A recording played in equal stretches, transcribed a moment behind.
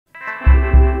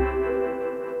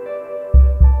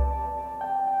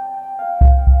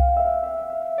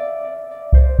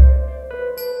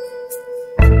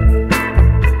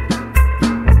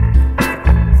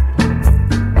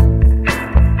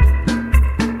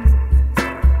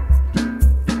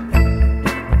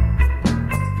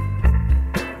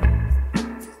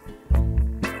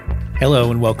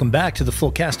Hello and welcome back to the Full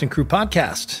Cast and Crew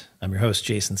podcast. I'm your host,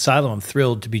 Jason Silo. I'm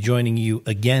thrilled to be joining you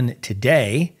again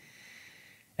today,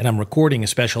 and I'm recording a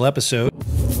special episode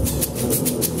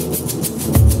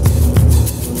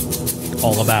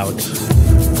all about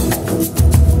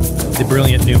the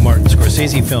brilliant new Martin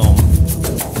Scorcese film,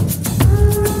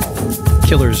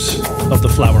 Killers of the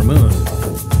Flower Moon.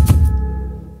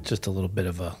 Just a little bit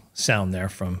of a sound there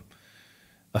from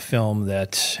a film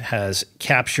that has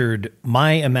captured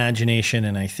my imagination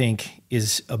and I think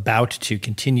is about to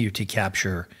continue to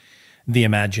capture the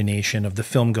imagination of the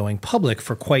film-going public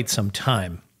for quite some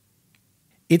time.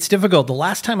 It's difficult. The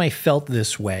last time I felt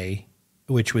this way,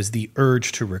 which was the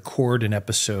urge to record an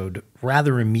episode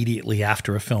rather immediately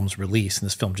after a film's release, and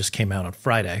this film just came out on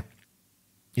Friday.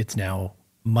 It's now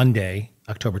Monday,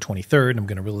 October 23rd. I'm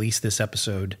going to release this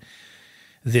episode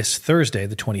this Thursday,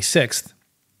 the 26th.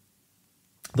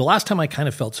 The last time I kind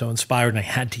of felt so inspired and I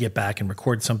had to get back and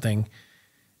record something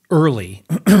early.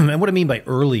 And what I mean by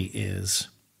early is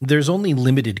there's only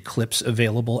limited clips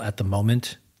available at the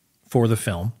moment for the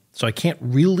film. So I can't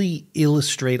really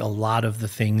illustrate a lot of the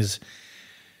things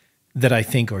that I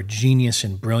think are genius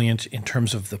and brilliant in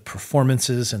terms of the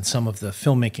performances and some of the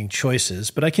filmmaking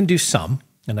choices, but I can do some,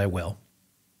 and I will.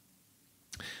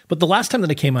 But the last time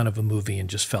that I came out of a movie and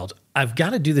just felt, I've got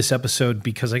to do this episode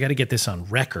because I got to get this on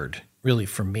record, really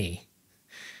for me,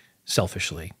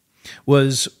 selfishly,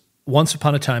 was Once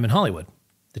Upon a Time in Hollywood,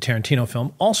 the Tarantino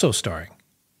film, also starring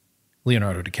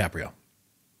Leonardo DiCaprio.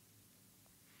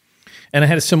 And I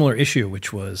had a similar issue,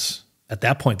 which was, at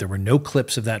that point, there were no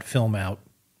clips of that film out.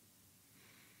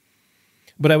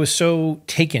 But I was so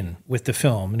taken with the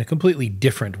film in a completely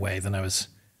different way than I was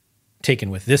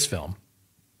taken with this film.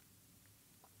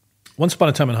 Once Upon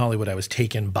a Time in Hollywood, I was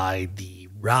taken by the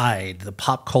ride, the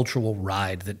pop cultural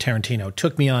ride that Tarantino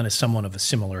took me on as someone of a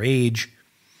similar age,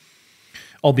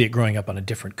 albeit growing up on a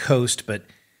different coast, but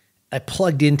I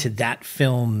plugged into that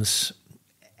film's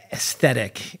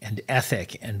aesthetic and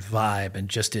ethic and vibe and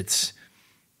just its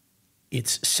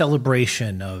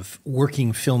celebration of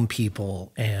working film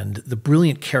people and the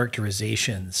brilliant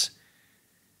characterizations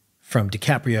from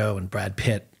DiCaprio and Brad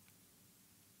Pitt.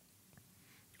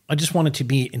 I just wanted to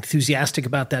be enthusiastic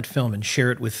about that film and share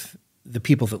it with the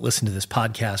people that listen to this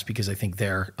podcast because I think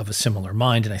they're of a similar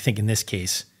mind. And I think in this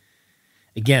case,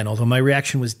 again, although my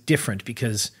reaction was different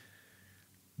because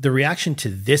the reaction to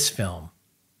this film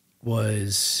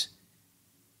was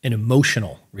an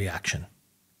emotional reaction.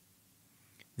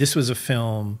 This was a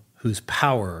film whose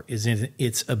power is in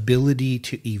its ability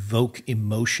to evoke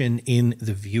emotion in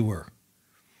the viewer.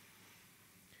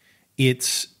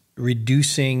 It's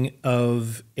reducing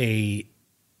of a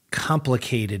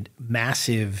complicated,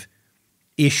 massive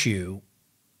issue,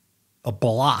 a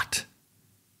blot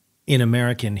in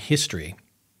American history,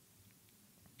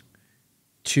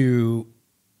 to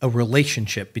a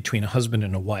relationship between a husband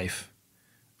and a wife,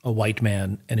 a white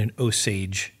man and an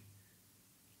Osage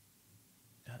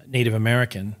Native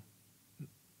American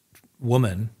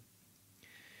woman,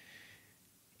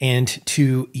 and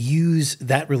to use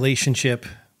that relationship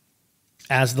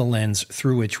as the lens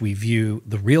through which we view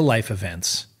the real-life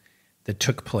events that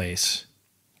took place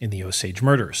in the Osage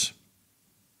murders,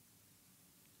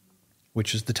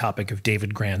 which is the topic of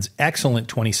David Grann's excellent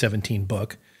 2017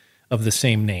 book of the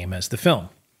same name as the film.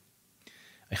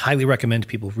 I highly recommend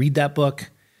people read that book.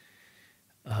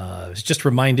 I was just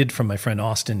reminded from my friend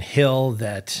Austin Hill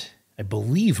that I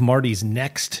believe Marty's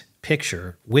next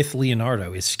picture with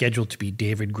Leonardo is scheduled to be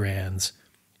David Grann's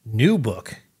new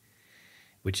book,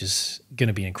 which is going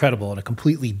to be incredible and a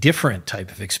completely different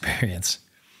type of experience.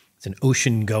 It's an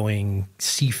ocean-going,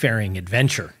 seafaring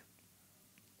adventure,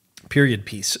 period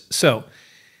piece. So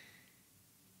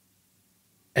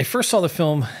I first saw the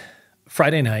film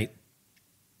Friday night,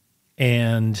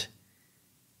 and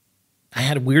I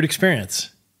had a weird experience.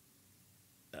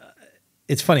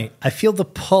 It's funny. I feel the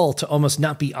pull to almost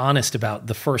not be honest about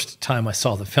the first time I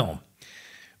saw the film,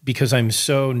 because I'm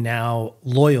so now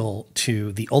loyal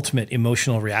to the ultimate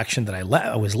emotional reaction that I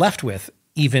was left with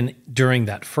even during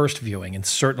that first viewing and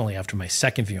certainly after my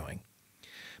second viewing.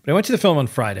 But I went to the film on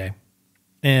Friday,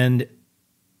 and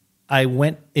I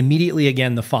went immediately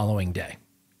again the following day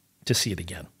to see it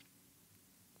again.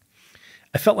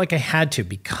 I felt like I had to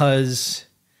because,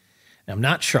 and I'm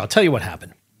not sure, I'll tell you what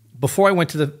happened. Before I went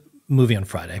to the movie on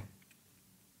Friday,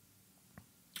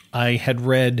 I had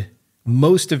read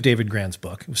most of David Grann's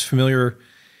book. I was familiar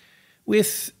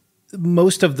with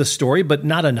most of the story, but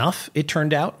not enough, it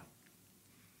turned out.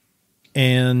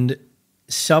 And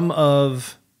some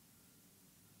of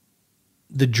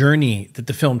the journey that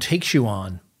the film takes you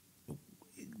on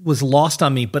was lost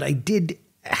on me, but I did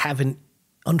have an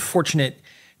unfortunate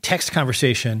text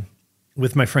conversation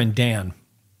with my friend Dan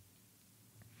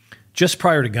just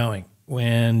prior to going,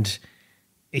 and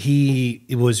he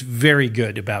was very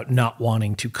good about not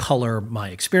wanting to color my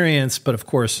experience. But of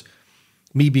course,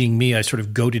 me being me, I sort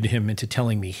of goaded him into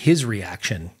telling me his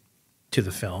reaction to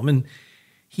the film. And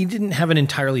he didn't have an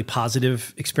entirely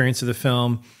positive experience of the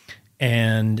film.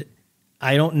 And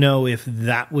I don't know if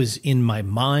that was in my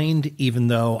mind, even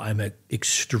though I'm an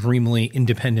extremely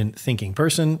independent thinking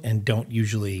person and don't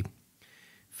usually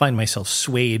find myself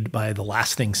swayed by the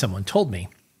last thing someone told me.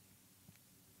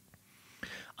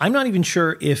 I'm not even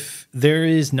sure if there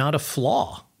is not a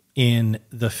flaw in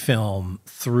the film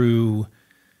through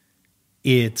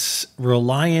its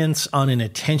reliance on an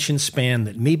attention span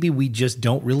that maybe we just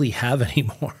don't really have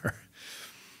anymore.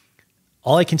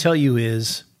 All I can tell you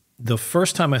is the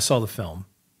first time I saw the film,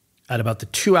 at about the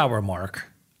 2-hour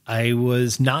mark, I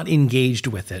was not engaged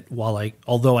with it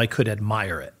although I could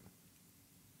admire it.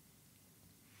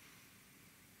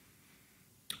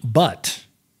 But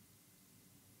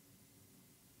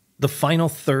the final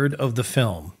third of the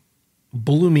film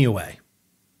blew me away.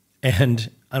 And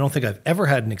I don't think I've ever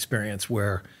had an experience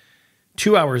where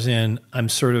 2 hours in, I'm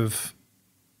sort of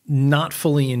not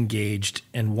fully engaged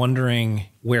and wondering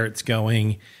where it's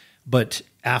going. But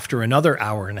after another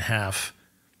hour and a half,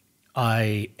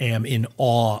 I am in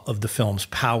awe of the film's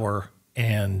power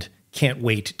and can't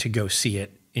wait to go see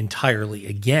it entirely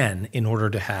again in order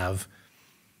to have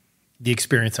the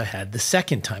experience I had the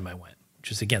second time I went,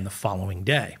 which is, again, the following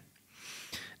day.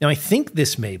 Now, I think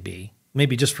this maybe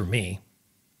just for me,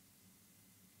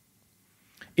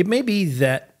 it may be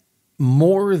that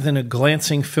more than a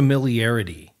glancing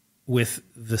familiarity with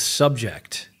the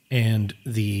subject and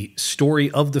the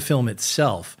story of the film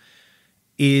itself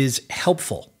is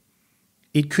helpful.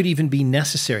 It could even be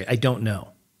necessary. I don't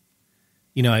know.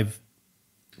 You know,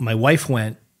 my wife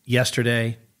went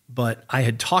yesterday, but I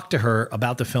had talked to her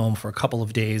about the film for a couple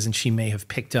of days, and she may have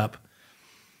picked up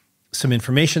some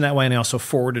information that way. And I also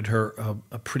forwarded her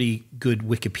a pretty good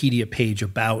Wikipedia page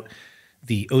about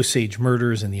the Osage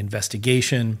murders and the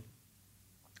investigation.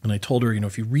 And I told her, you know,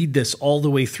 if you read this all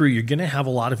the way through, you're going to have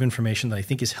a lot of information that I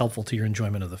think is helpful to your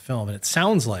enjoyment of the film. And it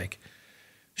sounds like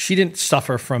she didn't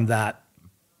suffer from that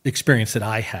experience that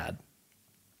I had.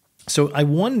 So I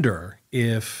wonder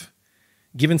if,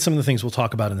 given some of the things we'll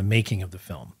talk about in the making of the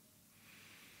film,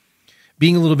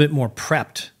 being a little bit more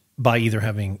prepped by either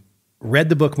having read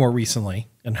the book more recently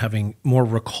and having more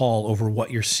recall over what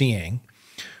you're seeing,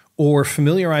 or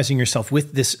familiarizing yourself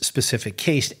with this specific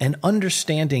case and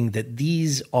understanding that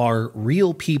these are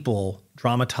real people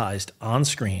dramatized on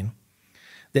screen,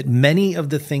 that many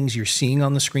of the things you're seeing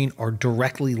on the screen are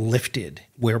directly lifted,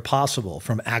 where possible,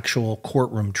 from actual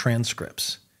courtroom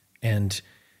transcripts and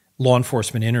law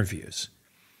enforcement interviews.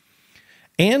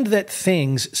 And that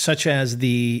things such as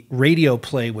the radio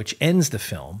play which ends the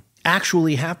film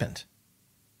actually happened.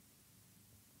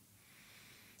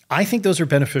 I think those are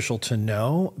beneficial to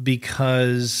know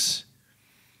because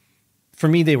for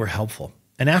me, they were helpful.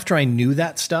 And after I knew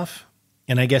that stuff,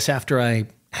 and I guess after I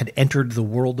had entered the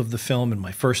world of the film in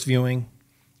my first viewing,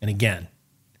 and again,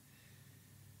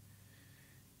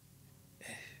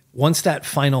 once that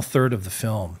final third of the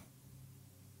film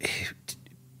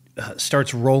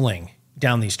starts rolling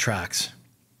down these tracks,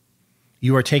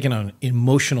 you are taken on an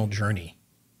emotional journey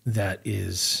that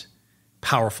is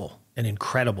powerful and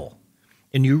incredible.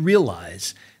 And you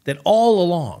realize that all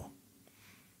along,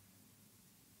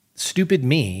 stupid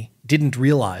me didn't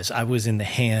realize I was in the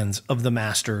hands of the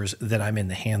masters that I'm in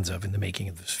the hands of in the making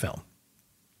of this film.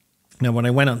 Now, when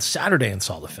I went on Saturday and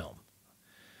saw the film,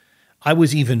 I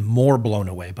was even more blown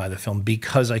away by the film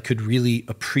because I could really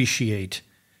appreciate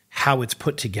how it's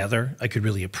put together. I could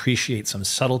really appreciate some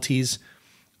subtleties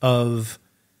of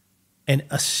an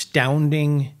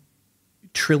astounding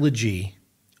trilogy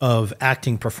of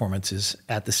acting performances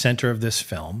at the center of this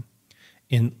film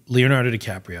in Leonardo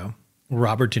DiCaprio,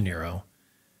 Robert De Niro,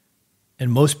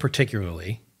 and most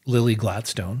particularly Lily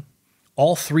Gladstone,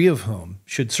 all three of whom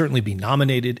should certainly be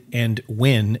nominated and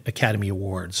win Academy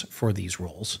Awards for these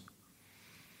roles,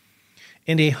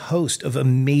 and a host of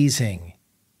amazing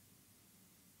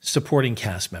supporting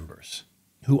cast members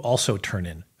who also turn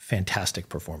in fantastic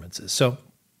performances. So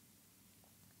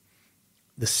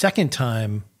the second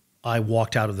time I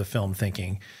walked out of the film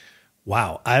thinking,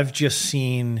 wow, I've just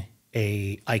seen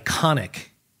an iconic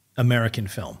American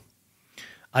film.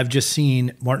 I've just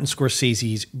seen Martin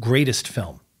Scorsese's greatest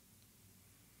film,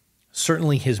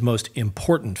 certainly his most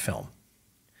important film.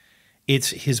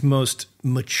 It's his most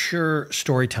mature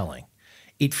storytelling.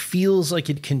 It feels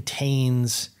like it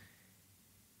contains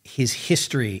his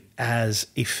history as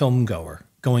a film goer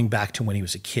going back to when he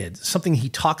was a kid, something he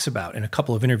talks about in a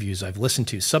couple of interviews I've listened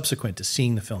to subsequent to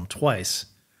seeing the film twice,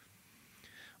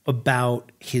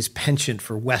 about his penchant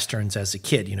for Westerns as a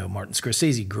kid. You know, Martin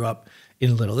Scorsese grew up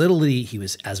in Little Italy. He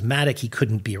was asthmatic. He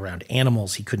couldn't be around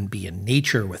animals. He couldn't be in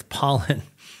nature with pollen.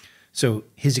 So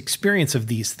his experience of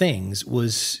these things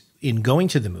was in going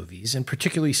to the movies and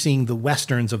particularly seeing the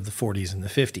Westerns of the 40s and the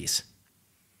 50s.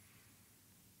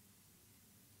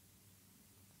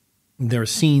 There are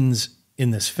scenes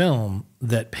in this film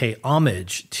that pay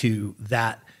homage to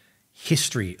that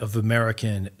history of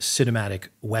American cinematic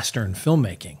Western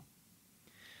filmmaking.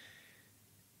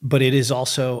 But it is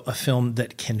also a film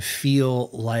that can feel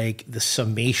like the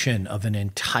summation of an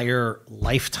entire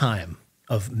lifetime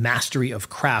of mastery of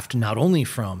craft, not only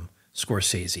from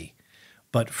Scorsese,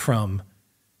 but from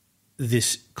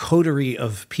this coterie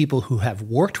of people who have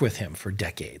worked with him for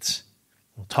decades.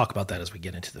 We'll talk about that as we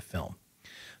get into the film.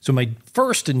 So my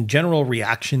first and general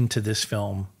reaction to this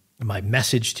film, my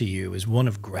message to you, is one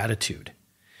of gratitude.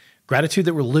 Gratitude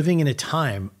that we're living in a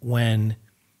time when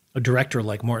a director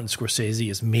like Martin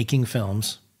Scorsese is making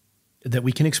films that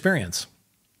we can experience.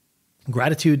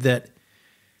 Gratitude that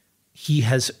he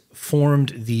has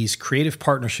formed these creative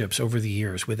partnerships over the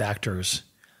years with actors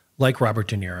like Robert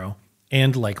De Niro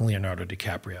and like Leonardo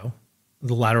DiCaprio,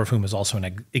 the latter of whom is also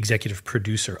an executive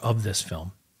producer of this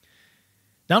film.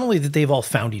 Not only that they've all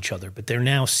found each other, but they're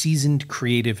now seasoned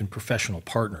creative and professional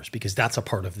partners, because that's a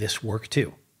part of this work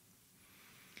too.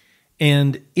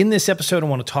 And in this episode, I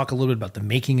want to talk a little bit about the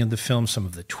making of the film, some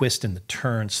of the twists and the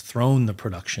turns thrown the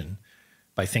production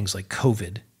by things like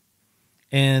COVID,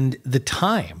 and the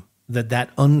time that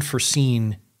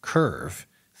unforeseen curve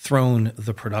thrown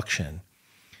the production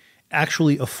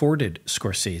actually afforded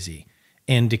Scorsese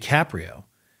and DiCaprio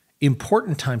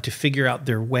important time to figure out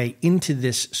their way into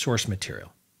this source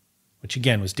material, which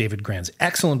again was David Grann's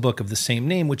excellent book of the same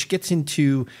name, which gets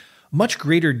into much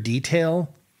greater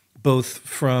detail, both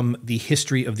from the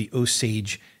history of the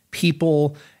Osage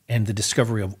people and the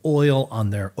discovery of oil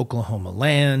on their Oklahoma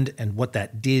land and what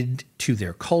that did to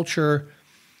their culture.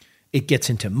 It gets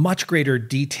into much greater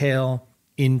detail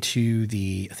into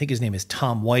I think his name is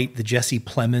Tom White, the Jesse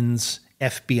Plemons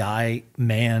FBI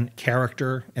man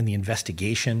character and the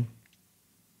investigation.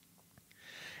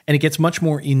 And it gets much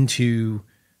more into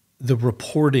the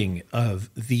reporting of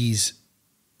this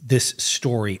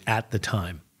story at the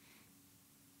time.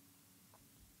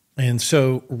 And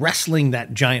so wrestling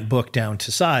that giant book down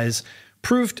to size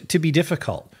proved to be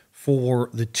difficult for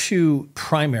the two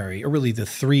primary, or really the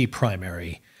three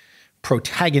primary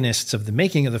protagonists of the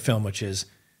making of the film, which is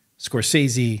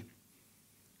Scorsese,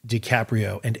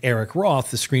 DiCaprio, and Eric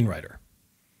Roth, the screenwriter.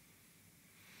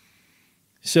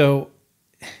 So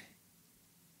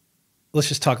let's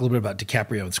just talk a little bit about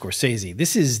DiCaprio and Scorsese.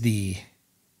 This is the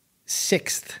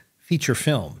sixth feature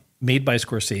film made by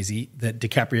Scorsese that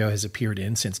DiCaprio has appeared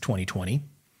in since 2020.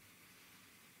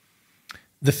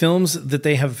 The films that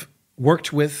they have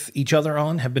worked with each other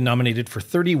on have been nominated for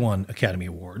 31 Academy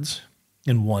Awards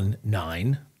and won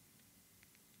 9.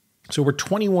 So we're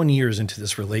 21 years into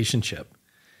this relationship.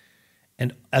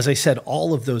 And as I said,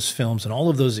 all of those films and all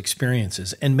of those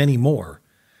experiences and many more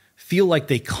feel like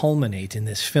they culminate in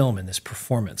this film, in this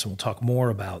performance. And we'll talk more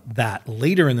about that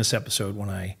later in this episode when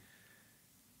I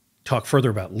talk further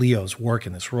about Leo's work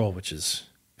in this role, which is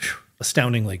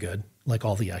astoundingly good, like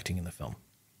all the acting in the film.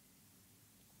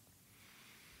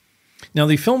 Now,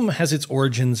 the film has its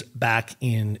origins back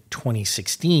in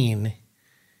 2016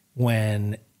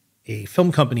 when a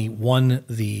film company won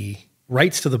the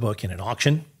rights to the book in an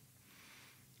auction.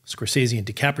 Scorsese and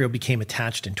DiCaprio became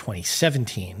attached in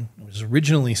 2017. It was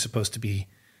originally supposed to be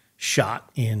shot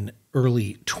in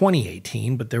early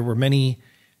 2018, but there were many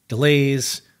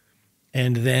delays.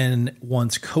 And then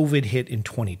once COVID hit in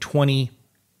 2020,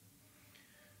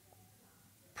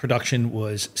 production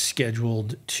was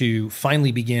scheduled to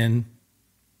finally begin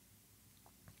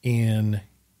in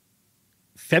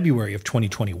February of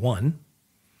 2021.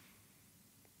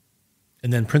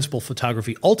 And then principal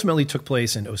photography ultimately took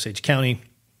place in Osage County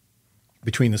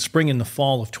between the spring and the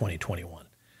fall of 2021. I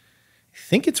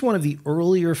think it's one of the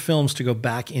earlier films to go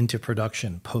back into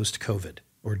production post-COVID,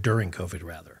 or during COVID,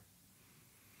 rather.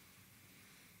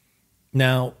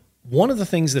 Now, one of the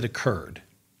things that occurred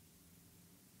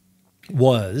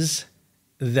was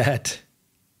that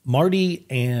Marty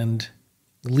and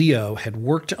Leo had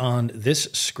worked on this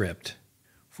script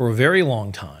for a very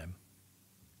long time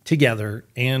together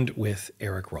and with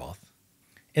Eric Roth.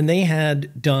 And they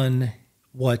had done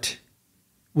what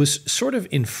was sort of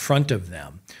in front of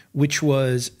them, which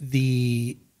was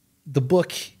the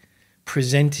book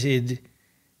presented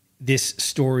this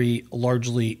story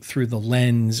largely through the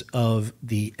lens of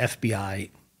the FBI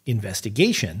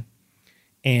investigation.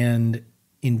 And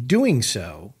in doing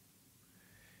so,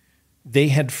 they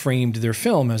had framed their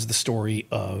film as the story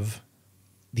of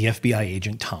the FBI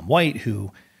agent Tom White,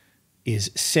 who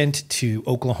is sent to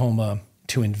Oklahoma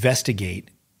to investigate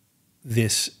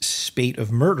this spate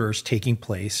of murders taking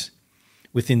place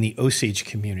within the Osage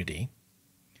community,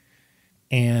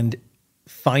 and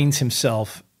finds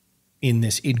himself in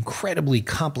this incredibly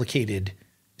complicated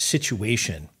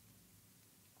situation,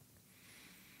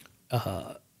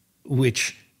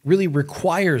 which really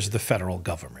requires the federal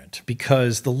government,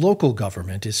 because the local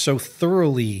government is so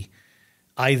thoroughly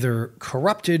either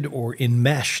corrupted or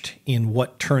enmeshed in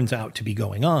what turns out to be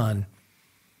going on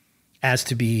as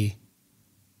to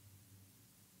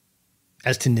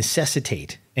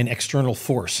necessitate an external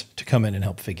force to come in and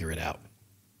help figure it out.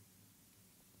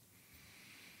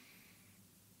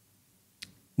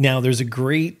 Now, there's a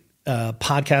great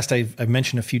podcast I've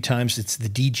mentioned a few times. It's the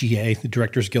DGA, the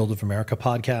Directors Guild of America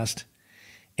podcast.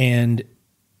 And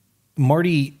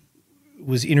Marty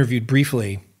was interviewed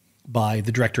briefly by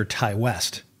the director Ty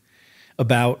West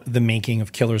about the making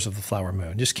of Killers of the Flower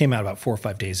Moon. It just came out about 4 or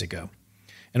 5 days ago.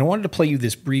 And I wanted to play you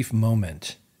this brief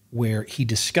moment where he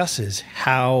discusses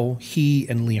how he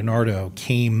and Leonardo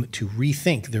came to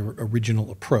rethink their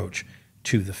original approach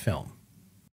to the film.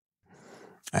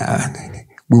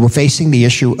 We were facing the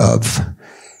issue of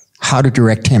how to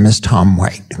direct him as Tom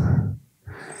White.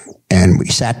 And we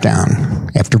sat down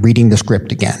after reading the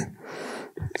script again.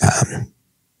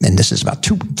 And this is about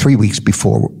 3 weeks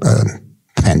before the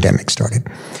pandemic started.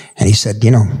 And he said,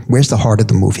 where's the heart of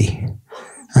the movie?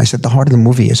 I said, the heart of the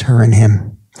movie is her and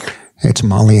him. It's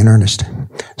Molly and Ernest.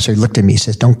 So he looked at me, he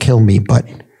says, don't kill me, but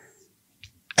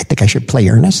I think I should play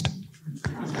Ernest.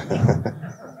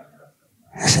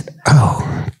 I said,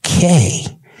 okay.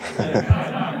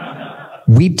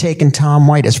 We'd taken Tom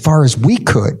White as far as we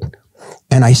could,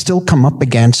 and I still come up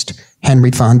against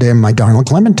Henry Fonda and my Donald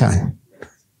Clementine.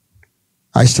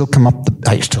 I still come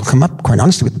up, quite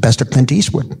honestly, with the best of Clint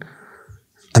Eastwood.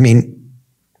 I mean,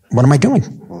 what am I doing?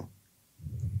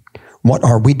 What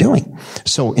are we doing?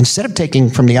 So instead of taking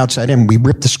from the outside in, we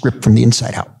ripped the script from the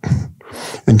inside out.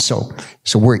 And so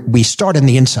we start in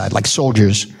the inside like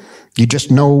soldiers. You just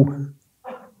know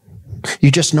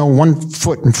 1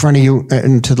 foot in front of you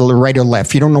and to the right or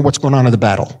left. You don't know what's going on in the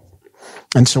battle.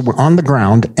 And so we're on the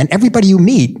ground, and everybody you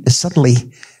meet is suddenly,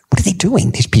 what are they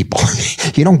doing, these people?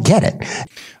 You don't get it.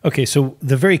 Okay, so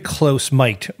the very close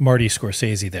mic'd Marty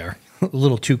Scorcese there, a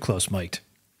little too close mic'd.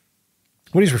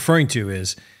 What he's referring to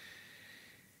is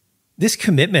this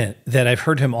commitment that I've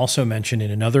heard him also mention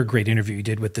in another great interview he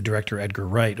did with the director Edgar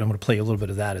Wright. I'm going to play a little bit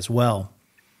of that as well.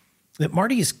 That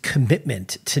Marty's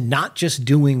commitment to not just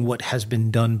doing what has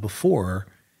been done before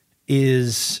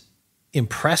is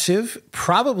impressive,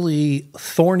 probably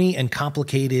thorny and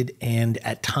complicated, and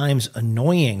at times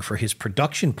annoying for his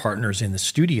production partners in the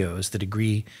studios that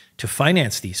agree to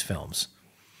finance these films.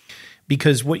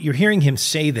 Because what you're hearing him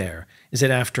say there is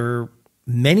that after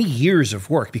many years of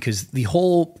work, because the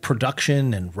whole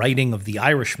production and writing of The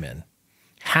Irishman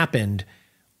happened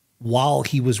while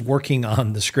he was working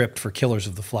on the script for Killers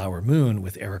of the Flower Moon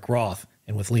with Eric Roth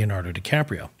and with Leonardo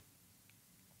DiCaprio.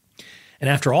 And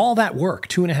after all that work,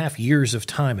 2.5 years of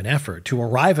time and effort to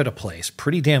arrive at a place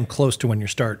pretty damn close to when you're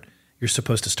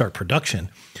supposed to start production,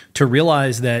 to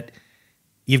realize that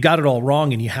you've got it all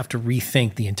wrong and you have to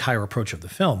rethink the entire approach of the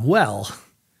film. Well,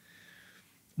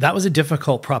 that was a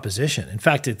difficult proposition. In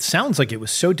fact, it sounds like it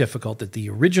was so difficult that the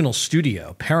original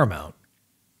studio, Paramount,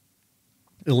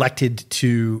 elected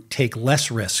to take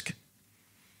less risk,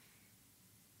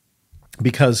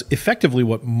 because effectively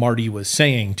what Marty was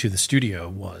saying to the studio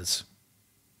was,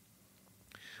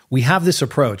 we have this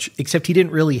approach, except he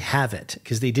didn't really have it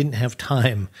because they didn't have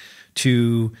time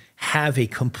to have a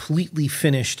completely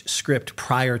finished script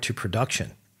prior to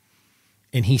production.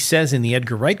 And he says in the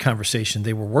Edgar Wright conversation,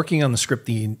 they were working on the script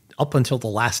up until the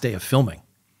last day of filming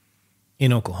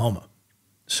in Oklahoma.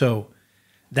 So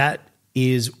that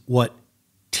is what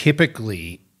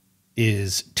typically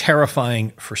is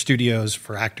terrifying for studios,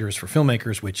 for actors, for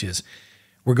filmmakers, which is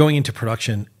we're going into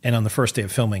production and on the first day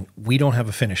of filming, we don't have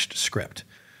a finished script.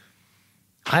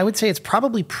 I would say it's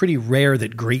probably pretty rare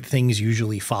that great things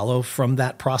usually follow from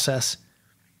that process.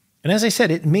 And as I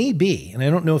said, it may be, and I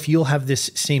don't know if you'll have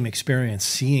this same experience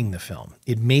seeing the film,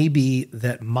 it may be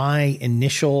that my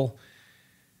initial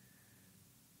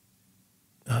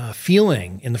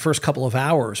feeling in the first couple of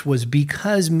hours was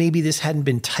because maybe this hadn't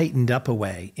been tightened up a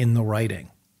way in the writing.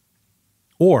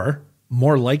 Or,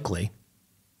 more likely,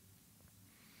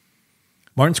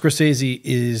 Martin Scorsese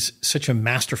is such a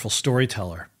masterful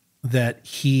storyteller that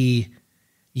he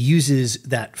uses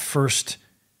that first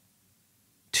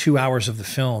 2 hours of the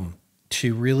film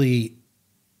to really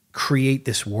create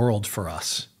this world for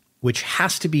us, which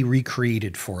has to be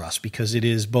recreated for us because it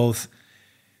is both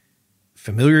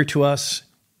familiar to us,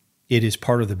 it is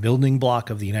part of the building block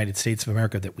of the United States of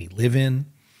America that we live in,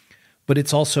 but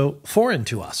it's also foreign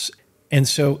to us. And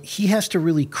so he has to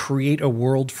really create a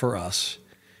world for us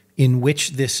in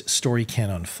which this story can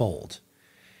unfold.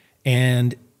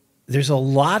 And there's a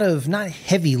lot of, not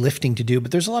heavy lifting to do,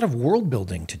 but there's a lot of world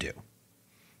building to do.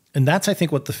 And that's, I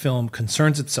think, what the film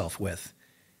concerns itself with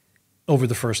over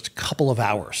the first couple of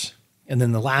hours. And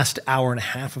then the last hour and a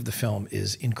half of the film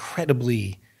is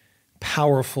incredibly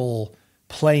powerful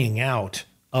playing out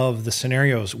of the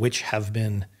scenarios which have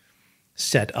been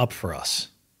set up for us.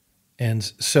 And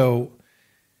so,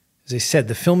 as I said,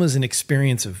 the film is an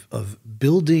experience of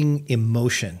building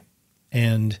emotion.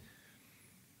 And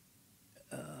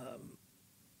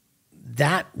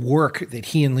that work that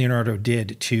he and Leonardo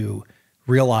did to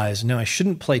realize, no, I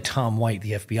shouldn't play Tom White,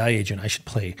 the FBI agent. I should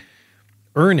play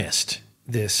Ernest,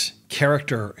 this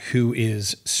character who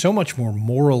is so much more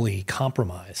morally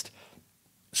compromised,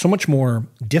 so much more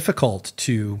difficult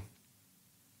to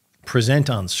present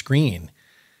on screen.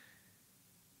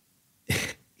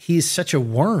 He's such a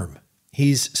worm.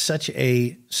 He's such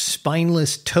a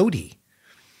spineless toady.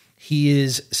 He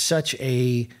is such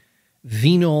a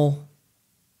venal,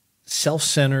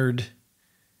 self-centered,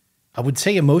 I would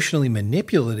say emotionally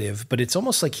manipulative, but it's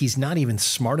almost like he's not even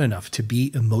smart enough to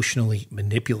be emotionally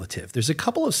manipulative. There's a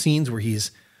couple of scenes where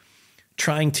he's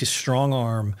trying to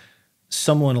strong-arm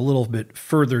someone a little bit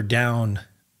further down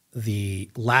the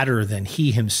ladder than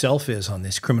he himself is on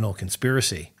this criminal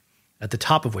conspiracy, at the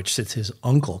top of which sits his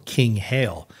uncle, King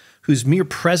Hale, whose mere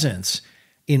presence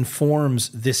informs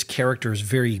this character's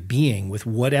very being with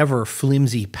whatever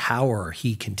flimsy power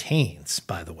he contains,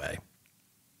 by the way.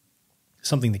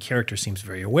 Something the character seems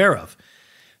very aware of.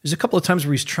 There's a couple of times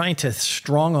where he's trying to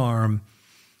strong-arm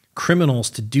criminals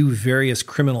to do various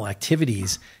criminal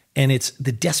activities, and it's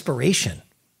the desperation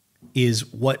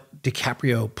is what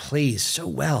DiCaprio plays so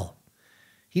well.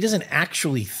 He doesn't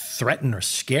actually threaten or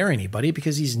scare anybody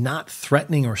because he's not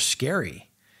threatening or scary.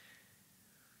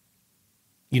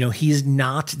 You know, he's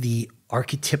not the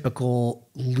archetypical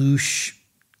louche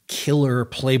killer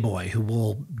playboy who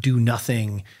will do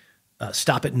nothing,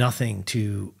 stop at nothing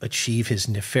to achieve his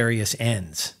nefarious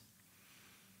ends.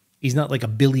 He's not like a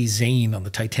Billy Zane on the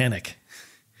Titanic.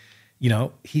 You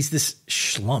know, he's this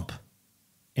schlump.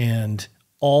 And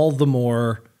all the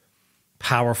more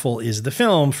powerful is the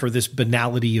film for this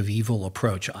banality of evil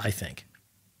approach, I think.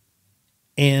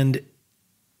 And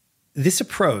this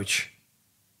approach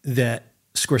that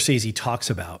Scorsese talks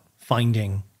about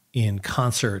finding in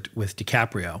concert with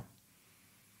DiCaprio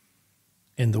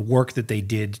and the work that they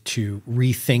did to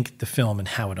rethink the film and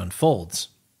how it unfolds.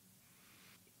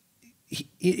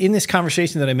 In this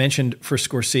conversation that I mentioned for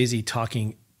Scorsese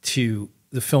talking to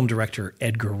the film director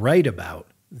Edgar Wright about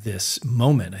this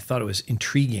moment, I thought it was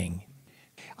intriguing.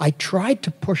 I tried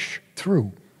to push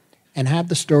through and have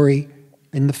the story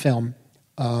in the film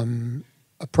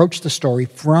approach the story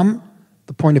from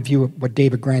the point of view of what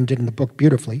David Grand did in the book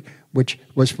beautifully, which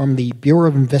was from the Bureau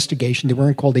of Investigation. They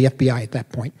weren't called the FBI at that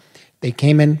point. They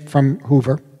came in from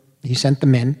Hoover. He sent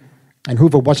them in, and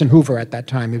Hoover wasn't Hoover at that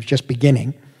time. It was just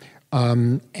beginning.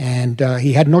 And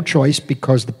he had no choice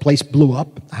because the place blew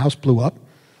up, the house blew up.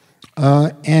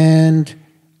 And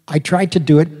I tried to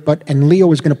do it, and Leo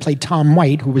was going to play Tom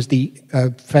White, who was the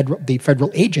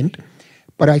federal agent,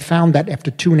 but I found that after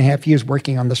 2.5 years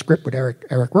working on the script with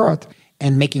Eric Roth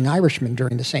and making Irishman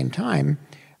during the same time,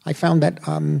 I found that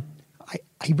I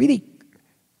really,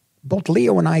 both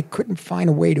Leo and I couldn't find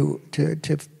a way to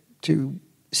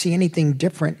see anything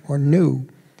different or new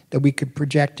that we could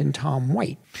project in Tom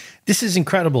White. This is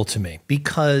incredible to me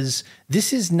because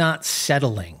this is not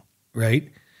settling,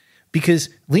 right? Because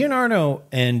Leonardo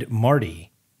and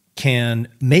Marty can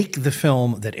make the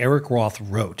film that Eric Roth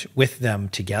wrote with them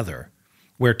together,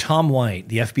 where Tom White,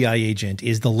 the FBI agent,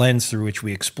 is the lens through which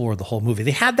we explore the whole movie.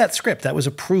 They had that script. That was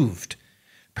approved.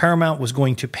 Paramount was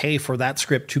going to pay for that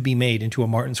script to be made into a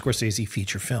Martin Scorsese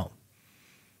feature film.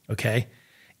 Okay?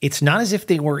 It's not as if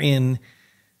they were in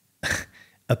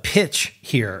a pitch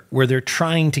here where they're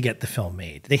trying to get the film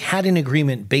made. They had an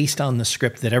agreement based on the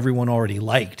script that everyone already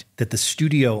liked, that the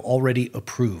studio already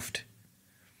approved.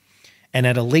 And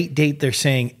at a late date, they're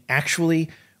saying, actually,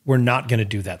 we're not going to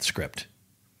do that script.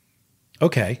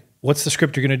 Okay, what's the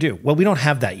script you're going to do? Well, we don't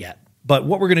have that yet. But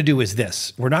what we're going to do is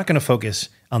this. We're not going to focus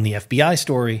on the FBI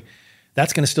story.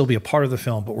 That's going to still be a part of the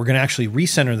film, but we're going to actually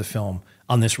recenter the film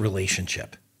on this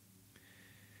relationship.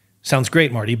 Sounds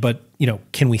great, Marty, but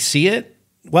can we see it?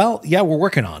 Well, yeah, we're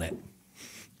working on it.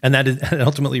 And that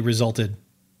ultimately resulted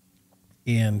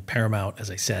in Paramount, as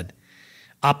I said,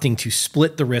 opting to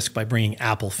split the risk by bringing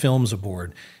Apple Films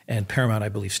aboard. And Paramount, I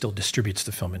believe, still distributes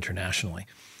the film internationally.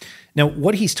 Now,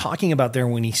 what he's talking about there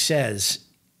when he says,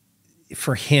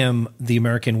 for him, the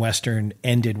American Western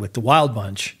ended with the Wild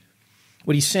Bunch,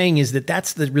 what he's saying is that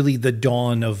that's really the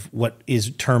dawn of what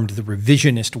is termed the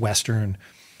revisionist Western,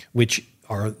 which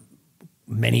are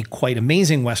many quite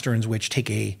amazing Westerns which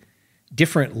take a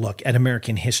different look at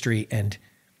American history and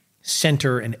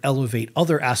center and elevate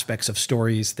other aspects of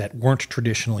stories that weren't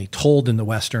traditionally told in the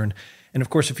Western. And of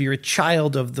course, if you're a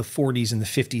child of the 40s and the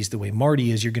 50s, the way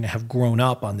Marty is, you're going to have grown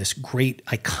up on this great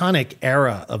iconic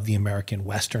era of the American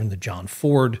Western, the John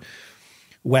Ford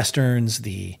Westerns,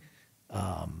 the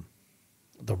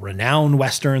renowned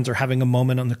Westerns are having a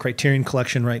moment on the Criterion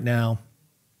Collection right now.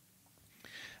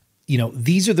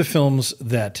 These are the films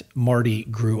that Marty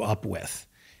grew up with.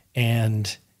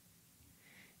 And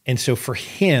so for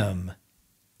him,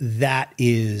 that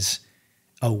is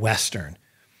a Western.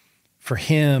 For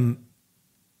him,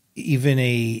 even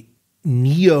a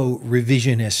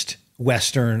neo-revisionist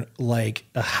Western like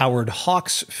a Howard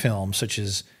Hawks film, such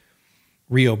as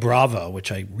Rio Bravo,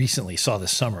 which I recently saw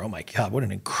this summer. Oh my God, what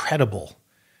an incredible,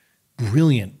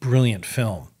 brilliant, brilliant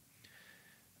film.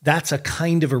 That's a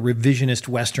kind of a revisionist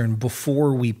Western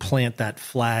before we plant that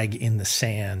flag in the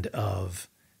sand of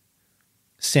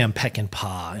Sam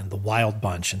Peckinpah and the Wild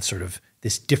Bunch and sort of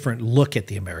this different look at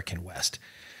the American West.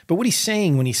 But what he's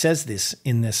saying when he says this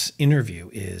in this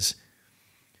interview is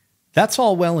that's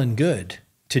all well and good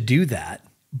to do that,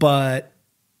 but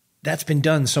that's been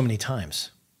done so many times.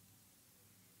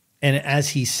 And as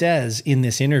he says in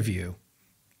this interview,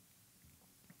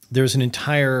 there's an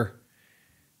entire,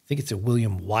 I think it's a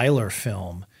William Wyler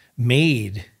film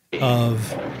made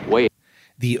of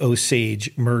the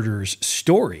Osage murders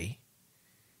story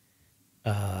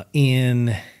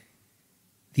in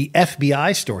the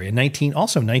FBI story in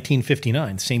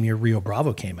 1959, same year Rio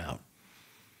Bravo came out.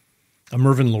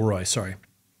 Mervyn LeRoy, sorry.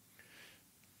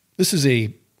 This is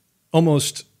a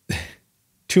almost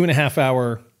 2.5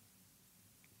 hour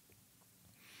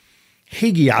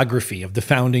hagiography of the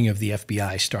founding of the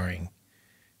FBI starring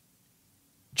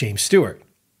James Stewart.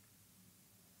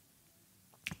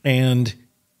 And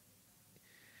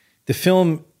the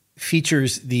film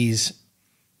features these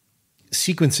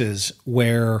sequences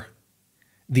where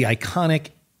the iconic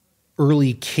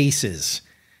early cases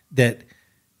that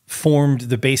formed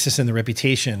the basis and the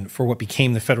reputation for what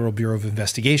became the Federal Bureau of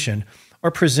Investigation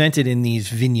are presented in these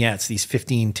vignettes, these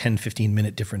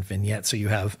 15-minute different vignettes. So you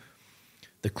have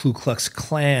the Ku Klux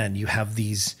Klan, you have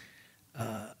these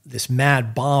this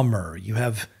mad bomber, you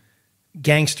have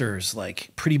gangsters like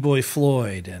Pretty Boy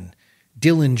Floyd and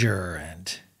Dillinger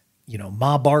and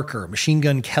Ma Barker, Machine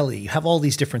Gun Kelly. You have all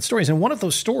these different stories. And one of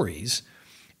those stories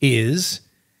is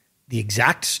the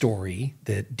exact story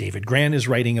that David Grant is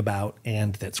writing about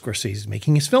and that Scorcese is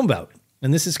making his film about.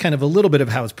 And this is kind of a little bit of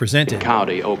how it's presented.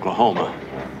 County, Oklahoma.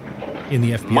 In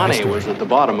the FBI Money story. was at the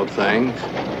bottom of things.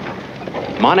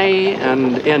 Money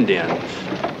and Indians.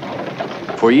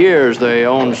 For years, they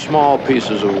owned small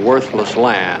pieces of worthless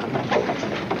land.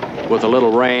 With a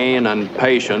little rain and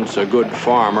patience, a good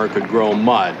farmer could grow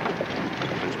mud.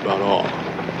 That's about all.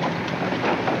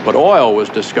 But oil was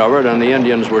discovered, and the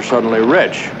Indians were suddenly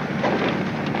rich.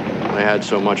 They had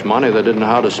so much money they didn't know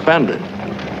how to spend it.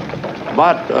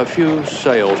 But a few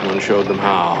salesmen showed them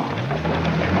how.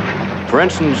 For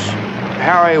instance,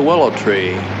 Harry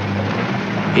Willowtree.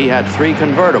 He had 3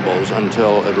 convertibles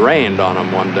until it rained on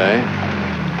him one day.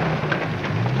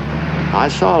 I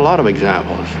saw a lot of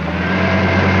examples.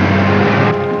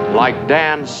 Like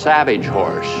Dan Savage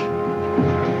Horse.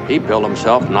 He built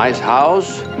himself a nice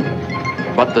house,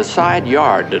 but the side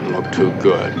yard didn't look too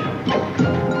good.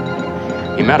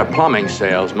 He met a plumbing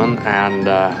salesman, and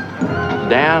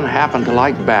Dan happened to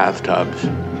like bathtubs.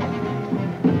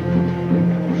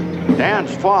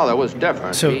 Dan's father was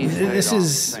different. So this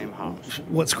is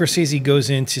what Scorsese goes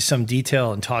into some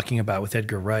detail in talking about with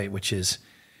Edgar Wright, which is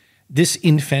this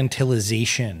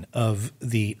infantilization of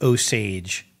the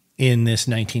Osage in this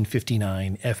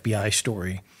 1959 FBI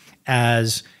story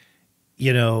as,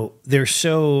 they're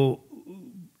so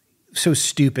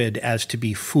stupid as to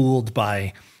be fooled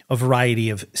by a variety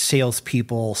of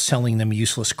salespeople selling them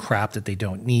useless crap that they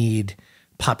don't need,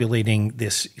 populating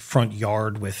this front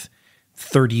yard with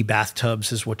 30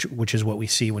 bathtubs, which is what we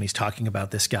see when he's talking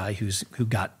about this guy who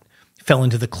fell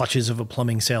into the clutches of a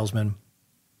plumbing salesman.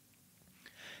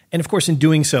 And of course, in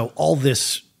doing so, all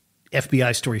this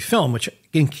FBI story film, which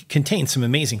contains some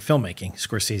amazing filmmaking,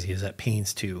 Scorsese is at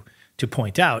pains to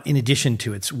point out, in addition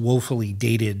to its woefully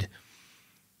dated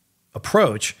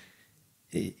approach,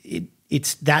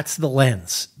 that's the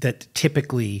lens that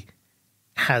typically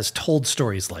has told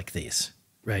stories like these,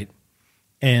 right?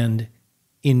 And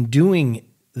in doing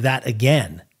that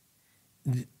again,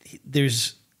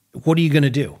 what are you going to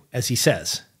do, as he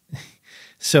says?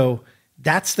 So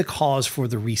that's the cause for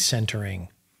the recentering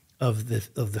of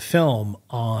the film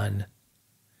on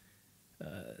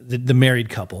the married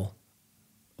couple,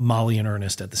 Molly and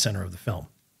Ernest, at the center of the film.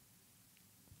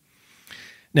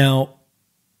 Now,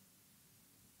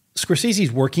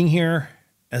 Scorsese's working here,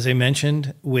 as I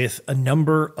mentioned, with a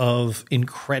number of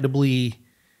incredibly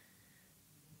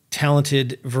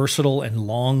talented, versatile, and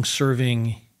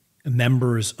long-serving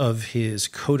members of his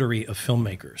coterie of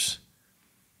filmmakers.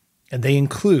 And they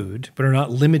include, but are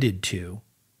not limited to,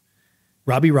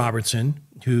 Robbie Robertson,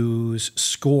 whose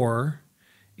score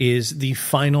is the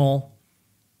final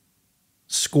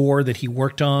score that he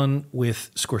worked on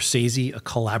with Scorsese, a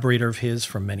collaborator of his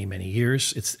for many, many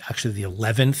years. It's actually the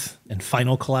 11th and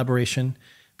final collaboration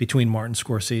between Martin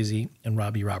Scorsese and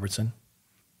Robbie Robertson.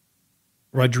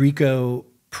 Rodrigo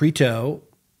Prieto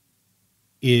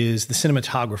is the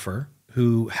cinematographer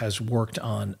who has worked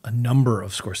on a number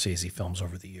of Scorsese films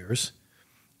over the years.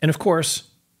 And of course,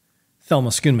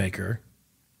 Thelma Schoonmaker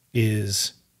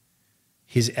is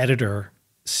his editor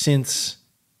since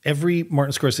every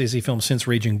Martin Scorsese film since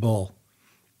Raging Bull.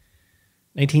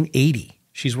 1980,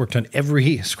 she's worked on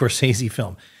every Scorsese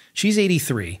film. She's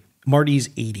 83, Marty's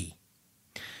 80.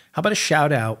 How about a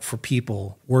shout out for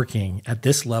people working at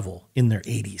this level in their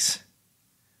 80s?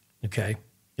 Okay,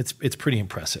 it's pretty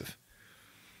impressive.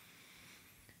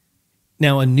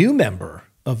 Now, a new member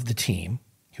of the team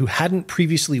who hadn't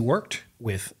previously worked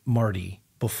with Marty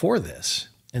before this,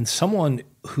 and someone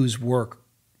whose work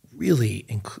really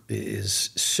is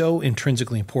so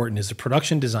intrinsically important, is the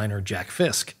production designer Jack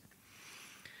Fisk.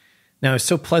 Now, I was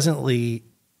so pleasantly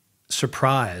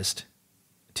surprised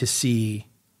to see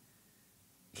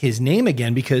his name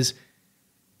again, because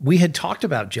we had talked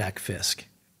about Jack Fisk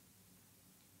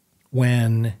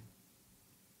when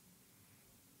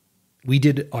we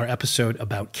did our episode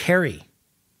about Carrie,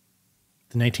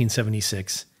 the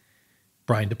 1976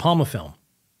 Brian De Palma film.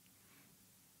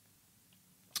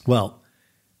 Well,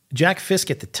 Jack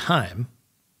Fisk at the time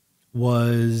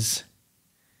was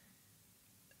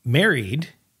married,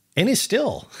 and is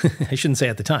still, I shouldn't say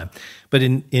at the time, but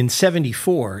in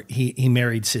 74, he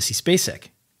married Sissy Spacek.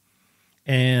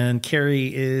 And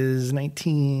Carrie is I want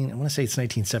to say it's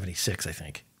 1976, I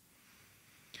think.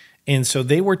 And so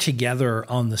they were together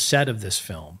on the set of this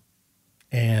film,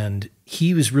 and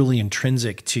he was really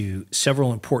intrinsic to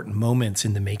several important moments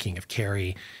in the making of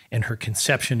Carrie and her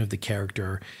conception of the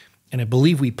character. And I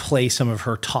believe we play some of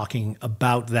her talking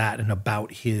about that and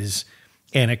about his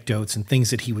anecdotes and things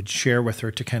that he would share with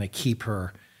her to kind of keep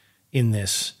her in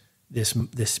this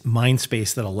mind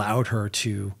space that allowed her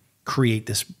to create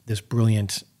this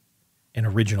brilliant and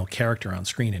original character on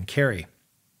screen in Carrie.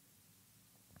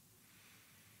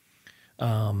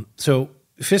 So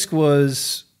Fisk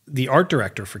was the art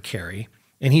director for Carrie,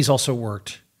 and he's also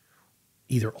worked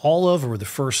either all of or the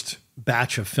first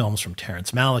batch of films from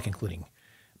Terrence Malick, including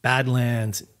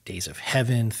Badlands, Days of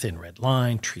Heaven, Thin Red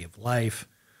Line, Tree of Life.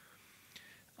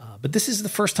 But this is the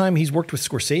first time he's worked with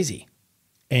Scorsese.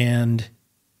 And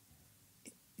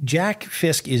Jack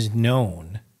Fisk is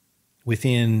known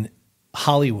within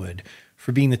Hollywood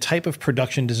for being the type of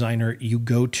production designer you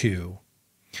go to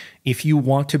if you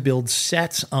want to build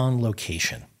sets on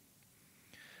location.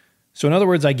 So in other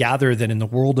words, I gather that in the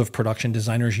world of production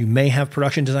designers, you may have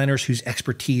production designers whose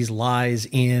expertise lies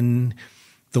in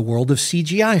the world of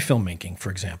CGI filmmaking,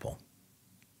 for example.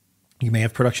 You may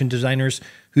have production designers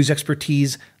whose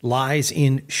expertise lies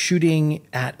in shooting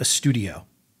at a studio.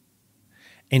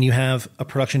 And you have a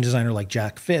production designer like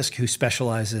Jack Fisk who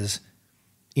specializes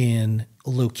in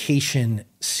location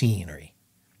scenery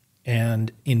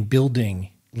and in building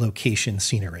location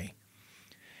scenery.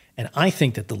 And I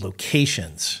think that the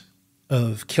locations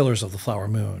of Killers of the Flower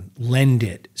Moon lend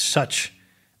it such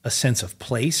a sense of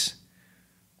place.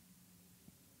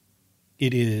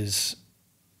 It is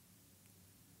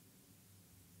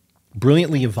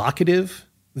brilliantly evocative,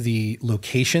 the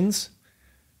locations.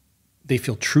 They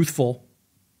feel truthful.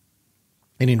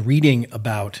 And in reading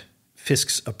about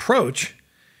Fisk's approach,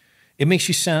 it makes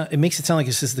it sound like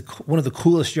this is one of the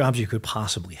coolest jobs you could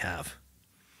possibly have,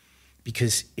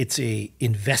 because it's a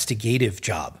investigative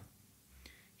job.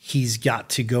 He's got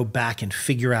to go back and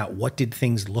figure out what did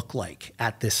things look like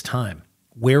at this time.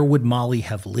 Where would Molly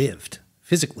have lived?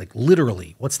 Physically, like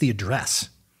literally, what's the address?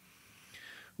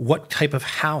 What type of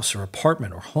house or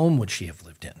apartment or home would she have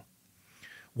lived in?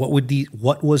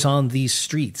 What was on these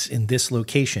streets in this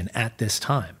location at this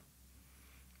time?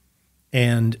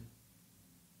 And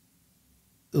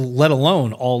let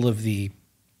alone all of the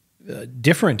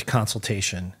different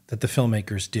consultation that the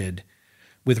filmmakers did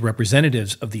with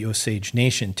representatives of the Osage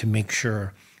Nation to make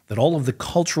sure that all of the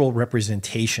cultural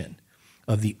representation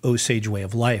of the Osage way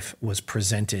of life was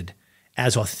presented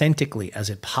as authentically as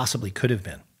it possibly could have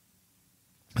been.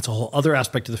 That's a whole other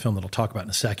aspect of the film that I'll talk about in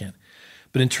a second.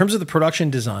 But in terms of the production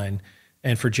design,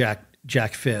 and for Jack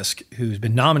Fisk, who's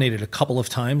been nominated a couple of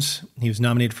times, he was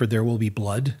nominated for There Will Be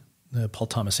Blood, the Paul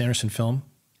Thomas Anderson film,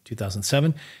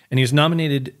 2007, and he was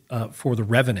nominated for The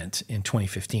Revenant in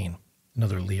 2015,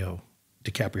 another Leo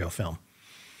DiCaprio film.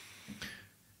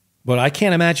 But I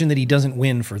can't imagine that he doesn't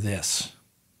win for this.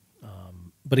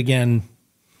 But again,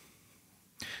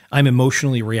 I'm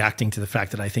emotionally reacting to the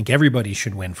fact that I think everybody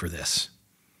should win for this.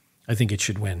 I think it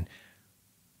should win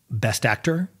Best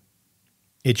Actor.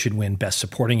 It should win Best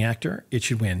Supporting Actor. It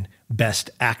should win Best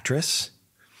Actress.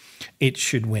 It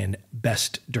should win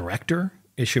Best Director.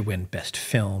 It should win Best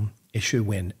Film. It should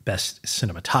win Best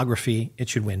Cinematography. It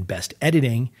should win Best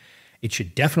Editing. It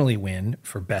should definitely win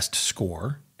for Best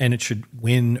Score. And it should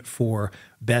win for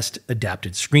Best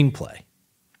Adapted Screenplay.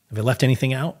 Have I left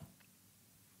anything out?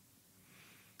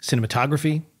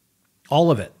 Cinematography, all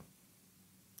of it.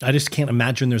 I just can't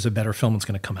imagine there's a better film that's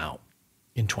going to come out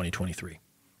in 2023.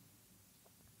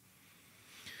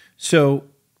 So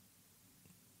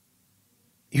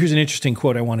here's an interesting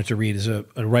quote I wanted to read. Is a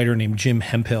writer named Jim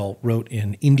Hemphill wrote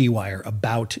in IndieWire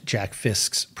about Jack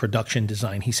Fisk's production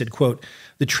design. He said, quote,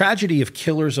 "The tragedy of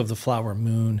Killers of the Flower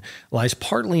Moon lies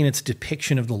partly in its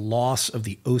depiction of the loss of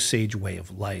the Osage way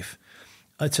of life.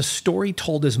 It's a story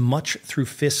told as much through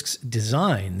Fisk's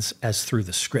designs as through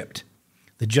the script.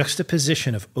 The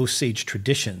juxtaposition of Osage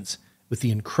traditions with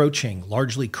the encroaching,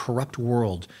 largely corrupt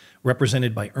world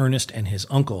represented by Ernest and his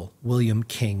uncle, William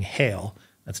King Hale,"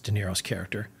 that's DeNiro's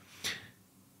character.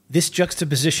 "This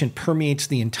juxtaposition permeates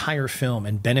the entire film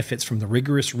and benefits from the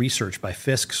rigorous research by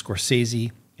Fisk,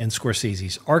 Scorcese, and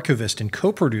Scorsese's archivist and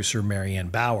co-producer Marianne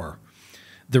Bauer.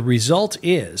 The result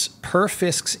is, per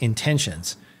Fisk's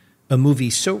intentions, a movie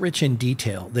so rich in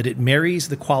detail that it marries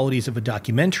the qualities of a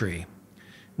documentary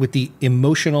with the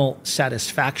emotional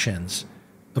satisfactions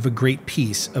of a great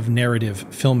piece of narrative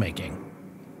filmmaking."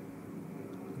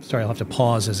 Sorry, I'll have to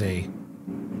pause as a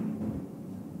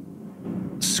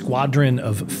squadron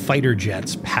of fighter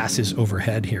jets passes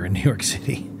overhead here in New York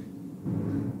City.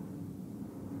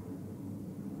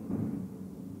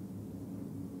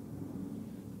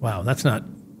 Wow, that's not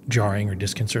jarring or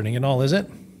disconcerting at all, is it?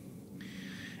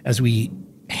 As we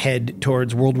head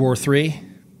towards World War III.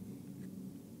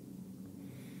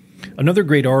 Another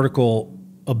great article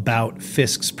about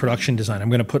Fisk's production design. I'm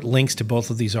going to put links to both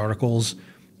of these articles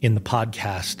in the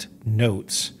podcast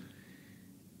notes.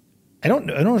 I don't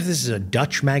know if this is a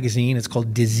Dutch magazine. It's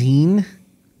called Zeen.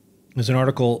 There's an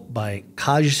article by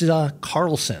Kajsa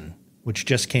Carlson, which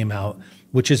just came out,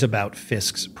 which is about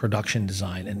Fisk's production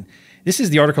design. And this is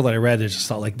the article that I read. I just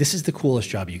thought, like, this is the coolest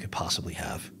job you could possibly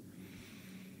have.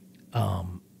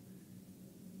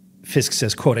 Fisk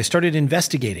says, quote, "I started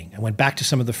investigating. I went back to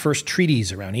some of the first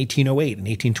treaties around 1808 and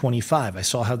 1825. I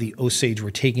saw how the Osage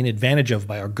were taken advantage of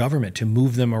by our government to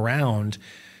move them around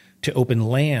to open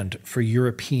land for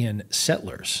European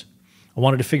settlers. I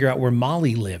wanted to figure out where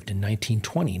Molly lived in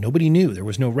 1920. Nobody knew. There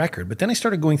was no record. But then I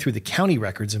started going through the county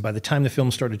records, and by the time the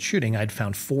film started shooting, I'd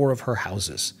found 4 of her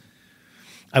houses.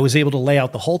 I was able to lay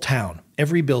out the whole town,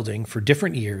 every building for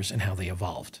different years and how they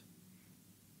evolved.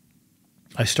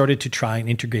 I started to try and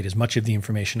integrate as much of the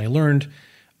information I learned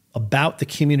about the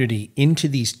community into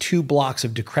these 2 blocks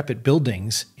of decrepit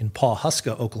buildings in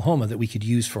Pawhuska, Oklahoma, that we could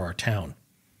use for our town.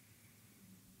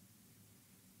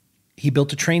 He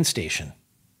built a train station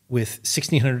with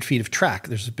 1,600 feet of track.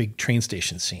 There's a big train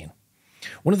station scene.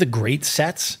 One of the great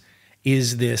sets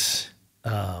is this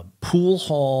pool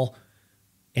hall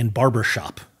and barber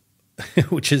shop,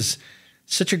 which is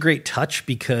such a great touch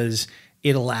because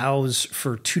it allows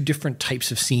for 2 different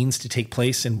types of scenes to take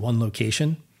place in one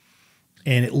location.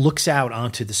 And it looks out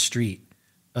onto the street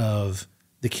of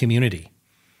the community.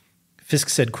 Fisk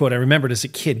said, quote, "I remembered as a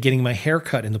kid getting my hair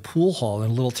cut in the pool hall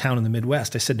in a little town in the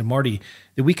Midwest. I said to Marty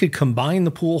that we could combine the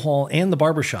pool hall and the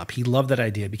barbershop. He loved that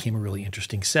idea. It became a really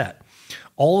interesting set.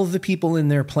 All of the people in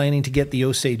there planning to get the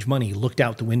Osage money looked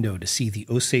out the window to see the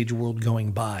Osage world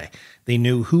going by. They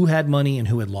knew who had money and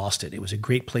who had lost it. It was a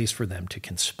great place for them to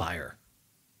conspire."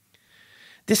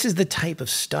 This is the type of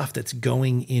stuff that's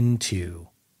going into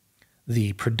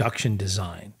the production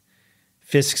design.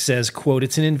 Fisk says, quote,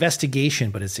 "It's an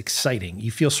investigation, but it's exciting.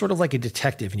 You feel sort of like a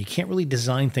detective, and you can't really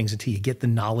design things until you get the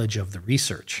knowledge of the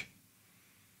research."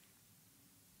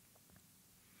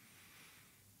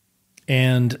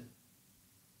 And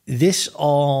this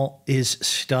all is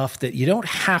stuff that you don't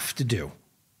have to do,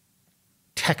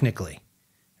 technically,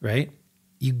 right?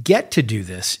 You get to do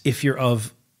this if you're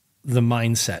of the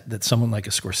mindset that someone like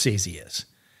a Scorcese is.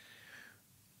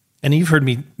 And you've heard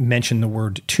me mention the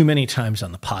word too many times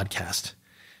on the podcast,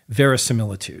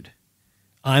 verisimilitude.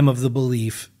 I'm of the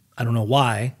belief, I don't know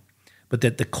why, but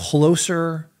that the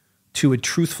closer to a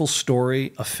truthful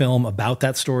story a film about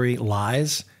that story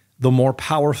lies, the more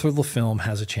powerful the film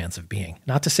has a chance of being.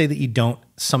 Not to say that you don't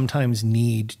sometimes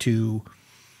need to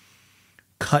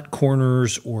cut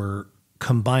corners or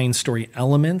combine story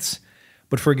elements,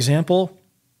 but for example,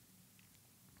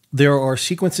 there are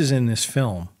sequences in this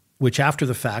film which after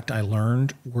the fact I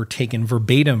learned were taken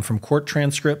verbatim from court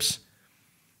transcripts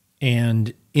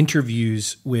and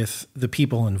interviews with the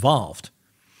people involved.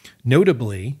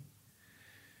 Notably,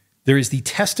 there is the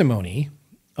testimony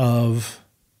of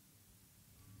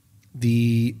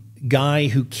the guy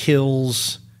who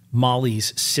kills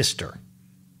Molly's sister.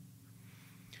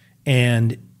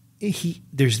 And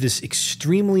there's this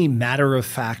extremely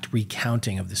matter-of-fact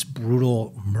recounting of this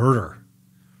brutal murder.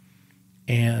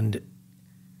 And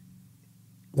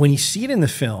when you see it in the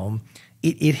film,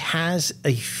 it has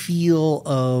a feel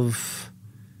of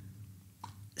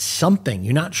something.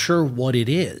 You're not sure what it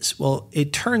is. Well,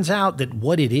 it turns out that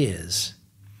what it is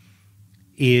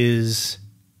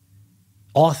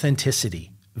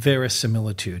authenticity,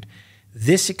 verisimilitude.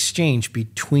 This exchange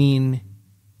between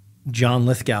John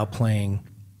Lithgow playing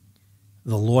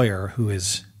the lawyer who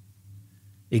is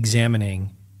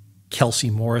examining Kelsey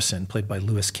Morrison, played by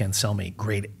Louis Cancelmi,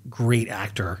 great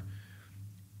actor.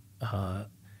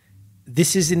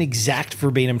 This is an exact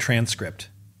verbatim transcript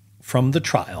from the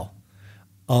trial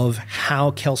of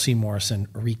how Kelsey Morrison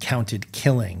recounted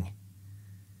killing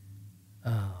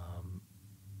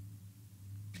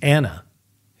Anna,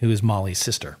 who is Molly's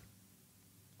sister,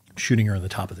 shooting her in the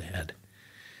top of the head.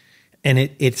 And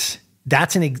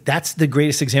that's the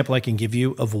greatest example I can give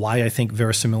you of why I think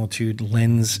verisimilitude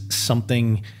lends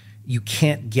something you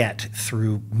can't get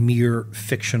through mere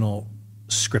fictional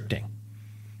scripting.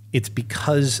 It's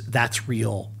because that's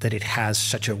real that it has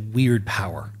such a weird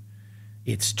power.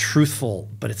 It's truthful,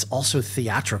 but it's also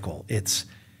theatrical. It's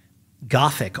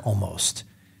gothic almost.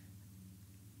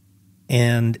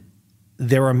 And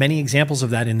there are many examples of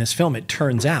that in this film, it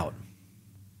turns out.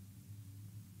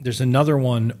 There's another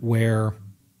one where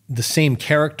the same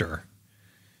character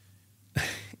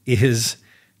is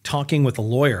talking with a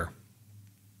lawyer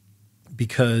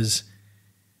because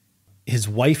his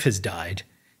wife has died,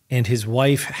 and his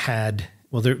wife had,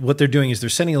 what they're doing is they're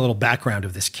sending a little background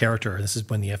of this character. This is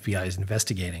when the FBI is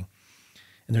investigating.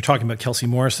 And they're talking about Kelsey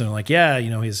Morrison. They're like, yeah,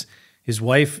 his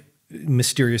wife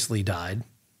mysteriously died,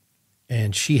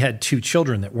 and she had 2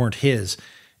 children that weren't his.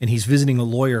 And he's visiting a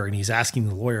lawyer, and he's asking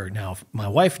the lawyer, now, if my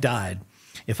wife died,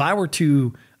 if I were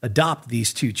to adopt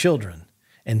these 2 children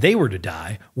and they were to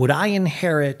die, would I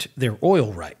inherit their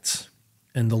oil rights?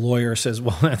 And the lawyer says,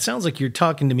 well, that sounds like you're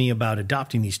talking to me about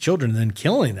adopting these children and then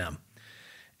killing them.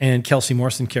 And Kelsey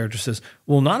Morrison character says,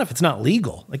 well, not if it's not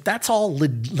legal. Like that's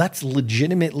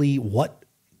legitimately what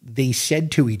they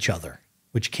said to each other,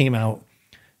 which came out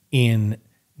in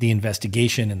the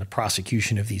investigation and the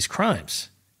prosecution of these crimes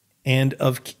and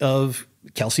of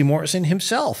Kelsey Morrison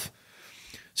himself.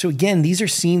 So again, these are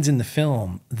scenes in the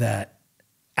film that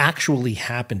actually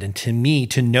happened. And to me,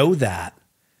 to know that,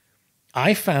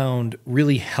 I found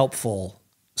really helpful,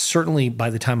 certainly by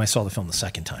the time I saw the film the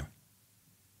second time.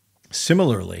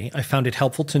 Similarly, I found it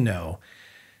helpful to know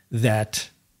that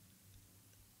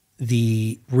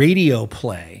the radio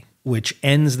play, which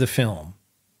ends the film,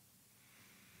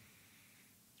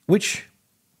 which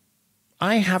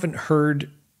I haven't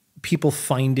heard people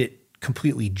find it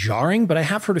completely jarring, but I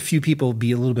have heard a few people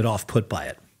be a little bit off-put by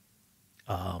it.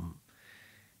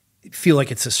 Feel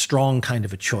like it's a strong kind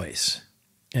of a choice.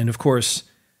 And of course,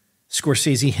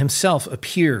 Scorcese himself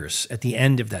appears at the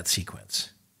end of that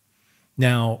sequence.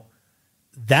 Now,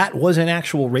 that was an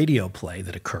actual radio play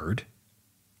that occurred.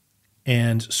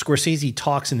 And Scorsese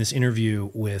talks in this interview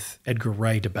with Edgar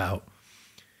Wright about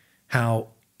how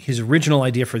his original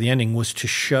idea for the ending was to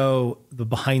show the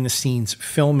behind-the-scenes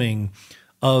filming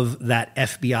of that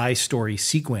FBI story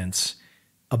sequence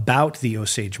about the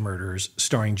Osage murders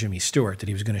starring Jimmy Stewart, that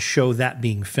he was going to show that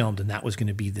being filmed, and that was going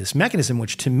to be this mechanism,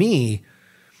 which to me,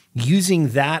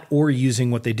 using that or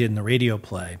using what they did in the radio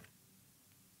play,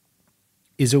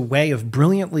 is a way of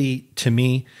brilliantly, to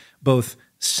me, both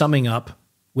summing up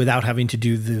without having to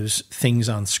do those things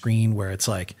on screen where it's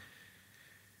like,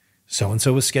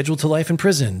 so-and-so was scheduled to life in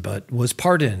prison, but was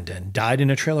pardoned and died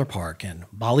in a trailer park, and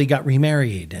Molly got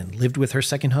remarried and lived with her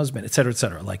second husband, et cetera, et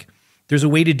cetera. Like, there's a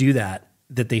way to do that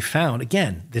they found.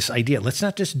 Again, this idea, let's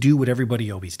not just do what everybody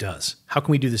always does. How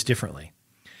can we do this differently?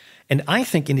 And I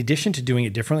think in addition to doing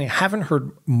it differently, I haven't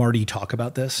heard Marty talk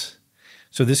about this.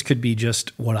 So this could be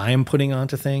just what I am putting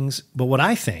onto things. But what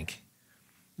I think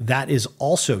that is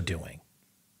also doing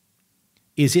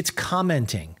is it's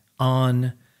commenting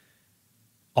on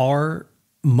our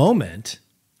moment,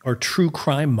 our true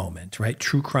crime moment, right?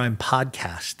 True crime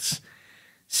podcasts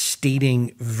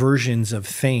stating versions of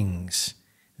things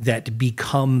that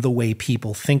become the way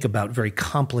people think about very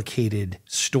complicated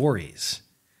stories,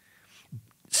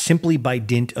 simply by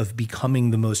dint of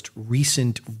becoming the most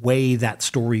recent way that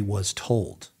story was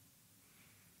told.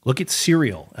 Look at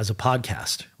Serial as a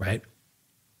podcast, right?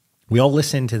 We all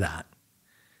listen to that.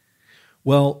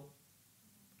 Well,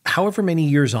 however many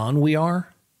years on we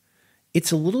are,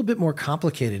 it's a little bit more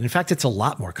complicated. In fact, it's a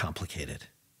lot more complicated.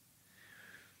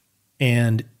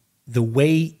 And the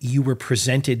way you were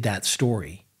presented that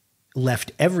story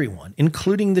left everyone,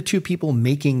 including the two people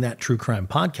making that true crime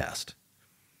podcast,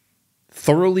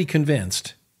 thoroughly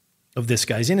convinced of this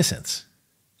guy's innocence,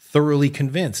 thoroughly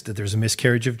convinced that there's a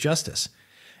miscarriage of justice.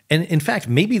 And in fact,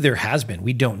 maybe there has been,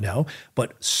 we don't know,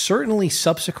 but certainly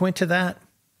subsequent to that,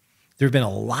 there have been a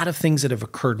lot of things that have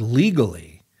occurred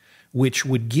legally which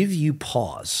would give you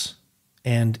pause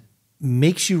and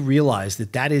makes you realize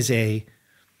that that is a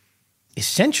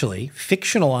essentially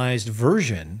fictionalized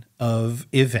version of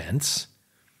events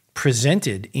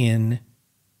presented in,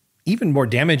 even more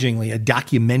damagingly, a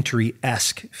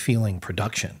documentary-esque feeling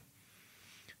production.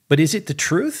 But is it the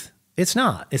truth? It's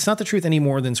not. It's not the truth any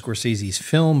more than Scorsese's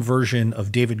film version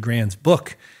of David Grant's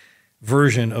book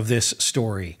version of this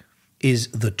story is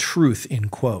the truth in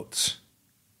quotes.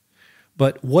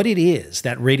 But what it is,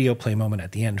 that radio play moment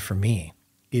at the end for me,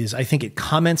 is I think it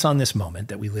comments on this moment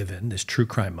that we live in, this true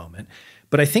crime moment.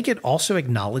 But I think it also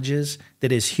acknowledges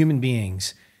that as human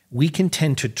beings, we can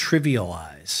tend to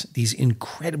trivialize these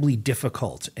incredibly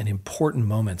difficult and important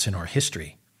moments in our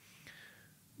history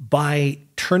by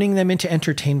turning them into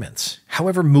entertainments,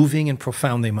 however moving and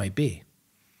profound they might be.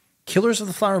 Killers of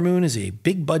the Flower Moon is a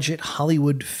big-budget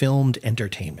Hollywood filmed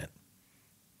entertainment.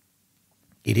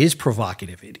 It is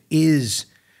provocative. It is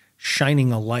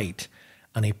shining a light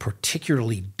on a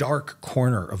particularly dark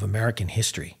corner of American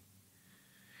history.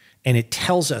 And it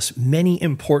tells us many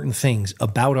important things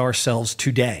about ourselves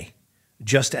today,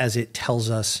 just as it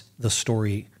tells us the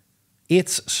story,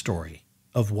 its story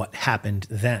of what happened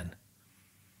then.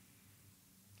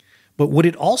 But what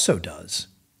it also does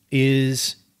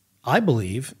is, I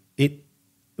believe,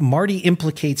 Marty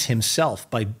implicates himself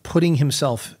by putting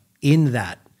himself in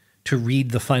that to read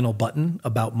the final button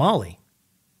about Molly.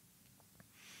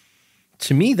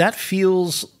 To me, that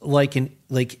feels like an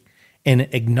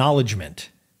acknowledgement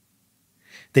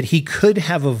that he could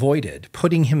have avoided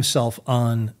putting himself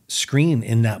on screen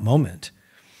in that moment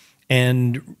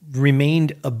and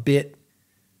remained a bit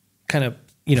kind of,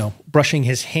 brushing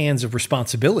his hands of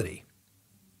responsibility,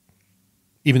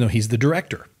 even though he's the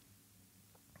director.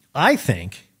 I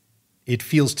think it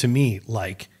feels to me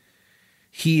like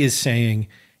he is saying,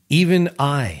 even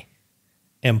I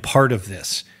am part of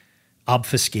this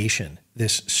obfuscation,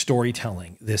 this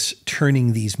storytelling, this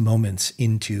turning these moments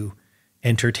into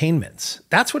entertainments.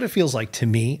 That's what it feels like to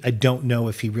me. I don't know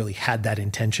if he really had that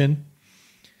intention.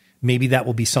 Maybe that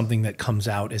will be something that comes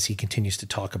out as he continues to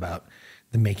talk about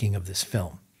the making of this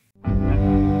film.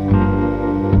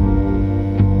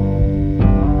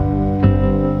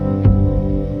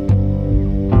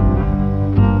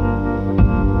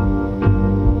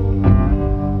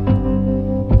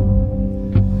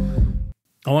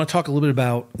 I want to talk a little bit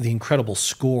about the incredible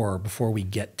score before we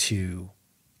get to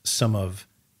some of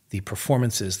the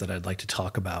performances that I'd like to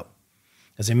talk about.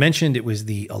 As I mentioned, it was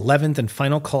the 11th and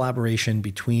final collaboration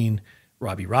between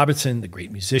Robbie Robertson, the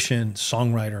great musician,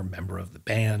 songwriter, member of the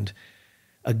band,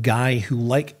 a guy who,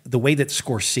 like the way that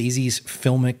Scorsese's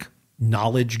filmic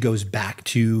knowledge goes back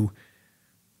to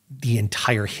the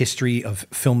entire history of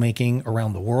filmmaking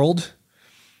around the world,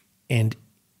 and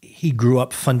he grew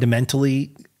up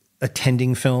fundamentally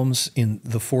attending films in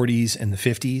the 40s and the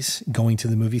 50s, going to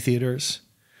the movie theaters.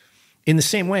 In the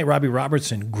same way, Robbie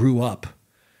Robertson grew up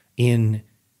in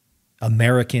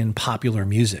American popular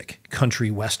music,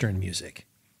 country western music.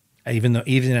 Even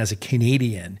as a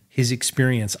Canadian, his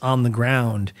experience on the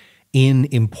ground in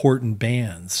important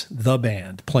bands, the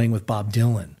band, playing with Bob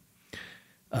Dylan,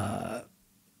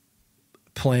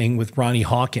 playing with Ronnie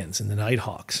Hawkins and the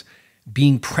Nighthawks,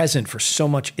 being present for so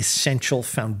much essential,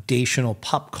 foundational,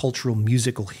 pop cultural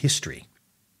musical history,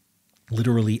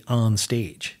 literally on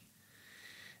stage,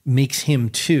 makes him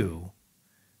too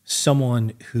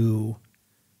someone who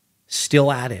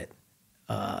still at it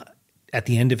at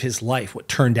the end of his life, what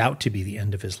turned out to be the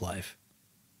end of his life,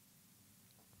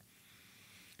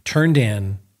 turned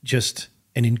in just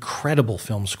an incredible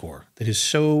film score that is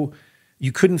so,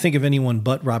 you couldn't think of anyone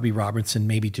but Robbie Robertson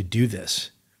maybe to do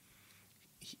this.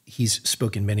 He's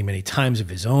spoken many, many times of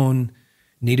his own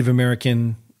Native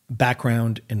American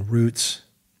background and roots,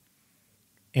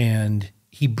 and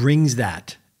he brings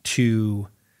that to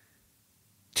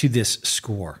this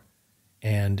score.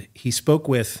 And he spoke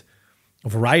with a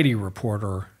Variety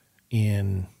reporter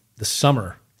in the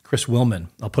summer, Chris Willman.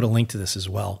 I'll put a link to this as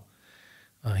well.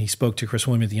 He spoke to Chris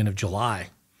Willman at the end of July,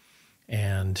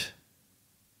 and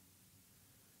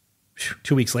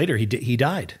 2 weeks later, he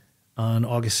died on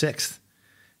August 6th.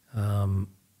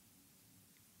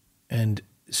 And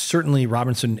certainly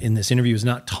Robertson in this interview is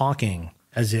not talking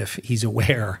as if he's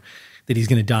aware that he's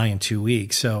going to die in 2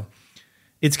 weeks. So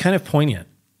it's kind of poignant.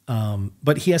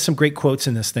 But he has some great quotes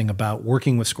in this thing about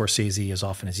working with Scorcese as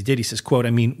often as he did. He says, quote, "I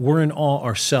mean, we're in awe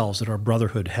ourselves that our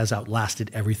brotherhood has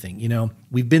outlasted everything. You know,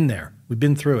 we've been there. We've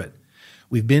been through it.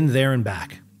 We've been there and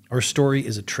back. Our story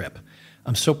is a trip.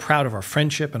 I'm so proud of our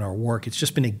friendship and our work. It's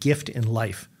just been a gift in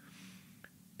life.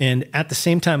 And at the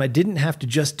same time, I didn't have to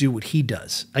just do what he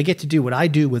does. I get to do what I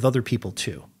do with other people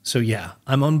too. So yeah,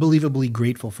 I'm unbelievably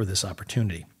grateful for this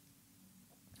opportunity."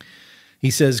 He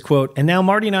says, quote, "And now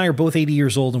Marty and I are both 80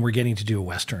 years old and we're getting to do a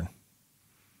Western."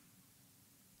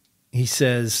 He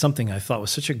says something I thought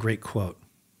was such a great quote.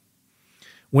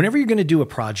 Whenever you're going to do a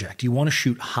project, you want to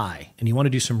shoot high and you want to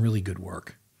do some really good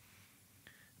work.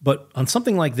 But on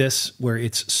something like this, where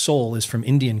its soul is from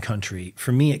Indian country,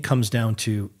 for me, it comes down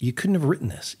to, you couldn't have written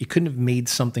this. You couldn't have made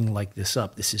something like this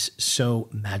up. This is so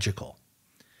magical.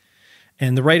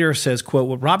 And the writer says, quote,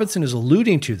 "What Robertson is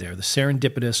alluding to there, the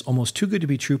serendipitous, almost too good to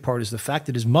be true part, is the fact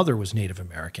that his mother was Native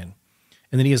American,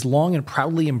 and that he has long and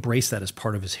proudly embraced that as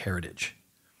part of his heritage.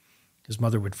 His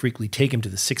mother would frequently take him to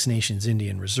the Six Nations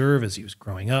Indian Reserve as he was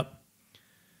growing up,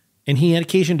 and he had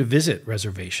occasion to visit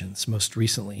reservations. Most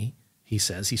recently, he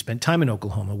says, he spent time in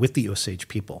Oklahoma with the Osage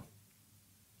people.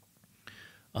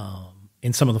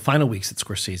 In some of the final weeks that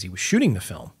Scorsese was shooting the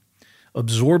film,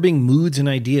 absorbing moods and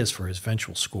ideas for his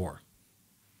eventual score.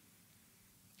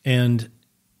 And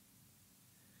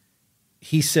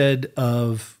he said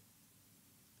of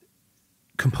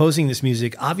composing this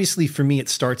music, obviously for me, it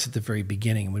starts at the very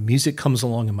beginning. When music comes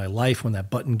along in my life, when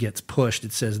that button gets pushed,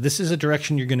 it says, this is a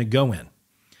direction you're going to go in.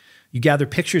 You gather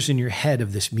pictures in your head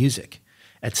of this music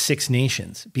at Six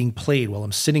Nations being played while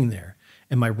I'm sitting there,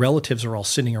 and my relatives are all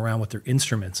sitting around with their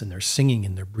instruments and they're singing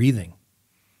and they're breathing.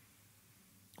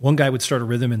 One guy would start a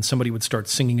rhythm and somebody would start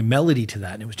singing a melody to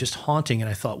that, and it was just haunting. And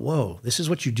I thought, whoa, this is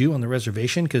what you do on the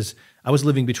reservation? Because I was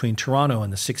living between Toronto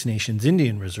and the Six Nations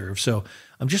Indian Reserve. So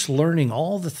I'm just learning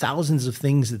all the thousands of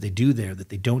things that they do there that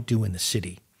they don't do in the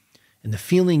city. And the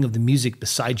feeling of the music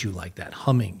beside you like that,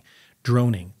 humming,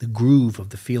 droning, the groove of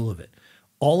the feel of it,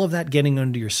 all of that getting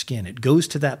under your skin. It goes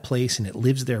to that place and it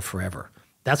lives there forever.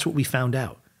 That's what we found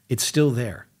out. It's still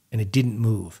there and it didn't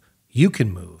move. You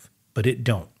can move, but it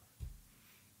don't.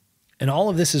 And all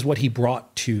of this is what he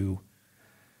brought to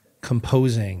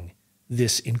composing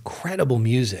this incredible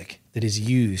music that is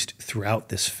used throughout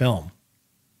this film.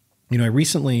 You know, I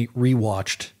recently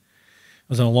rewatched, I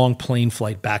was on a long plane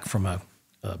flight back from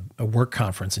a work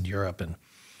conference in Europe, and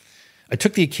I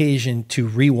took the occasion to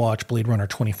rewatch Blade Runner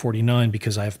 2049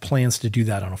 because I have plans to do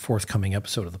that on a forthcoming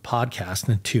episode of the podcast.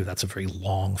 And two, that's a very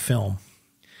long film.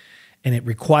 And it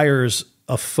requires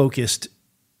a focused,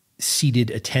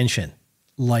 seated attention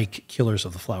like Killers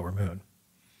of the Flower Moon.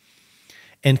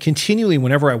 And continually,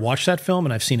 whenever I watch that film,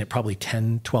 and I've seen it probably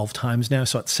 10, 12 times now,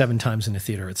 so it's 7 times in the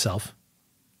theater itself,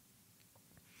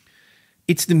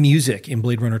 it's the music in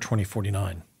Blade Runner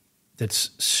 2049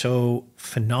 that's so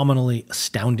phenomenally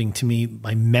astounding to me.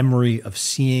 My memory of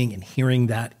seeing and hearing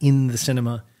that in the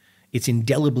cinema, it's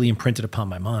indelibly imprinted upon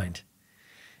my mind.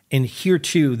 And here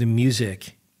too, the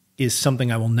music is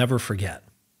something I will never forget,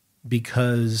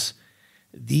 because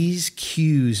these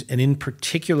cues, and in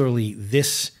particularly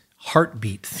this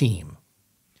heartbeat theme,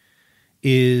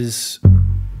 is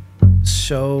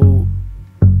so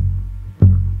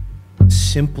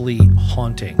simply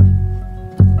haunting.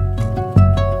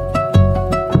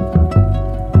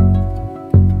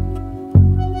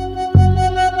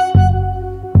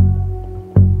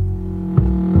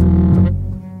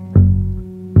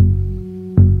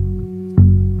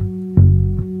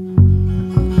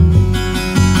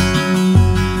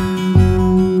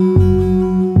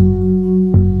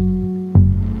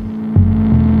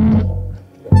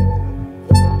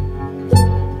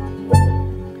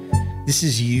 This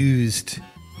is used,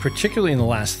 particularly in the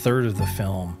last third of the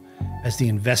film, as the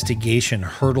investigation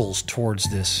hurtles towards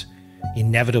this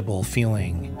inevitable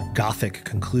feeling Gothic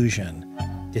conclusion.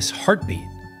 This heartbeat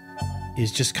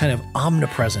is just kind of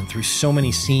omnipresent through so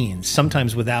many scenes,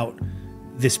 sometimes without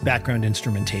this background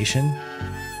instrumentation.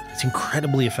 It's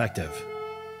incredibly effective.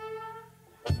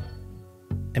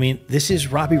 I mean, this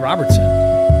is Robbie Robertson.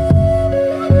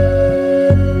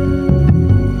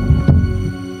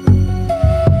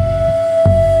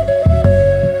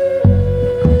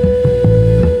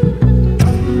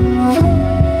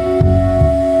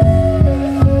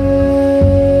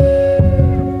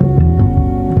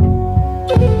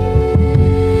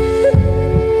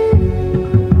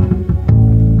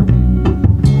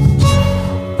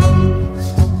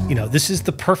 This is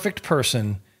the perfect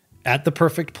person at the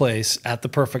perfect place at the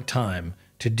perfect time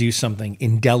to do something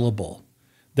indelible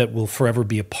that will forever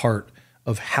be a part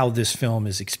of how this film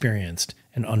is experienced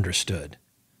and understood.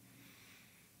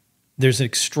 There's an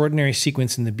extraordinary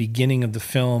sequence in the beginning of the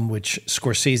film which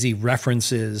Scorcese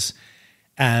references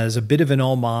as a bit of an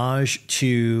homage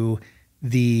to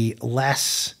the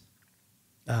less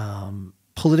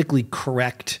politically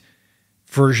correct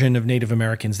version of Native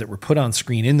Americans that were put on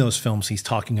screen in those films he's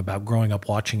talking about growing up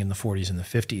watching in the 40s and the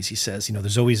 50s. He says,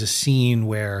 there's always a scene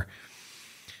where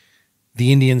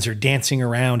the Indians are dancing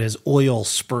around as oil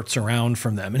spurts around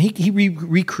from them. And he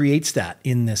recreates that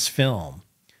in this film.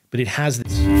 But it has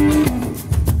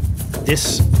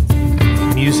this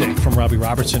music from Robbie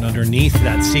Robertson underneath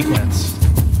that sequence,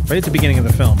 right at the beginning of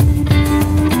the film.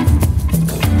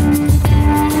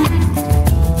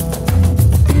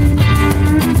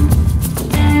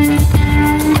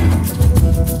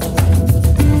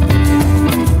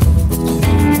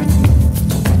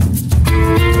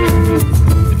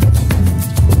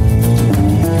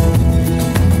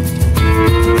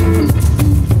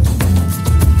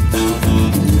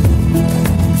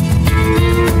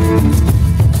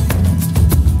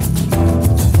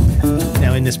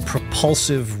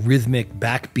 Propulsive rhythmic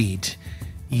backbeat,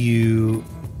 you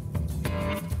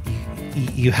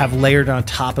have layered on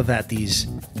top of that these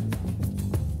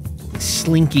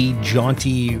slinky,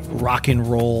 jaunty, rock and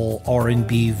roll,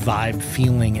 R&B vibe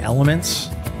feeling elements.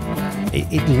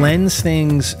 It lends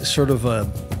things sort of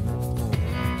a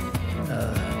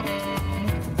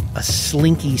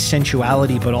slinky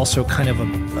sensuality, but also kind of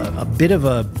a bit of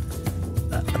a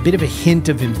hint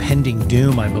of impending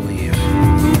doom, I believe.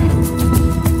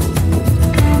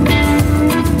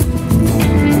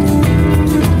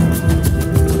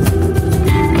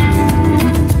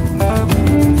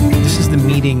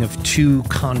 Of two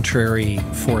contrary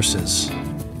forces.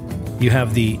 You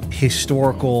have the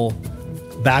historical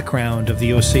background of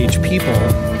the Osage people,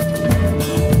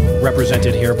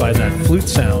 represented here by that flute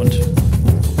sound.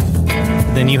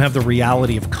 Then you have the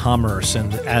reality of commerce,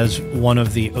 and as one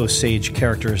of the Osage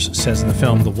characters says in the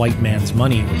film, the white man's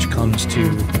money, which comes to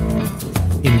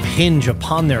impinge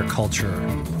upon their culture.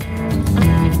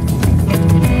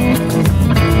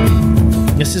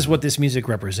 This is what this music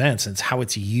represents, and it's how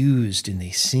it's used in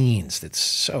these scenes that's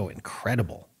so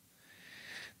incredible.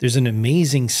 There's an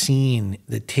amazing scene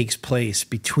that takes place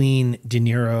between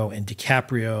DeNiro and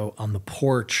DiCaprio on the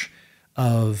porch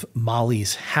of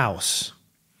Molly's house,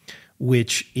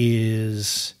 which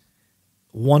is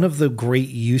one of the great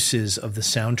uses of the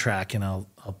soundtrack. And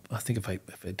I think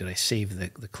did I save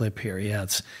the clip here? Yeah.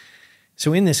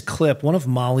 So in this clip, one of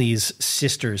Molly's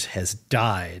sisters has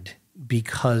died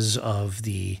because of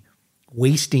the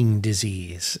wasting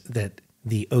disease that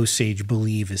the Osage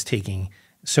believe is taking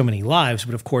so many lives.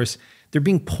 But of course, they're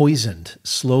being poisoned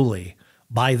slowly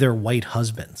by their white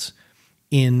husbands,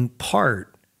 in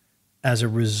part as a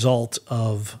result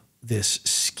of this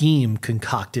scheme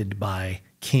concocted by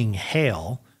King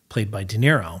Hale, played by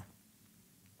DeNiro.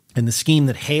 And the scheme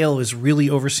that Hale is really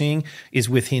overseeing is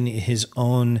within his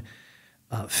own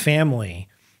family.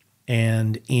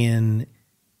 And in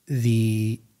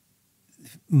the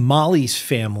Molly's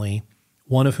family,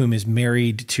 one of whom is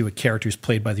married to a character who's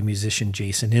played by the musician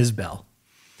Jason Isbell.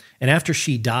 And after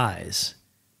she dies,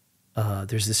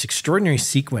 there's this extraordinary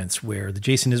sequence where the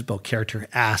Jason Isbell character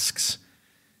asks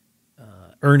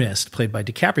Ernest, played by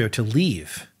DiCaprio, to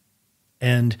leave.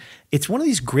 And it's one of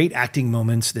these great acting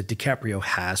moments that DiCaprio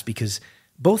has, because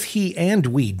both he and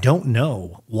we don't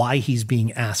know why he's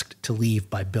being asked to leave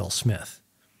by Bill Smith.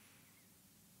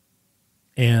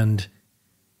 And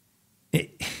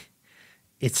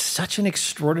it's such an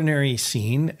extraordinary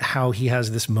scene how he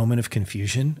has this moment of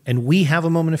confusion, and we have a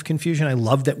moment of confusion. I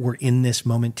love that we're in this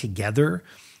moment together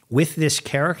with this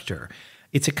character.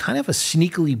 It's a kind of a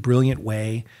sneakily brilliant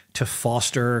way to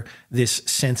foster this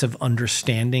sense of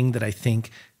understanding that I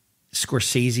think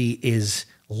Scorsese is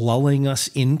lulling us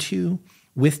into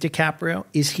with DiCaprio?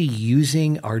 Is he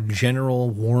using our general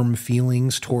warm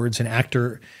feelings towards an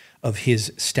actor of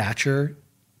his stature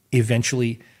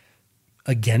eventually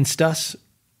against us?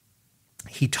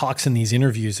 He talks in these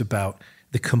interviews about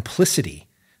the complicity,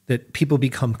 that people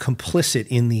become complicit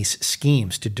in these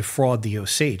schemes to defraud the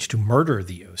Osage, to murder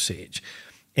the Osage.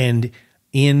 And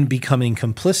in becoming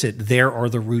complicit, there are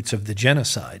the roots of the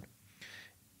genocide.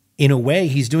 In a way,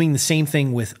 he's doing the same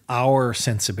thing with our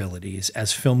sensibilities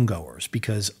as filmgoers,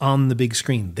 because on the big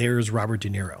screen, there's Robert De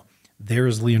Niro,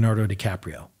 there's Leonardo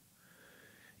DiCaprio.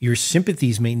 Your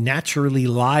sympathies may naturally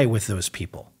lie with those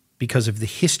people because of the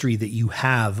history that you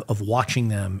have of watching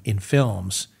them in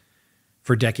films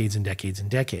for decades and decades and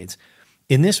decades.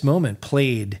 In this moment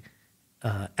played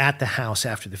at the house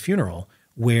after the funeral,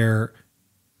 where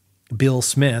Bill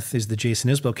Smith, is the Jason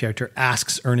Isbell character,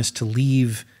 asks Ernest to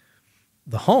leave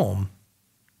the home.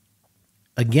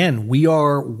 Again, we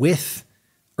are with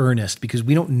Ernest because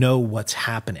we don't know what's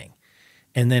happening.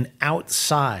 And then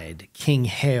outside, King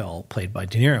Hale, played by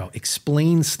De Niro,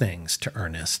 explains things to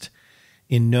Ernest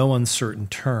in no uncertain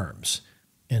terms.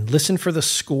 And listen for the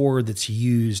score that's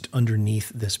used underneath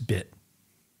this bit.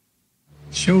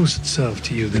 It shows itself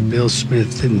to you that Bill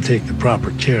Smith didn't take the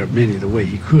proper care of Minnie the way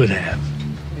he could have.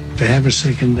 To have her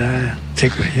sick and die,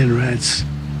 take her head rights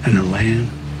and her land.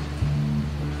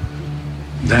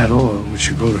 That oil, which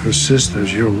should go to her sister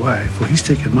as your wife, well, he's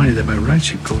taking money that by right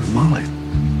should go to Molly.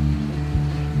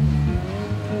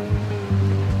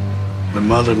 The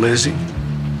mother, Lizzie.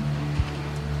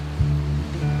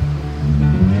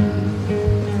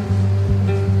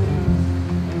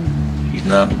 She's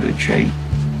not in good shape.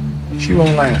 She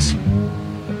won't last.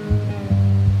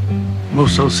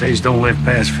 Most Osage don't live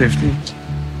past 50.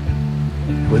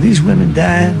 With these women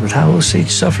dying, with how Osage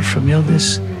suffered from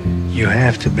illness, you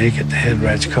have to make it the head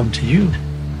rights come to you.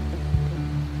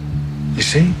 You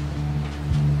see?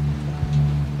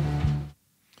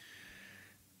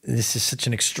 This is such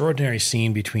an extraordinary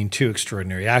scene between two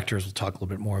extraordinary actors. We'll talk a little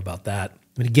bit more about that.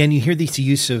 But again, you hear this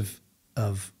use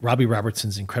of Robbie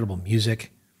Robertson's incredible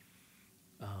music.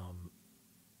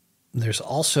 There's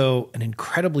also an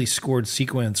incredibly scored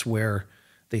sequence where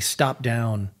they stop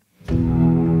down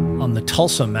on the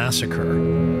Tulsa Massacre,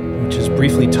 which is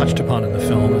briefly touched upon in the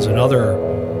film as another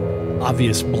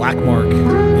obvious black mark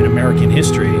in American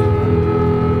history.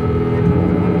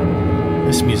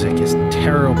 This music is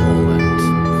terrible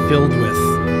and filled with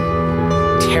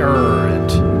terror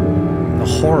and the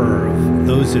horror of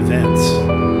those events.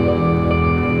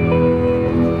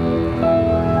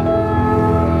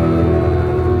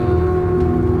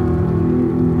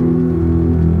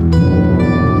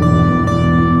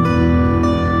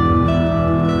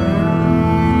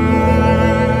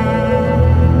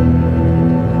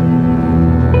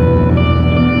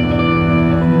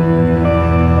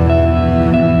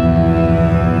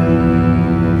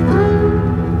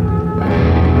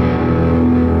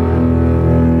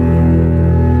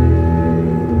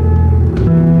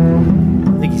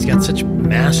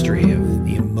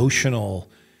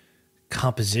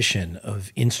 Composition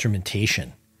of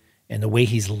instrumentation and the way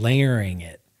he's layering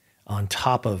it on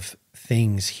top of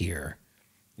things here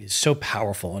is so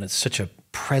powerful, and it's such a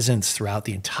presence throughout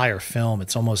the entire film.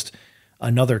 It's almost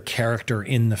another character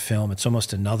in the film. It's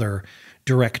almost another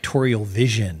directorial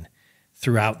vision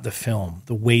throughout the film,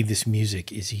 the way this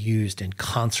music is used in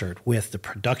concert with the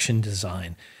production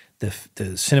design, the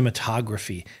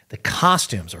cinematography. The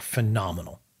costumes are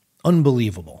phenomenal,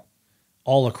 unbelievable,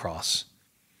 all across.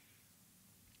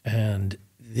 And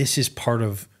this is part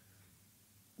of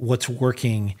what's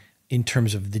working in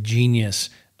terms of the genius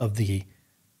of the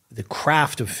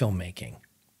craft of filmmaking.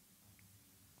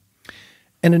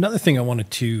 And another thing I wanted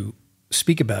to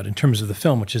speak about in terms of the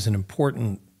film, which is an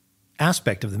important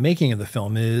aspect of the making of the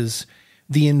film, is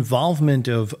the involvement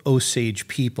of Osage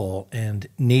people and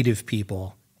Native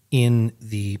people in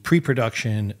the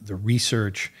pre-production, the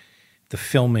research, the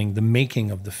filming, the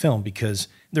making of the film, because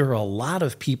there are a lot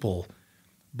of people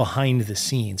behind the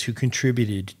scenes who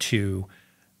contributed to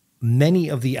many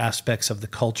of the aspects of the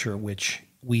culture which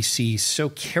we see so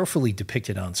carefully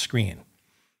depicted on screen.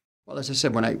 Well, as I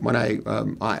said,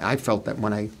 I felt that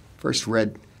when I first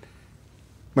read,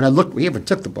 when I looked, we even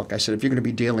took the book, I said, if you're going to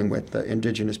be dealing with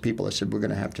indigenous people, I said, we're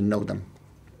going to have to know them.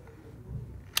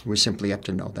 We simply have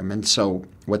to know them. And so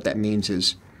what that means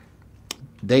is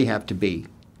they have to be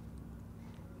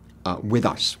with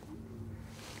us.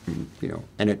 You know,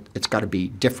 and it's got to be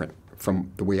different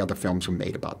from the way other films were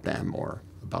made about them or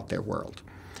about their world.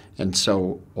 And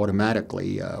so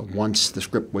automatically, once the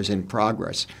script was in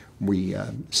progress, we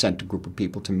sent a group of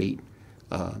people to meet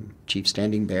Chief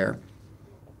Standing Bear.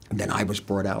 And then I was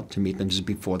brought out to meet them. This is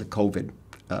before the COVID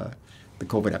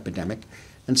epidemic.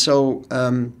 And so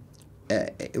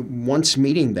once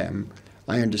meeting them,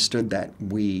 I understood that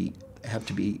we have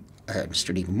to be, I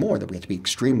understood even more that we have to be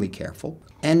extremely careful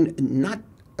and not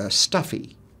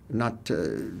stuffy, not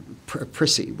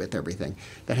prissy with everything.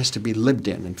 That has to be lived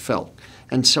in and felt.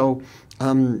 And so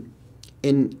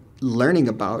in learning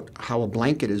about how a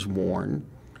blanket is worn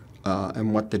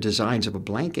and what the designs of a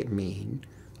blanket mean,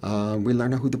 we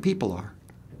learn who the people are.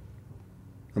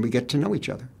 And we get to know each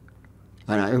other.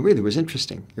 And it really was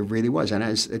interesting. It really was. And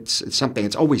it's something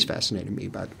that's always fascinated me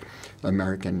about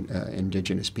American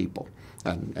indigenous people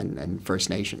and First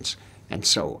Nations. And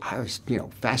so I was,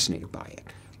 fascinated by it.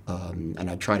 And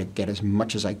I tried to get as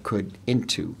much as I could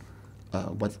into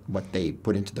what they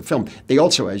put into the film. They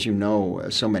also, as you know,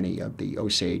 so many of the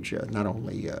Osage not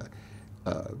only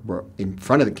were in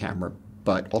front of the camera,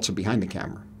 but also behind the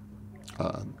camera,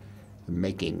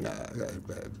 making,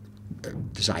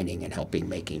 designing and helping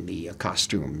making the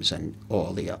costumes and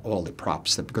all the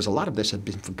props. Because a lot of this had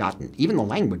been forgotten. Even the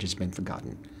language has been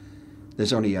forgotten.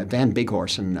 There's only Van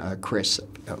Bighorst and Chris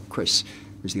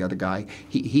was the other guy.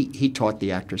 He taught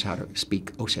the actors how to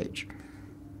speak Osage,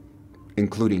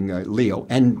 including Leo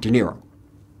and DeNiro.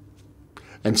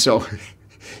 And so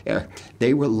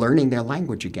they were learning their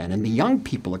language again. And the young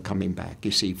people are coming back,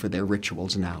 you see, for their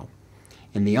rituals now.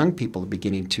 And the young people are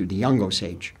the young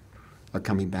Osage are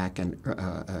coming back and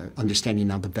understanding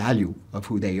now the value of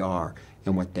who they are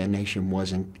and what their nation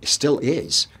was and still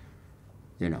is,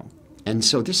 And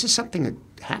so this is something that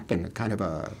happened, a kind of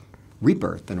a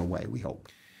rebirth in a way, we hope.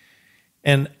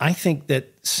 And I think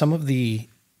that some of the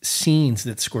scenes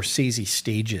that Scorcese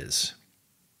stages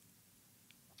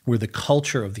where the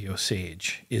culture of the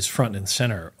Osage is front and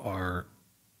center are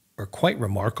quite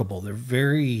remarkable. They're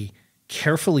very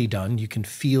carefully done. You can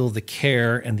feel the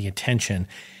care and the attention.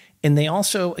 And they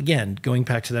also, again, going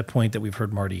back to that point that we've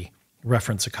heard Marty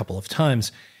reference a couple of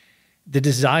times, the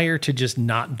desire to just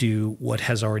not do what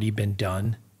has already been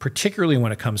done, particularly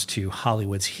when it comes to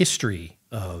Hollywood's history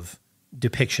of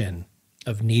depiction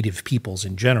of Native peoples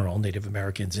in general, Native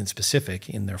Americans in specific,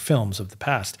 in their films of the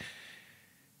past.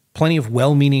 Plenty of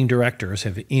well-meaning directors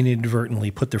have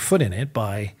inadvertently put their foot in it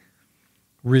by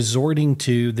resorting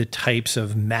to the types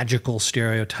of magical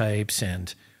stereotypes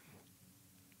and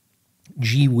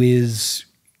gee whiz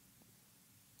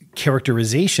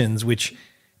characterizations which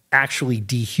actually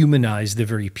dehumanize the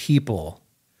very people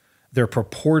they're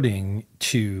purporting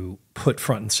to put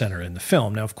front and center in the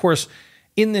film. Now, of course,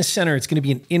 in this center, it's going to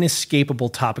be an inescapable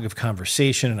topic of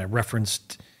conversation, and I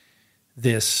referenced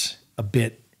this a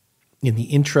bit in the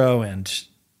intro, and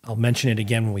I'll mention it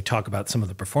again when we talk about some of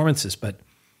the performances, but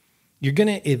you're going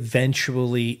to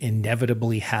eventually,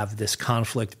 inevitably have this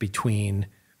conflict between,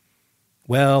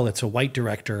 well, it's a white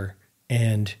director,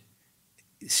 and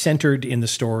centered in the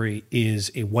story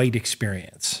is a white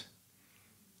experience.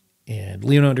 And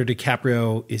Leonardo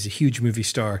DiCaprio is a huge movie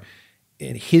star,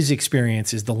 and his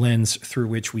experience is the lens through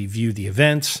which we view the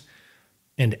events.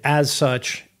 And as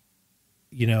such,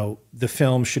 the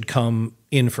film should come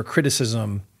in for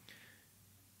criticism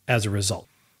as a result.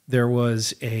 There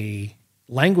was a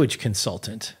language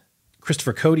consultant,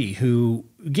 Christopher Cody, who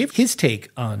gave his take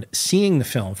on seeing the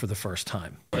film for the first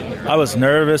time. I was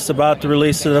nervous about the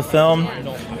release of the film.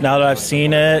 Now that I've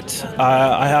seen it,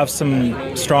 I have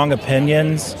some strong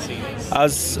opinions.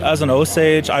 As an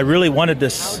Osage, I really wanted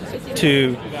this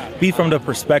to be from the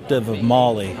perspective of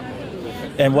Molly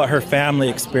and what her family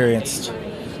experienced.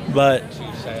 But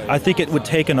I think it would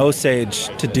take an Osage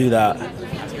to do that.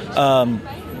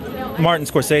 Martin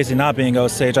Scorsese not being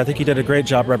Osage, I think he did a great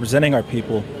job representing our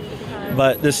people.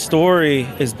 But this story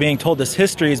is being told, this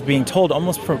history is being told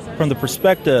almost from the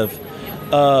perspective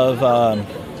of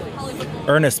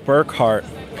Ernest Burkhart.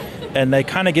 And they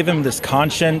kind of give him this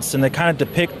conscience, and they kind of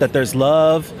depict that there's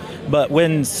love. But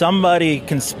when somebody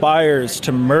conspires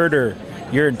to murder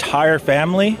your entire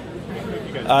family,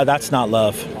 that's not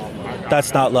love.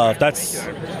 That's not love. That's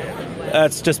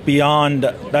just beyond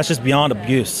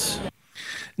abuse.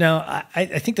 Now, I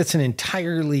think that's an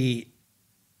entirely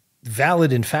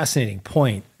valid and fascinating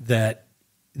point that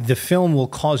the film will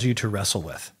cause you to wrestle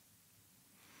with.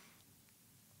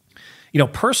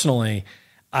 Personally,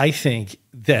 I think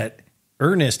that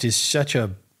Ernest is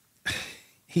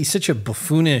he's such a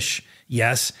buffoonish,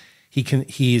 yes,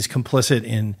 he is complicit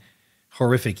in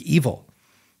horrific evil.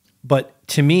 But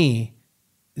to me,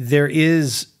 there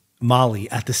is Molly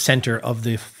at the center of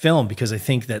the film because I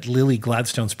think that Lily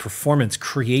Gladstone's performance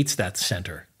creates that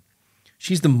center.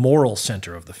 She's the moral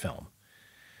center of the film.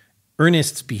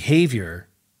 Ernest's behavior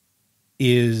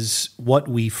is what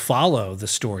we follow the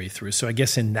story through. So I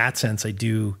guess in that sense, I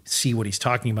do see what he's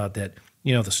talking about, that,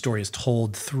 you know, the story is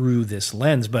told through this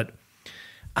lens. But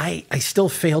I still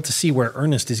fail to see where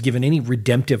Ernest is given any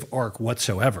redemptive arc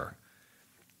whatsoever.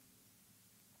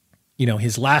 You know,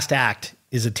 his last act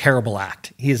is a terrible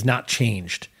act. He has not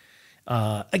changed.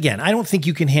 Again, I don't think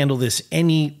you can handle this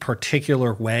any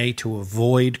particular way to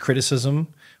avoid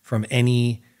criticism from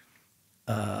any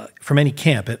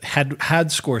camp. Had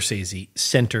Scorsese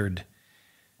centered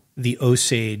the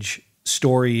Osage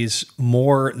stories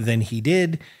more than he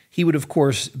did, he would, of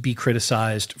course, be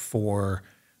criticized for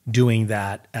doing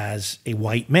that as a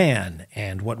white man.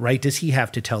 And what right does he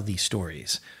have to tell these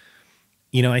stories?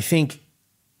 You know, I think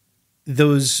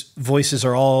those voices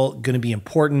are all going to be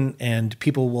important, and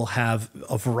people will have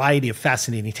a variety of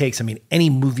fascinating takes. I mean, any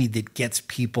movie that gets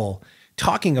people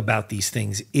talking about these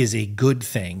things is a good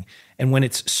thing. And when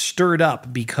it's stirred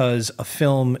up because a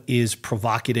film is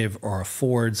provocative or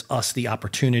affords us the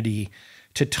opportunity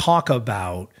to talk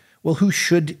about, well, who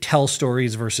should tell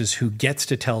stories versus who gets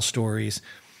to tell stories?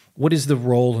 What is the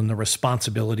role and the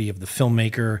responsibility of the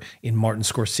filmmaker in Martin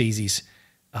Scorsese's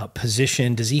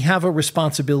position? Does he have a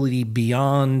responsibility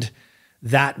beyond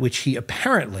that which he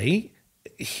apparently,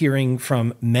 hearing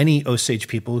from many Osage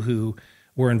people who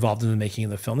were involved in the making of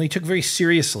the film, he took very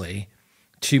seriously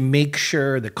to make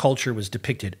sure the culture was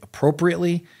depicted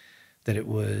appropriately, that it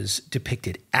was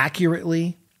depicted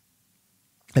accurately,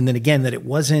 and then again, that it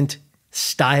wasn't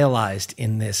stylized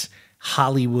in this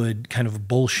Hollywood kind of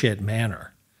bullshit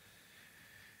manner.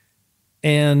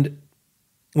 And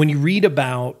when you read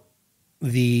about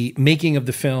the making of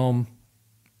the film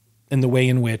and the way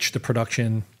in which the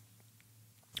production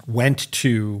went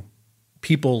to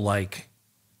people like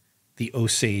the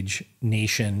Osage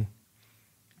Nation,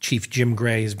 Chief Jim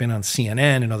Gray has been on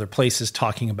CNN and other places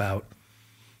talking about,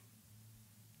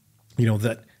 you know,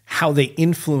 that how they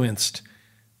influenced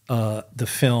the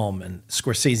film, and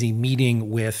Scorsese meeting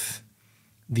with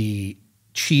the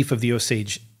chief of the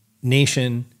Osage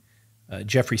Nation,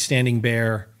 Jeffrey Standing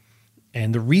Bear,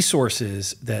 and the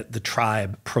resources that the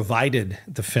tribe provided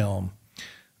the film,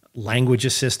 language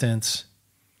assistance,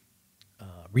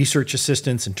 research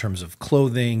assistance in terms of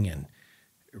clothing and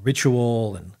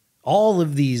ritual, and all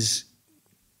of these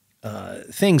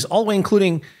things, all the way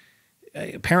including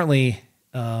apparently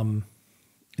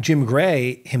Jim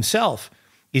Gray himself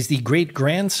is the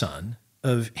great-grandson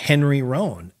of Henry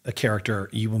Roan, a character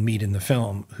you will meet in the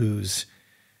film whose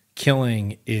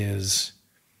killing is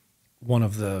one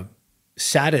of the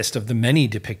saddest of the many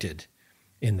depicted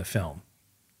in the film.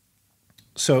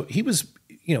 So he was,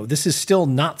 you know, this is still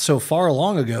not so far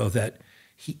long ago that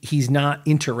he's not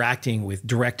interacting with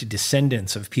direct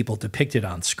descendants of people depicted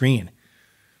on screen.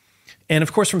 And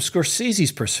of course, from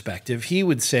Scorsese's perspective, he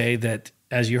would say that,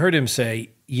 as you heard him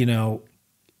say, you know,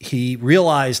 he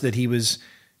realized that he was,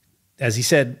 as he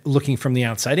said, looking from the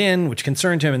outside in, which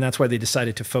concerned him, and that's why they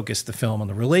decided to focus the film on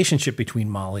the relationship between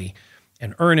Molly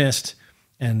and Ernest,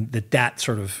 and that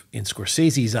sort of, in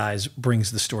Scorsese's eyes,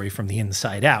 brings the story from the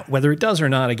inside out. Whether it does or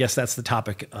not, I guess that's the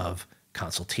topic of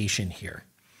consultation here.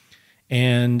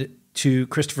 And to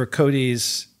Christopher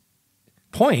Cody's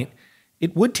point,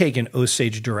 it would take an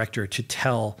Osage director to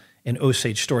tell an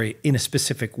Osage story in a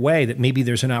specific way, that maybe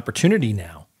there's an opportunity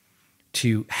now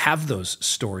to have those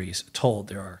stories told.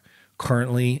 There are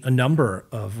currently a number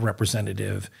of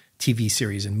representative TV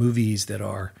series and movies that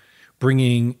are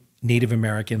bringing Native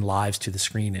American lives to the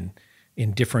screen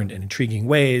in different and intriguing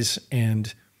ways.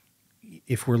 And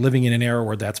if we're living in an era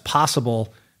where that's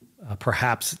possible,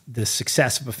 perhaps the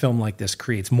success of a film like this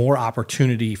creates more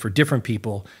opportunity for different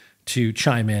people to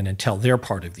chime in and tell their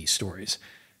part of these stories.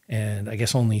 And I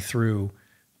guess only through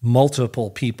multiple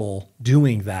people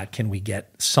doing that can we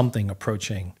get something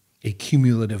approaching a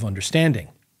cumulative understanding.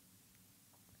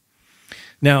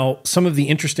 Now, some of the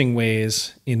interesting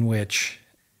ways in which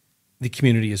the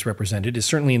community is represented is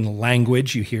certainly in the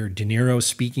language. You hear DeNiro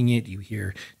speaking it. You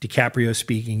hear DiCaprio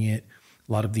speaking it.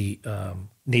 A lot of the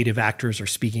native actors are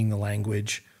speaking the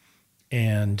language.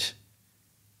 And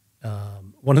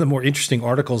one of the more interesting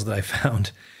articles that I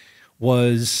found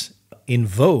was in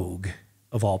Vogue,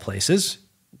 of all places,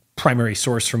 primary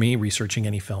source for me, researching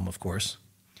any film, of course.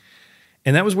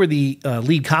 And that was where the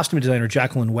lead costume designer,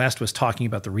 Jacqueline West, was talking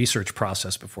about the research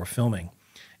process before filming.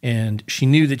 And she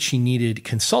knew that she needed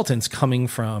consultants coming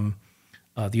from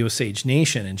the Osage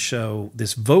Nation. And so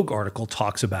this Vogue article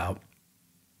talks about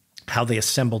how they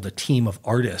assembled a team of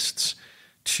artists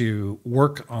to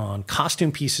work on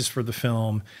costume pieces for the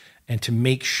film and to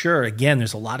make sure, again,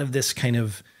 there's a lot of this kind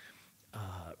of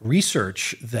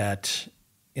research that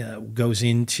goes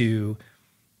into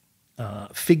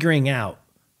figuring out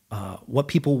what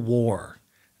people wore,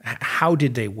 how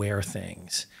did they wear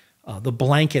things, the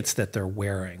blankets that they're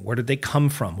wearing, where did they come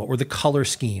from, what were the color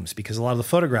schemes, because a lot of the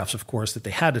photographs, of course, that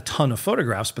they had a ton of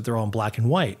photographs, but they're all in black and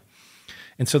white.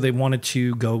 And so they wanted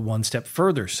to go one step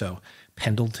further. So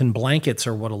Pendleton blankets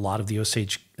are what a lot of the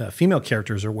Osage female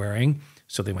characters are wearing.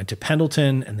 So they went to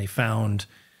Pendleton and they found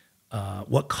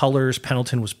what colors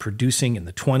Pendleton was producing in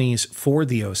the 20s for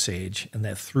the Osage, and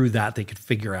that through that they could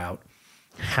figure out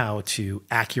how to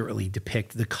accurately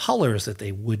depict the colors that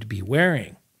they would be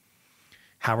wearing.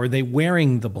 How are they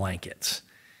wearing the blankets?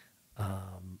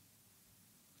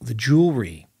 The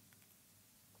jewelry,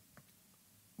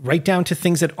 right down to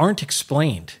things that aren't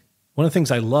explained. One of the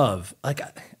things I love, I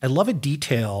love a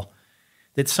detail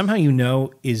that somehow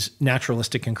is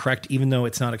naturalistic and correct, even though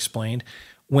it's not explained.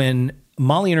 When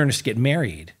Molly and Ernest get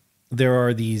married, there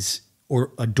are these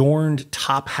adorned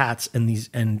top hats and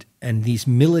these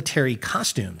military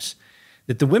costumes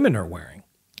that the women are wearing.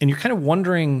 And you're kind of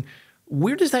wondering,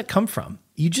 where does that come from?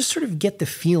 You just sort of get the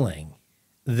feeling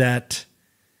that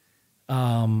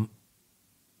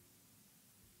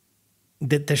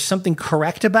that there's something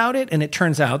correct about it. And it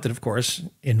turns out that, of course,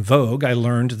 in Vogue, I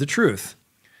learned the truth,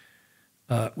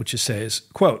 which says,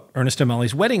 quote, Ernest and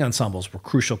Molly's wedding ensembles were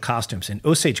crucial costumes. In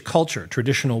Osage culture,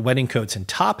 traditional wedding coats and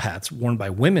top hats worn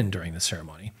by women during the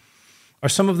ceremony are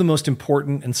some of the most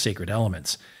important and sacred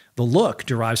elements. The look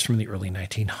derives from the early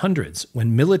 1900s,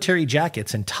 when military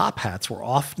jackets and top hats were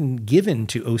often given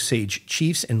to Osage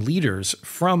chiefs and leaders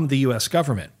from the U.S.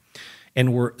 government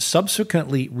and were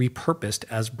subsequently repurposed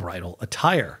as bridal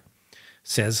attire,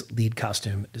 says lead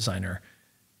costume designer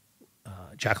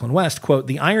Jacqueline West. Quote,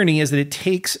 the irony is that it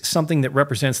takes something that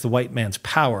represents the white man's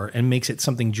power and makes it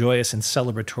something joyous and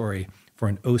celebratory for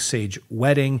an Osage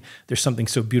wedding. There's something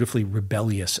so beautifully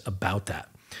rebellious about that.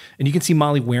 And you can see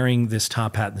Molly wearing this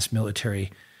top hat and this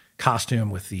military costume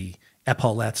with the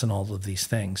epaulettes and all of these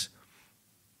things.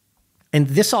 And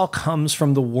this all comes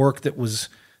from the work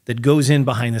that goes in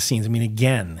behind the scenes. I mean,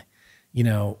 again,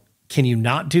 can you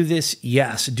not do this?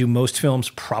 Yes. Do most films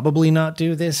probably not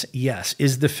do this? Yes.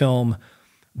 Is the film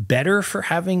better for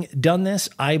having done this?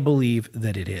 I believe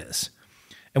that it is.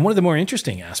 And one of the more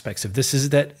interesting aspects of this is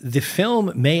that the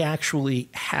film may actually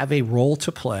have a role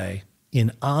to play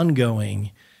in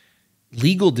ongoing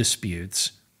legal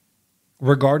disputes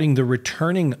regarding the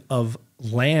returning of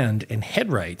land and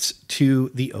head rights to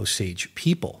the Osage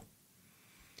people.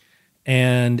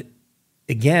 And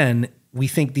again, we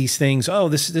think these things,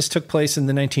 this took place in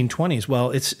the 1920s.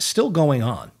 Well, it's still going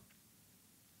on.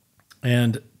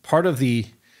 And part of the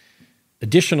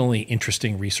additionally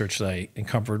interesting research that I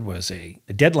uncovered was a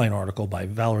Deadline article by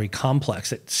Valerie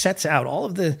Complex that sets out all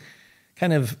of the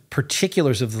kind of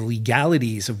particulars of the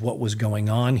legalities of what was going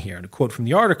on here. And a quote from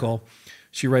the article,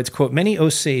 she writes, quote, many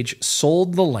Osage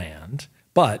sold the land,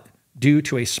 but due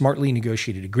to a smartly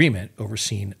negotiated agreement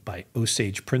overseen by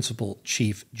Osage Principal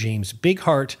Chief James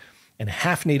Bigheart and a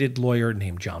half-native lawyer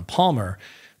named John Palmer,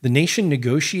 the nation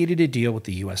negotiated a deal with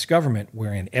the U.S. government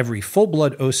wherein every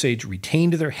full-blood Osage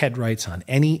retained their head rights on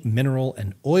any mineral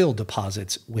and oil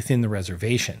deposits within the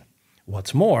reservation.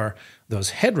 What's more,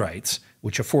 those head rights,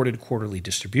 which afforded quarterly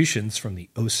distributions from the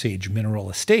Osage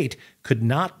mineral estate, could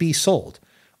not be sold,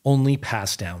 only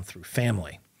passed down through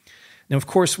family. Now, of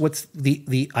course, what's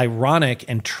the ironic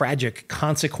and tragic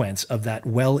consequence of that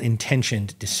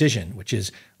well-intentioned decision, which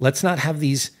is, let's not have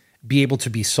these be able to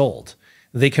be sold.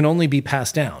 They can only be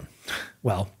passed down.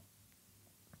 Well,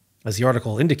 as the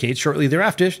article indicates, shortly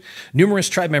thereafter, numerous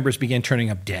tribe members began turning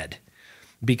up dead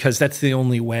because that's the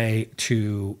only way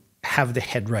to have the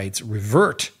head rights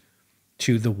revert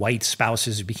to the white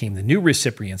spouses who became the new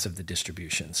recipients of the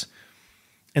distributions.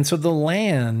 And so the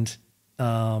land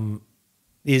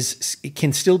it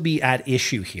can still be at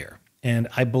issue here. And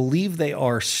I believe they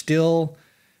are still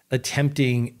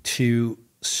attempting to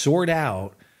sort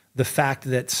out the fact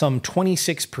that some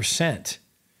 26%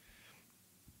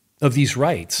 of these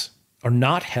rights are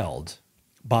not held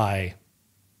by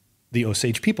the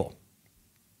Osage people.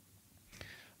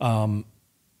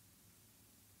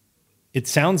 It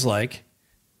sounds like,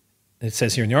 it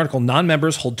says here in the article,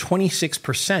 non-members hold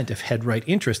 26% of head right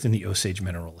interest in the Osage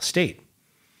mineral estate.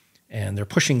 And they're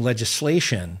pushing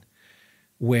legislation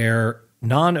where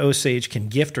non-Osage can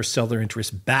gift or sell their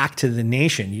interest back to the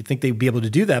nation. You'd think they'd be able to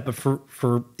do that, but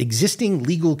for existing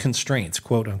legal constraints,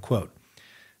 quote unquote,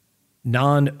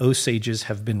 non-Osages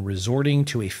have been resorting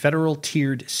to a federal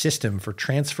tiered system for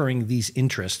transferring these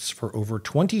interests for over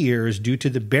 20 years due to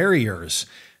the barriers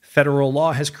federal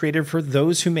law has created for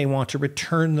those who may want to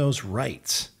return those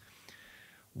rights.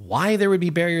 Why there would be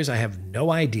barriers, I have no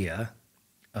idea.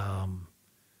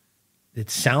 It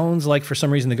sounds like for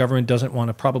some reason the government doesn't want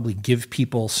to probably give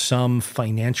people some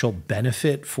financial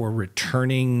benefit for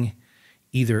returning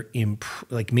either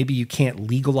like maybe you can't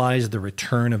legalize the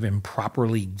return of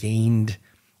improperly gained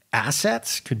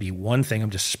assets. Could be one thing.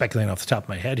 I'm just speculating off the top of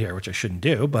my head here, which I shouldn't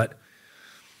do. But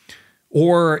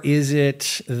or is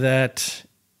it that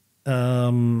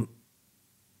moneyed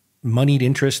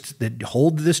interests that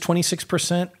hold this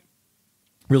 26%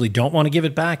 really don't want to give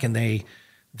it back, and they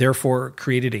therefore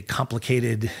created a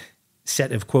complicated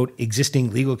set of, quote,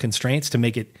 existing legal constraints to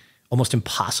make it almost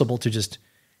impossible to just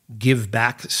give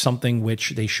back something which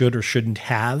they should or shouldn't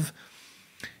have?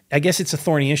 I guess it's a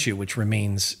thorny issue which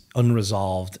remains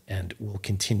unresolved and will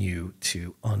continue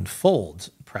to unfold.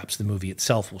 Perhaps the movie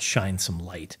itself will shine some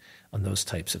light on those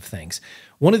types of things.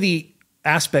 One of the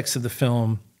aspects of the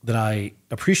film that I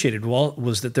appreciated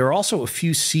was that there are also a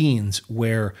few scenes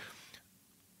where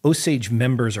Osage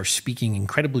members are speaking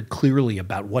incredibly clearly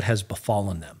about what has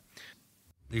befallen them.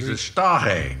 These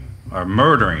Osage are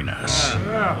murdering us.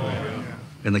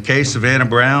 In the case of Anna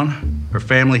Brown, her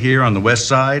family here on the west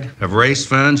side have raised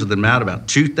funds with an amount about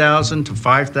 $2,000 to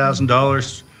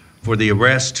 $5,000 for the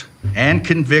arrest and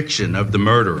conviction of the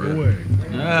murderer.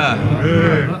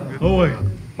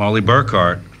 Wally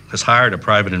Burkhart has hired a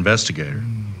private investigator.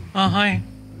 Hi.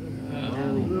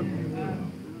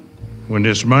 When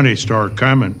this money started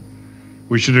coming,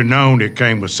 we should have known it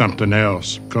came with something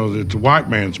else, because it's a white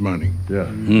man's money. Yeah.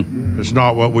 It's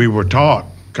not what we were taught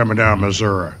coming down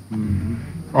Missouri,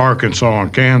 Arkansas,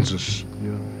 and Kansas.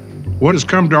 What has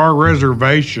come to our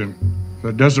reservation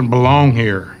that doesn't belong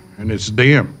here, and it's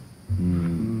them.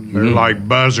 They're like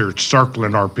buzzards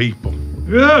circling our people.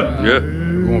 They're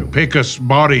gonna pick us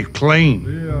body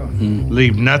clean,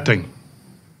 leave nothing.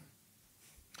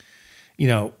 You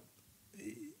know,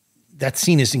 that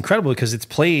scene is incredible because it's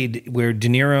played where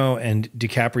DeNiro and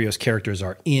DiCaprio's characters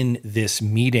are in this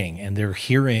meeting and they're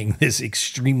hearing this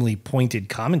extremely pointed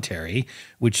commentary,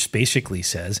 which basically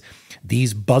says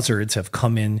these buzzards have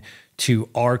come in to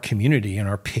our community and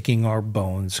are picking our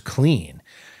bones clean.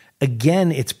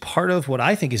 Again, it's part of what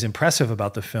I think is impressive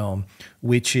about the film,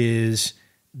 which is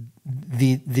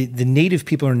the native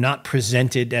people are not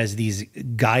presented as these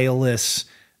guileless,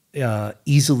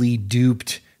 easily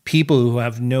duped people who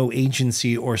have no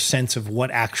agency or sense of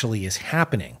what actually is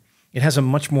happening. It has a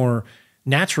much more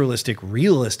naturalistic,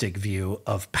 realistic view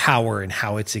of power and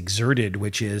how it's exerted,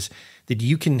 which is that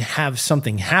you can have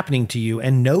something happening to you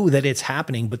and know that it's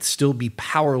happening, but still be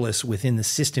powerless within the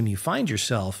system you find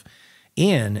yourself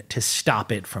in to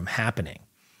stop it from happening.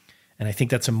 And I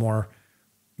think that's a more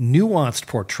nuanced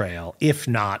portrayal, if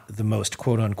not the most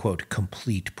quote unquote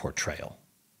complete portrayal.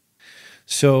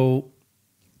 So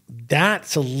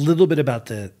that's a little bit about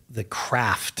the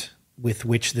craft with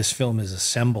which this film is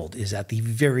assembled is at the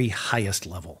very highest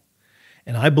level.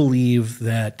 And I believe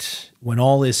that when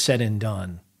all is said and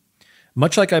done,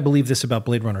 much like I believe this about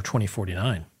Blade Runner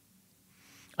 2049,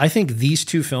 I think these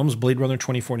two films, Blade Runner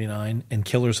 2049 and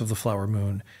Killers of the Flower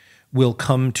Moon, will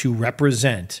come to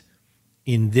represent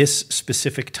in this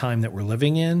specific time that we're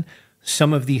living in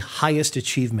some of the highest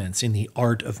achievements in the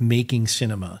art of making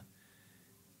cinema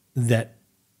that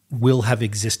will have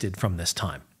existed from this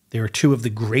time. They are two of the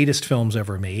greatest films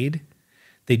ever made.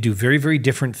 They do very, very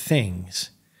different things.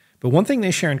 But one thing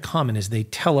they share in common is they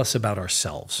tell us about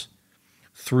ourselves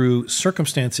through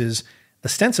circumstances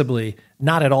ostensibly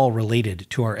not at all related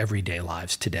to our everyday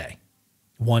lives today.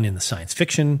 One in the science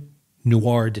fiction,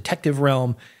 noir detective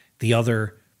realm, the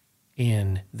other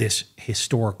in this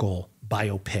historical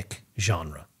biopic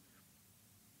genre.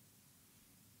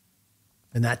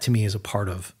 And that to me is a part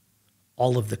of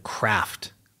all of the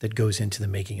craft that goes into the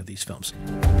making of these films.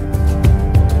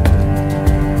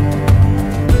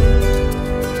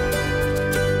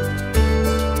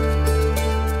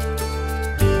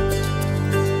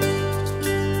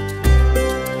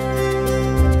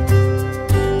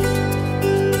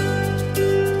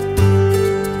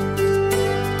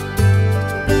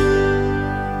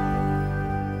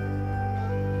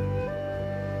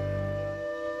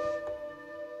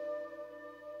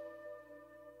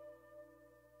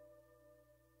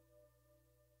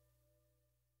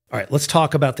 All right, let's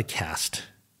talk about the cast.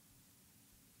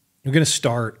 We're going to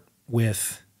start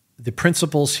with the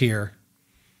principals here.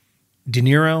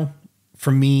 DeNiro,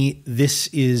 for me, this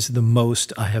is the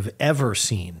most I have ever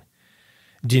seen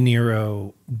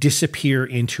DeNiro disappear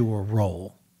into a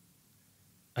role.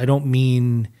 I don't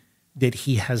mean that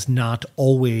he has not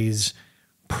always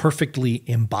perfectly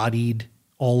embodied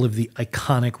all of the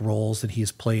iconic roles that he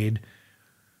has played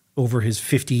over his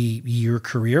 50-year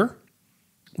career,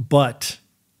 but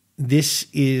this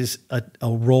is a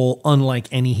role unlike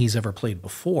any he's ever played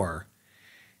before.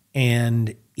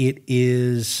 And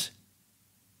it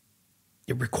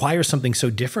requires something so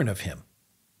different of him.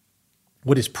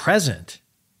 What is present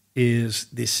is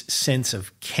this sense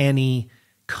of canny,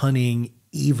 cunning,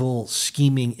 evil,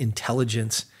 scheming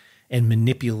intelligence and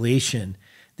manipulation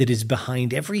that is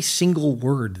behind every single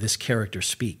word this character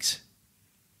speaks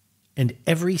and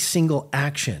every single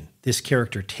action this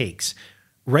character takes,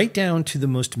 right down to the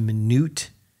most minute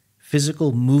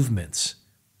physical movements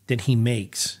that he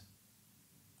makes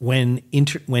when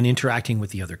interacting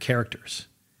with the other characters.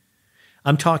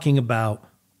 I'm talking about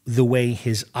the way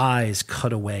his eyes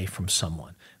cut away from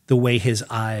someone, the way his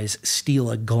eyes steal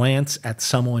a glance at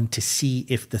someone to see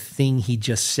if the thing he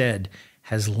just said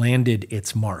has landed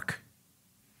its mark.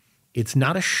 It's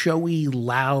not a showy,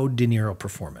 loud DeNiro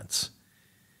performance.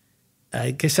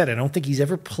 Like I said, I don't think he's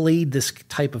ever played this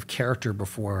type of character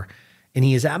before, and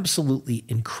he is absolutely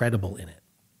incredible in it.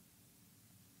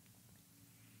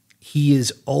 He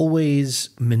is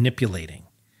always manipulating.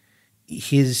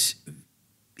 His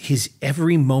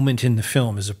every moment in the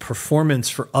film is a performance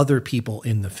for other people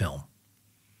in the film.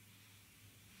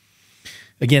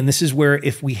 Again, this is where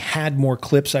if we had more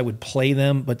clips, I would play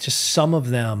them, but just some of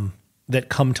them that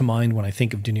come to mind when I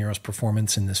think of DeNiro's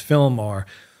performance in this film are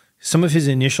some of his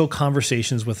initial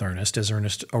conversations with Ernest as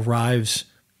Ernest arrives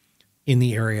in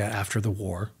the area after the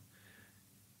war.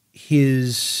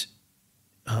 His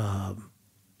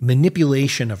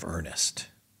manipulation of Ernest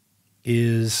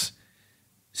is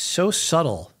so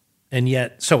subtle and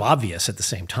yet so obvious at the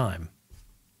same time.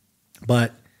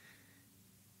 But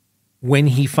when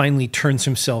he finally turns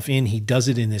himself in, he does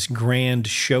it in this grand,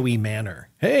 showy manner.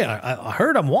 Hey, I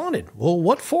heard I'm wanted. Well,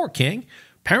 what for, King?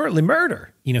 Apparently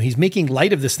murder. You know, he's making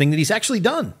light of this thing that he's actually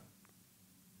done.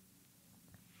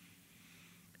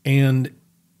 And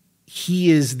he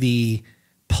is the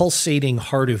pulsating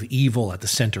heart of evil at the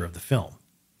center of the film.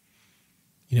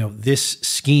 You know, this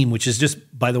scheme, which is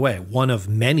just, by the way, one of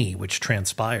many which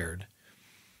transpired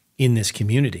in this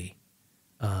community.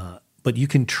 But you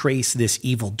can trace this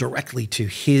evil directly to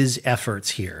his efforts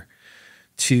here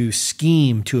to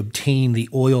scheme to obtain the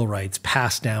oil rights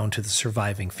passed down to the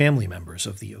surviving family members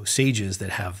of the Osages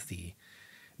that have the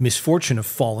misfortune of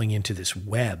falling into this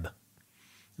web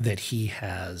that he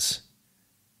has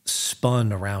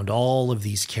spun around all of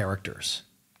these characters.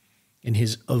 And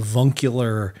his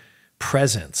avuncular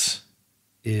presence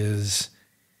is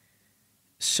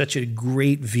such a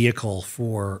great vehicle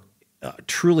for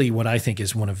truly what I think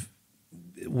is De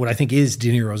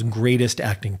Niro's greatest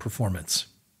acting performance.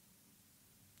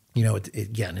 You know,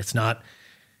 again, it's not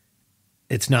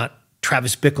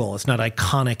Travis Bickle. It's not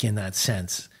iconic in that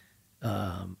sense.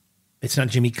 It's not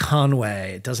Jimmy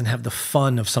Conway. It doesn't have the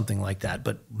fun of something like that.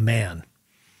 But man,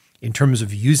 in terms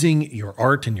of using your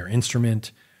art and your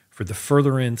instrument for the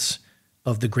furtherance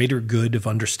of the greater good of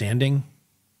understanding,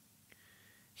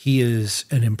 he is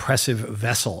an impressive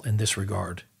vessel in this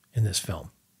regard in this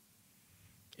film.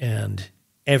 And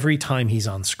every time he's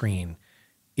on screen,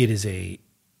 it is a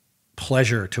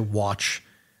pleasure to watch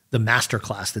the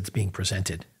masterclass that's being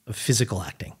presented of physical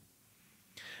acting.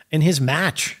 And his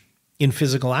match in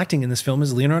physical acting in this film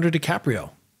is Leonardo DiCaprio,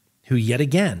 who yet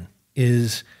again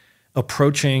is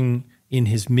approaching in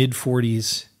his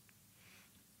mid-40s,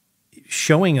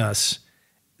 showing us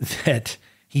that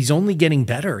he's only getting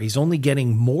better. He's only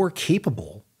getting more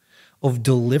capable of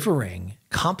delivering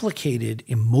complicated,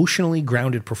 emotionally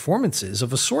grounded performances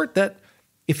of a sort that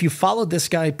if you followed this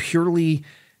guy purely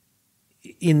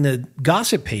in the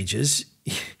gossip pages,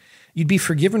 you'd be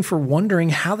forgiven for wondering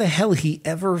how the hell he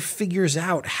ever figures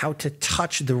out how to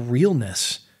touch the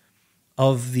realness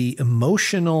of the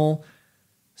emotional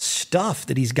stuff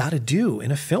that he's got to do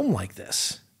in a film like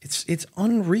this. It's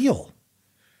unreal.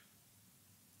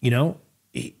 You know,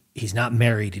 he's not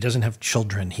married. He doesn't have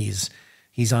children. He's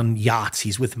on yachts.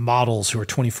 He's with models who are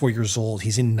 24 years old.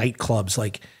 He's in nightclubs.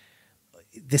 Like,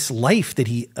 this life that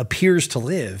he appears to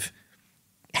live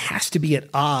has to be at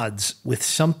odds with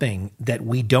something that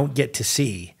we don't get to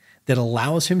see that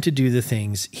allows him to do the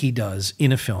things he does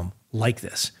in a film like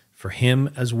this. For him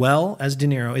as well as De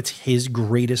Niro, it's his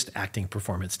greatest acting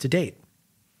performance to date.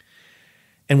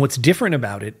 And what's different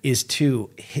about it is,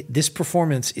 too, this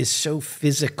performance is so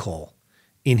physical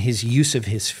in his use of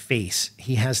his face.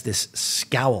 He has this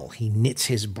scowl. He knits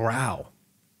his brow.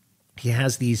 He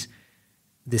has these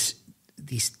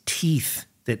teeth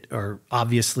that are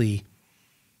obviously,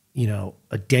 you know,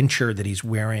 a denture that he's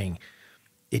wearing.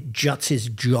 It juts his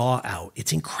jaw out.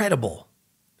 It's incredible.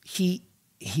 He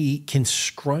can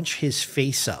scrunch his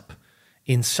face up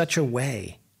in such a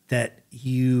way that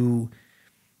you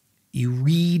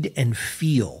read and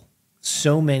feel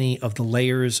so many of the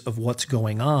layers of what's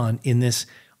going on in this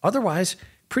otherwise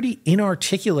pretty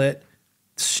inarticulate,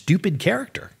 stupid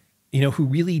character, who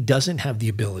really doesn't have the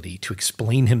ability to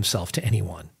explain himself to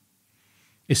anyone,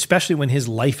 especially when his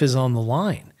life is on the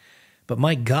line. But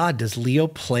my God, does Leo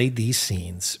play these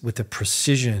scenes with a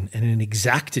precision and an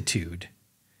exactitude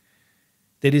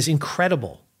that is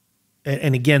incredible.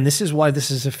 And again, this is why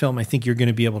this is a film I think you're going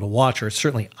to be able to watch, or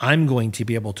certainly I'm going to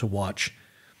be able to watch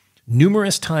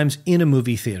numerous times in a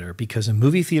movie theater, because a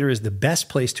movie theater is the best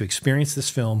place to experience this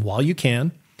film while you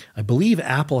can. I believe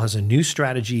Apple has a new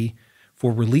strategy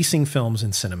for releasing films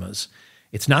in cinemas.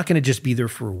 It's not going to just be there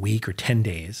for a week or 10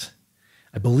 days.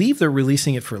 I believe they're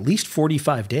releasing it for at least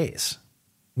 45 days,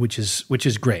 which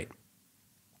is great,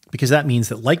 because that means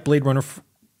that, like Blade Runner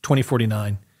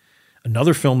 2049,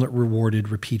 another film that rewarded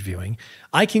repeat viewing,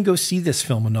 I can go see this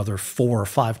film another 4 or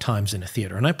 5 times in a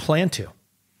theater, and I plan to,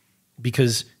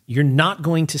 because you're not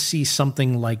going to see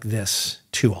something like this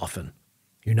too often.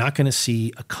 You're not going to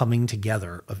see a coming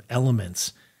together of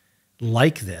elements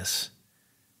like this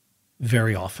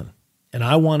very often. And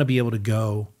I want to be able to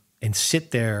go and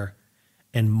sit there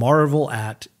and marvel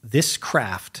at this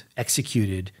craft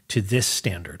executed to this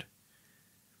standard.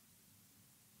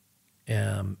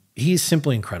 He's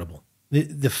simply incredible.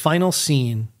 The final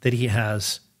scene that he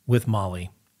has with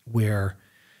Molly, where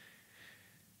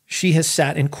she has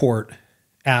sat in court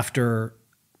after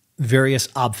various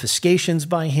obfuscations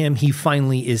by him, he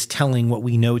finally is telling what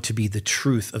we know to be the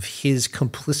truth of his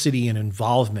complicity and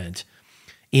involvement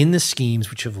in the schemes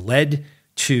which have led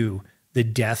to the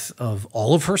death of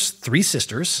all of her 3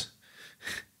 sisters,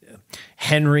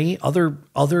 Henry, other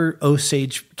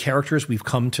Osage characters we've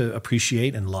come to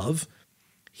appreciate and love.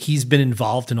 He's been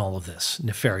involved in all of this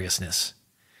nefariousness.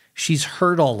 She's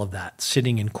heard all of that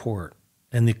sitting in court.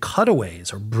 And the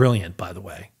cutaways are brilliant, by the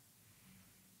way.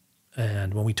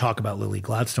 And when we talk about Lily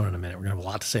Gladstone in a minute, we're going to have a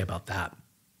lot to say about that.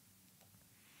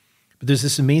 But there's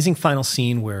this amazing final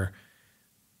scene where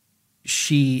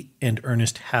she and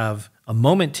Ernest have a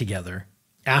moment together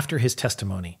after his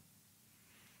testimony.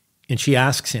 And she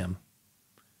asks him,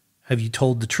 "Have you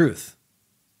told the truth?"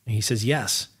 And he says,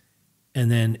 "Yes." And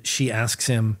then she asks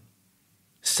him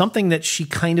something that she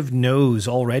kind of knows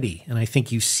already. And I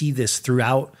think you see this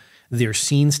throughout their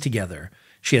scenes together.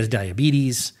 She has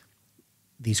diabetes.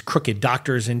 These crooked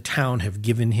doctors in town have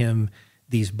given him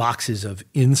these boxes of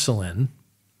insulin,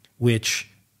 which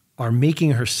are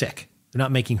making her sick. They're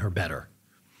not making her better.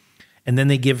 And then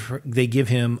they give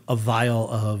him a vial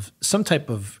of some type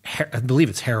of, I believe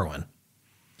it's heroin.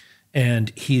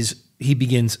 And he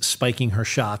begins spiking her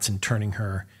shots and turning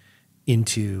her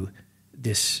into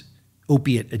this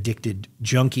opiate-addicted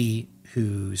junkie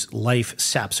whose life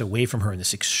saps away from her in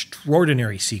this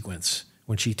extraordinary sequence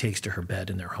when she takes to her bed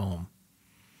in their home.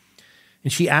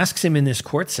 And she asks him in this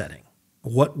court setting,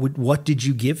 what did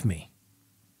you give me?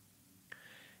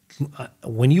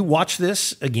 When you watch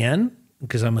this again,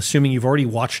 because I'm assuming you've already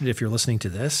watched it if you're listening to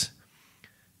this,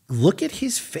 look at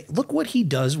his face. Look what he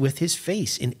does with his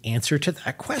face in answer to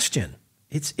that question.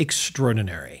 It's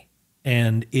extraordinary.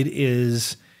 And it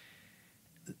is,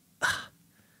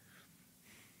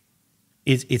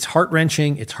 it's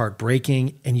heart-wrenching, it's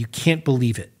heartbreaking, and you can't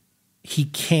believe it. He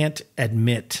can't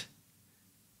admit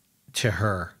to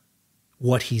her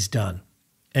what he's done.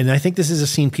 And I think this is a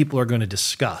scene people are going to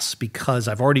discuss, because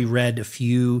I've already read a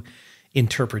few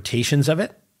interpretations of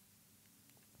it.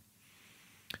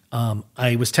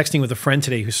 I was texting with a friend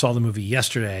today who saw the movie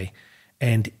yesterday,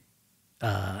 and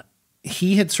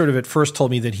he had sort of at first told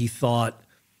me that he thought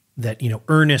that,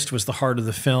 Ernest was the heart of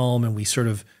the film, and we sort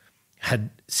of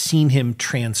had seen him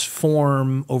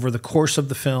transform over the course of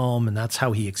the film, and that's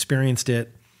how he experienced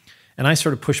it. And I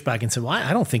sort of pushed back and said, well,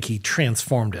 I don't think he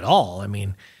transformed at all. I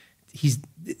mean,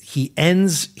 he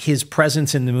ends his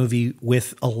presence in the movie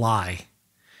with a lie,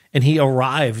 and he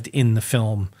arrived in the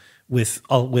film with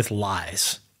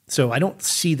lies. So I don't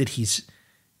see that he's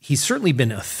certainly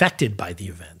been affected by the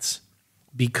events,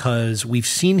 because we've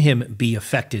seen him be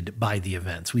affected by the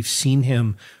events. We've seen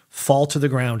him fall to the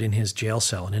ground in his jail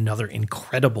cell, in another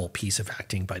incredible piece of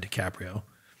acting by DiCaprio.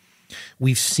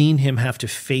 We've seen him have to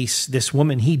face this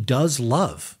woman he does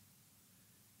love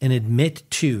and admit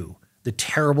to the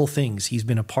terrible things he's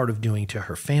been a part of doing to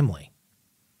her family.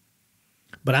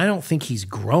 But I don't think he's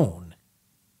grown.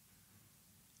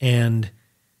 And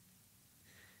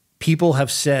people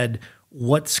have said,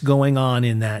 what's going on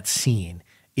in that scene?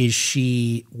 Is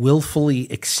she willfully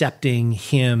accepting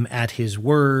him at his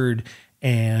word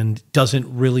and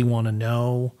doesn't really want to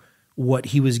know what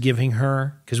he was giving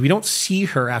her? Because we don't see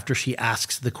her after she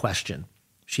asks the question.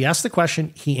 She asks the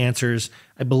question, he answers.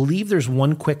 I believe there's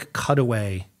one quick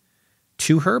cutaway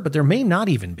to her, but there may not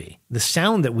even be. The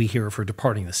sound that we hear of her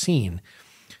departing the scene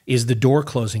is the door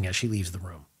closing as she leaves the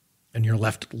room. And you're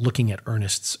left looking at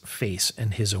Ernest's face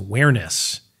and his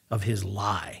awareness of his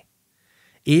lie.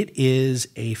 It is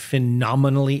a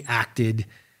phenomenally acted,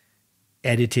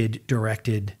 edited,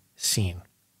 directed scene.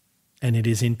 And it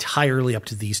is entirely up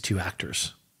to these two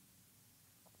actors.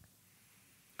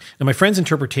 Now, my friend's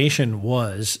interpretation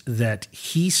was that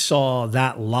he saw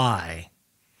that lie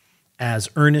as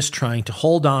Ernest trying to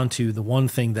hold on to the one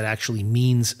thing that actually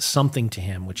means something to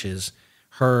him, which is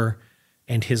her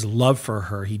and his love for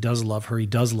her. He does love her. He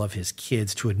does love his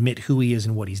kids. To admit who he is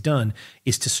and what he's done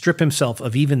is to strip himself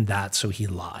of even that, so he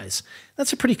lies.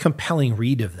 That's a pretty compelling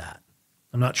read of that.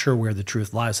 I'm not sure where the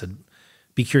truth lies. I'd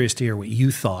be curious to hear what you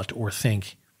thought or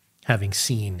think having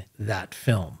seen that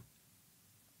film.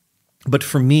 But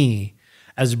for me,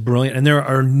 as brilliant, and there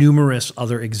are numerous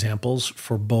other examples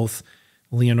for both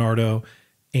Leonardo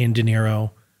and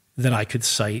DeNiro that I could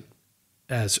cite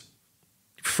as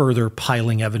further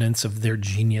piling evidence of their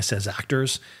genius as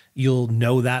actors. You'll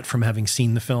know that from having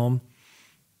seen the film.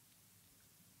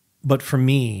 But for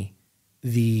me,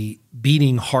 the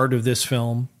beating heart of this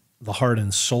film, the heart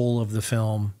and soul of the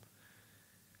film,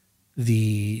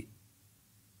 the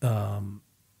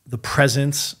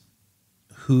presence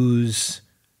whose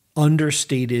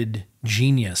understated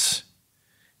genius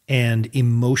and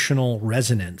emotional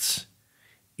resonance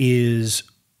is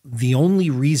the only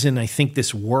reason I think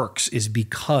this works, is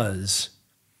because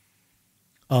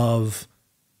of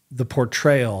the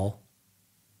portrayal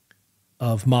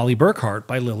of Molly Burkhart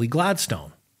by Lily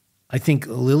Gladstone. I think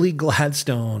Lily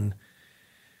Gladstone,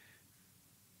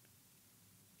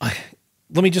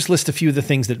 let me just list a few of the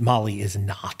things that Molly is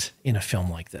not in a film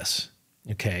like this.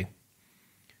 Okay.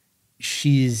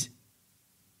 She's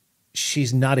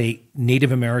not a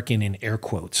Native American in air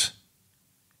quotes.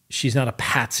 She's not a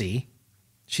patsy.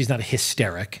 She's not a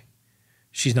hysteric.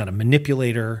 She's not a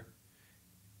manipulator.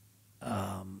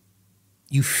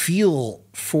 You feel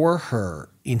for her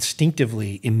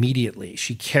instinctively, immediately.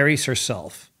 She carries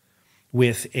herself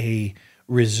with a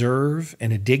reserve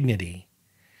and a dignity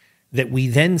that we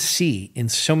then see in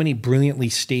so many brilliantly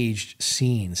staged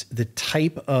scenes. The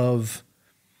type of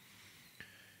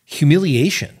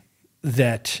humiliation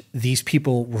that these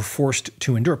people were forced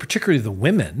to endure, particularly the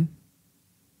women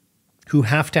who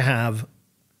have to have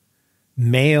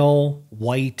male,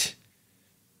 white,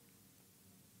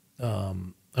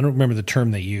 I don't remember the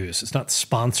term they use. It's not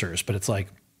sponsors, but it's like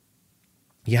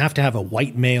you have to have a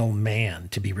white male man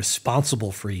to be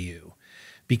responsible for you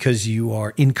because you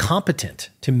are incompetent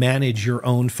to manage your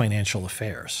own financial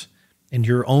affairs and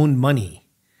your own money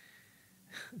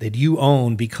that you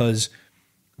own because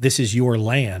this is your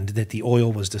land that the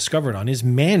oil was discovered on, is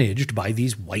managed by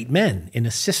these white men in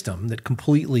a system that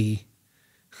completely,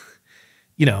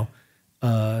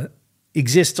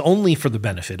 exists only for the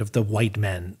benefit of the white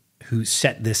men who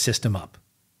set this system up.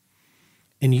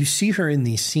 And you see her in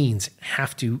these scenes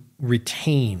have to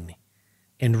retain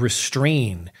and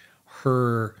restrain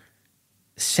her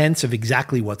sense of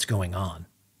exactly what's going on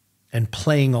and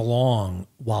playing along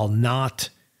while not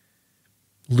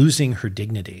losing her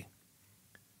dignity.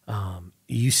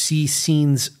 You see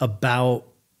scenes about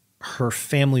her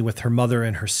family with her mother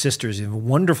and her sisters. You have a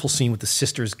wonderful scene with the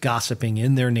sisters gossiping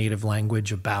in their native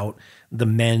language about the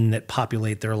men that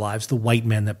populate their lives, the white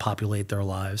men that populate their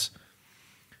lives.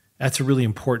 That's a really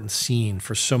important scene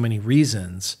for so many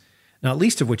reasons, not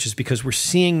least of which is because we're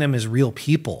seeing them as real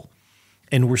people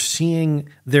and we're seeing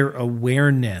their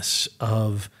awareness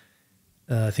of,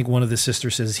 I think one of the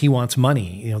sisters says, he wants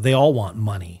money. They all want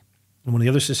money. And one of the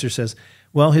other sisters says,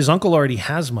 well, his uncle already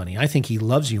has money. I think he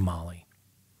loves you, Molly.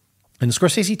 And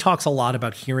Scorcese talks a lot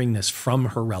about hearing this from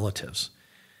her relatives.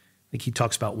 I think he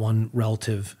talks about one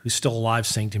relative who's still alive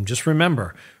saying to him, just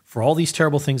remember, for all these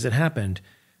terrible things that happened,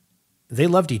 they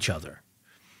loved each other.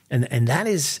 And that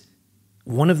is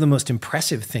one of the most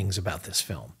impressive things about this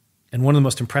film. And one of the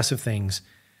most impressive things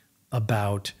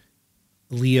about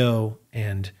Leo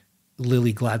and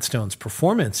Lily Gladstone's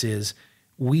performance is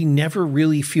we never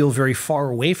really feel very far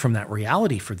away from that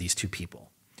reality for these two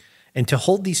people. And to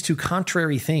hold these two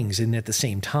contrary things in at the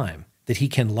same time, that he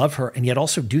can love her and yet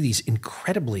also do these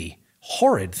incredibly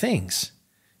horrid things,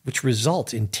 which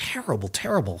result in terrible,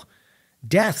 terrible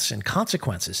deaths and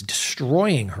consequences,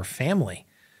 destroying her family.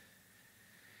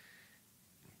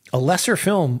 A lesser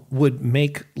film would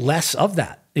make less of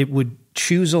that. It would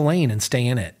choose a lane and stay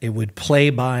in it. It would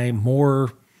play by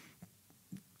more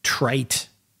trite,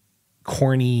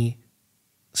 corny,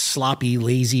 sloppy,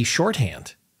 lazy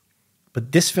shorthand.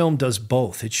 But this film does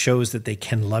both. It shows that they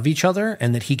can love each other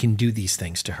and that he can do these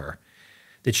things to her.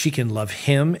 that she can love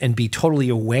him and be totally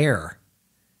aware,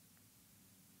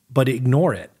 but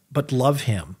ignore it, but love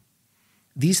him.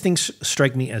 These things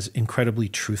strike me as incredibly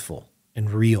truthful and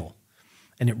real.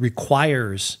 And it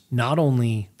requires not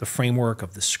only the framework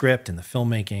of the script and the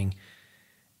filmmaking,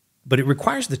 but it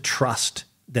requires the trust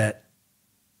that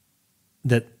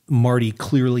Marty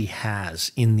clearly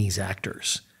has in these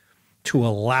actors to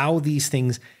allow these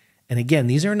things. And again,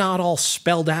 these are not all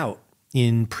spelled out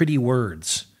in pretty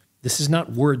words. This is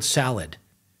not word salad.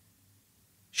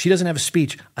 She doesn't have a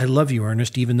speech, I love you,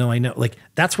 Ernest, even though I know. Like,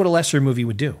 that's what a lesser movie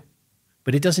would do.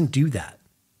 But it doesn't do that.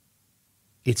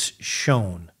 It's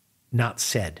shown, not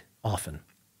said often.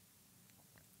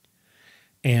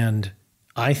 And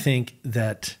I think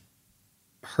that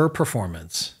her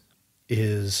performance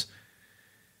is,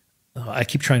 I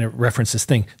keep trying to reference this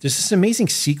thing. There's this amazing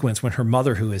sequence when her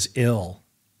mother, who is ill,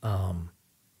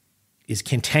 is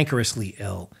cantankerously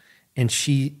ill, and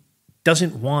she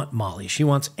doesn't want Molly. She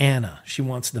wants Anna. She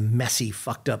wants the messy,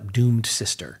 fucked up, doomed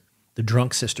sister, the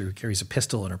drunk sister who carries a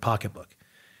pistol in her pocketbook.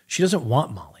 She doesn't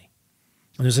want Molly.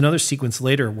 And there's another sequence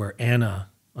later where Anna,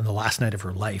 on the last night of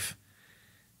her life,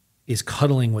 is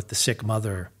cuddling with the sick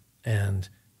mother, and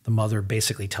the mother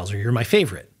basically tells her, you're my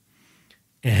favorite.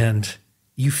 And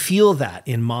you feel that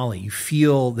in Molly. You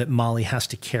feel that Molly has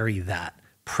to carry that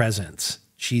presence.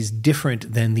 She's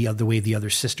different than the way the other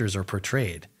sisters are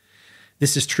portrayed.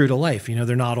 This is true to life. You know,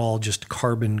 they're not all just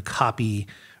carbon copy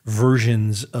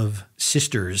versions of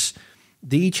sisters.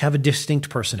 They each have a distinct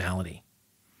personality.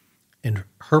 And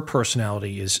her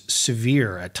personality is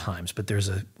severe at times, but there's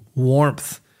a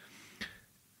warmth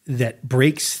that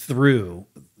breaks through,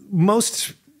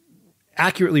 most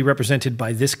accurately represented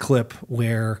by this clip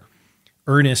where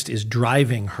Ernest is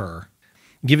driving her.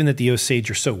 Given that the Osage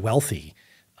are so wealthy,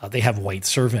 they have white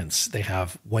servants, they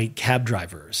have white cab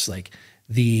drivers. Like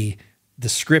the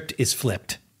script is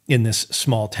flipped in this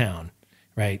small town,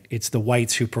 right? It's the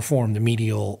whites who perform the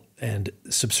menial and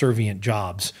subservient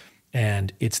jobs,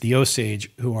 and it's the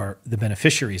Osage who are the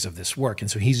beneficiaries of this work. And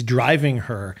so he's driving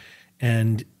her,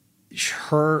 and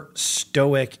her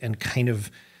stoic and kind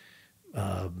of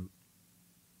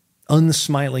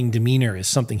unsmiling demeanor is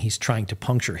something he's trying to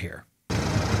puncture here.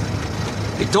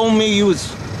 They told me you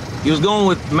was going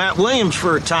with Matt Williams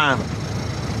for a time.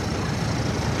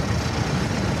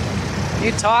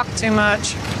 You talk too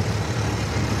much.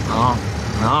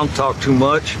 I don't talk too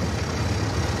much.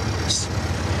 Just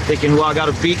thinking, well, I got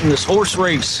to beat in this horse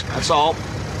race, that's all.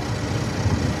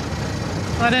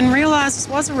 I didn't realize this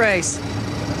was a race.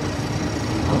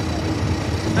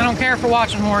 I don't care for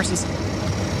watching horses.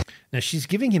 Now, she's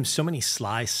giving him so many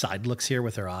sly side looks here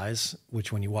with her eyes,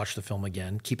 which when you watch the film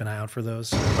again, keep an eye out for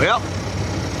those. Well,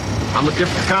 I'm a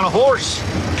different kind of horse.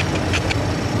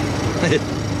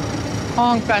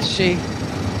 Honkashi.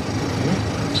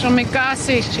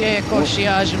 Shomikasi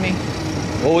Shiajimi.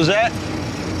 What was that?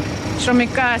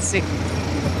 Shomikasi.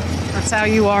 That's how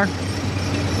you are.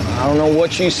 I don't know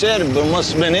what she said, but it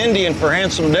must have been Indian for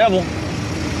handsome devil.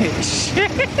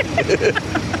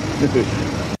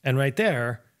 And right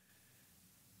there,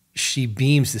 she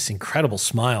beams this incredible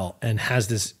smile and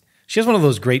she has one of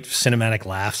those great cinematic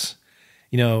laughs.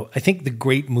 You know, I think the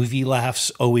great movie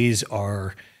laughs always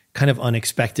are kind of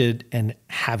unexpected and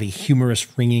have a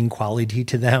humorous ringing quality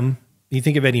to them. You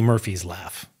think of Eddie Murphy's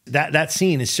laugh. That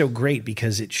scene is so great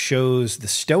because it shows the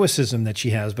stoicism that she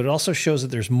has, but it also shows that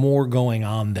there's more going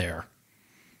on there.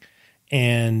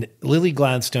 And Lily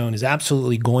Gladstone is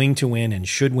absolutely going to win and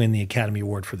should win the Academy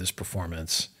Award for this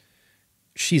performance.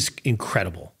 She's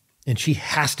incredible, and she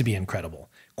has to be incredible.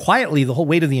 Quietly, the whole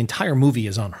weight of the entire movie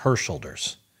is on her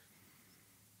shoulders.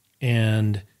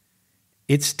 And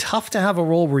it's tough to have a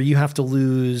role where you have to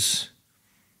lose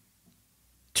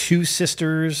two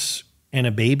sisters and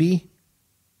a baby,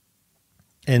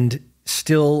 and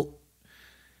still,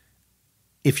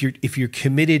 if you're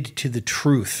committed to the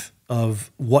truth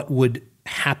of what would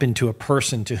happen to a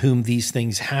person to whom these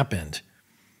things happened,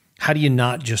 how do you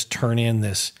not just turn in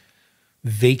this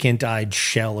vacant-eyed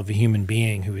shell of a human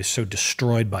being who is so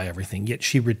destroyed by everything? Yet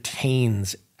she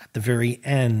retains at the very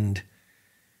end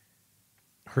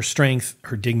her strength,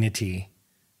 her dignity,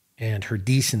 and her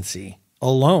decency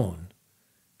alone.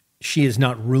 She is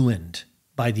not ruined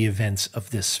by the events of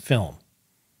this film.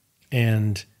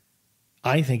 And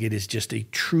I think it is just a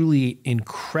truly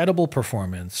incredible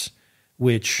performance,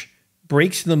 which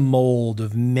breaks the mold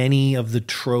of many of the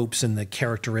tropes and the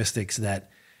characteristics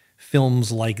that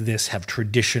films like this have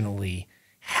traditionally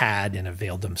had and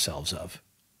availed themselves of.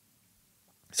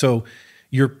 So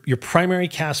your primary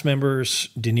cast members,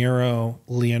 DeNiro,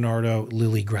 Leonardo,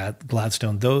 Lily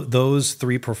Gladstone, those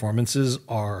three performances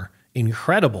are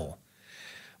incredible.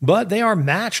 But they are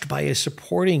matched by a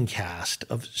supporting cast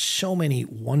of so many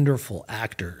wonderful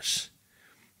actors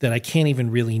that I can't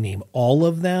even really name all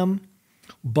of them.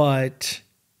 But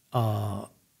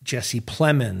Jesse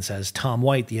Plemons as Tom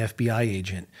White, the FBI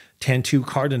agent. Tantu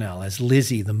Cardinal as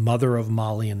Lizzie, the mother of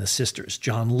Molly and the sisters.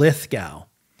 John Lithgow.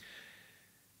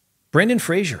 Brendan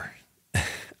Fraser,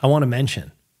 I want to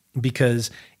mention, because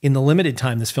in the limited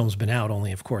time this film's been out,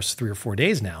 only, of course, 3 or 4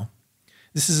 days now,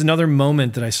 this is another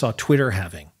moment that I saw Twitter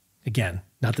having. Again,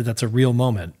 not that that's a real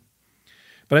moment,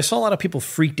 but I saw a lot of people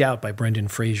freaked out by Brendan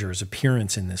Fraser's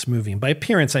appearance in this movie. And by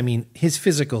appearance, I mean his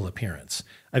physical appearance.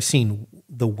 I've seen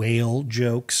the whale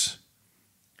jokes.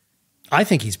 I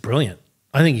think he's brilliant.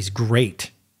 I think he's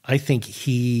great. I think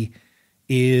he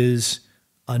is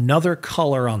another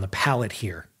color on the palette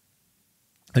here.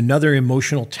 Another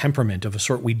emotional temperament of a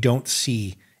sort we don't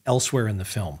see elsewhere in the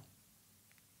film.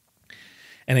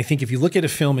 And I think if you look at a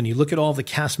film and you look at all the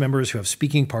cast members who have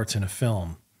speaking parts in a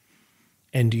film,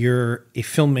 and you're a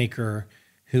filmmaker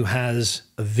who has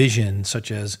a vision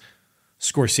such as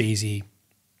Scorcese,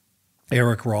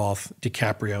 Eric Roth,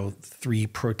 DiCaprio, 3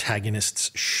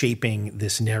 protagonists shaping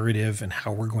this narrative and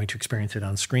how we're going to experience it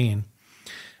on screen,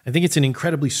 I think it's an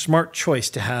incredibly smart choice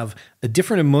to have a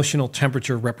different emotional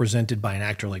temperature represented by an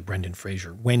actor like Brendan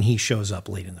Fraser when he shows up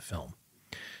late in the film.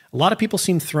 A lot of people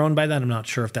seem thrown by that. I'm not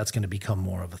sure if that's going to become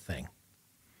more of a thing.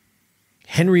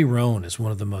 Henry Roan is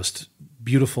one of the most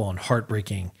beautiful and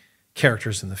heartbreaking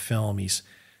characters in the film. He's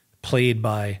played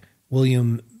by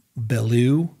William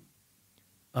Bellew,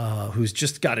 who's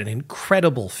just got an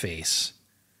incredible face.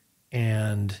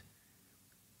 And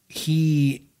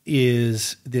he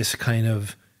is this kind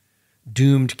of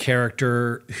doomed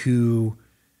character who,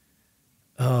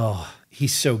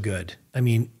 he's so good. I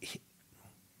mean,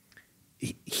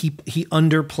 he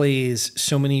underplays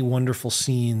so many wonderful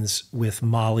scenes with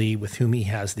Molly, with whom he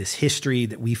has this history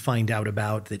that we find out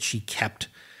about that she kept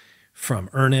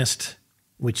from Ernest,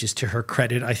 which is to her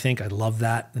credit, I think. I love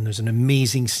that. And there's an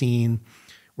amazing scene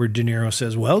where DeNiro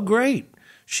says, well, great.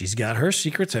 She's got her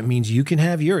secrets. That means you can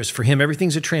have yours. For him,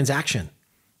 everything's a transaction.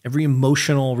 Every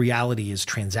emotional reality is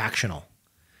transactional.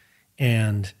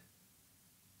 And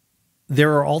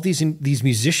there are all these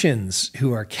musicians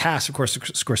who are cast. Of course,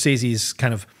 Scorsese's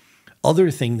kind of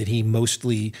other thing that he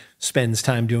mostly spends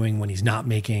time doing when he's not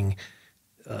making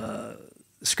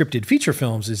scripted feature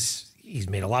films is he's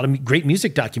made a lot of great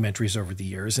music documentaries over the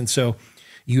years. And so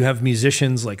you have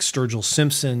musicians like Sturgill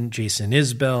Simpson, Jason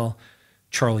Isbell,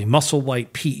 Charlie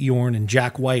Musselwhite, Pete Yorn, and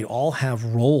Jack White all have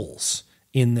roles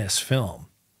in this film.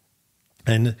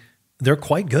 And they're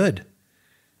quite good.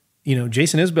 You know,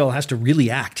 Jason Isbell has to really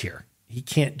act here. He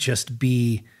can't just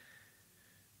be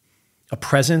a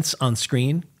presence on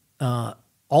screen.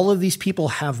 All of these people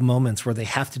have moments where they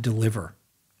have to deliver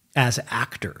as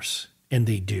actors, and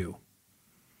they do.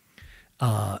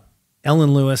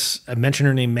 Ellen Lewis, I mentioned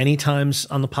her name many times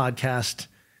on the podcast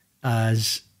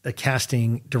as a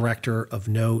casting director of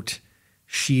note.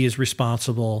 She is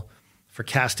responsible for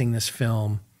casting this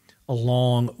film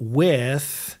along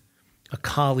with a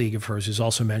colleague of hers who's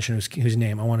also mentioned, whose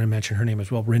name, I want to mention her name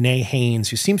as well, Renee Haynes,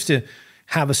 who seems to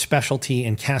have a specialty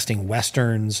in casting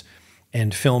Westerns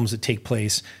and films that take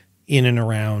place in and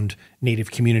around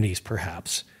Native communities,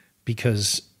 perhaps,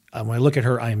 because when I look at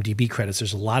her IMDb credits,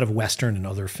 there's a lot of Western and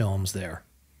other films there.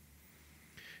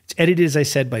 It's edited, as I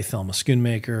said, by Thelma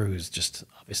Schoonmaker, who's just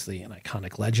obviously an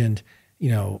iconic legend.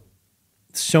 You know,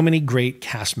 so many great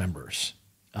cast members.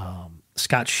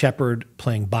 Scott Shepard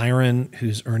playing Byron,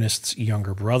 who's Ernest's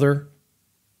younger brother.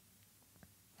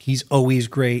 He's always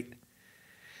great.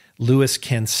 Louis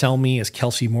Cancelmi as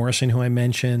Kelsey Morrison, who I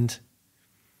mentioned.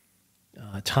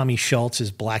 Tommy Schultz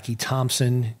is Blackie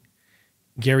Thompson.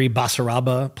 Gary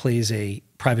Basaraba plays a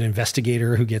private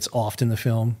investigator who gets offed in the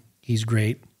film. He's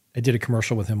great. I did a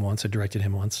commercial with him once. I directed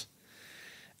him once.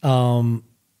 Barry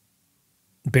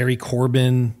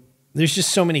Corbin. There's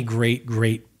just so many great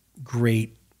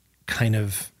kind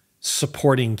of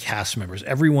supporting cast members.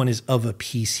 Everyone is of a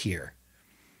piece here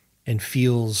and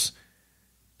feels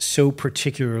so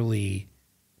particularly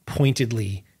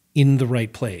pointedly in the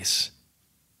right place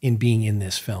in being in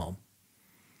this film.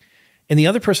 And the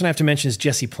other person I have to mention is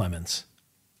Jesse Plemons,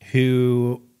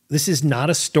 who, this is not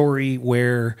a story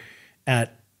where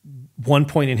at one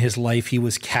point in his life he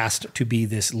was cast to be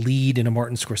this lead in a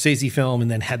Martin Scorsese film and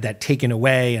then had that taken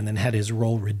away and then had his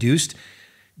role reduced.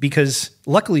 Because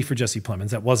luckily for Jesse Plemons,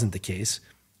 that wasn't the case,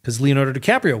 because Leonardo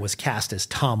DiCaprio was cast as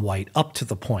Tom White up to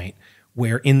the point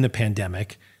where in the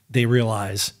pandemic, they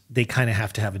realize they kind of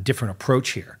have to have a different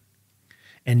approach here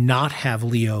and not have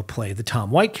Leo play the Tom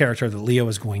White character that Leo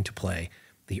is going to play.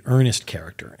 the Ernest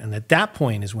character. And at that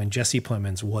point is when Jesse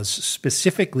Plemons was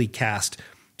specifically cast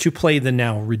to play the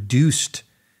now reduced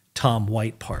Tom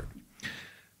White part.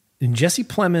 And Jesse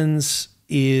Plemons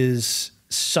is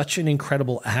such an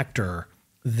incredible actor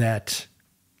that,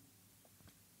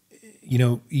 you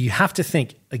know, you have to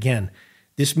think, again,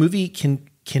 this movie can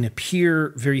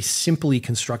appear very simply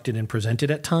constructed and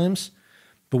presented at times,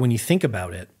 but when you think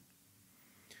about it,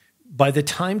 by the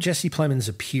time Jesse Plemons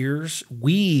appears,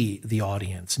 we, the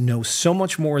audience, know so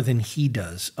much more than he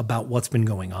does about what's been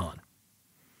going on.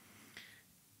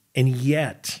 And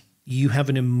yet, you have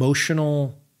an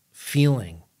emotional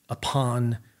feeling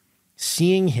upon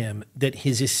seeing him that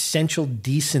his essential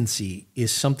decency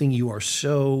is something you are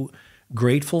so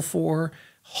grateful for,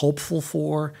 hopeful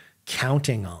for,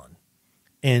 counting on.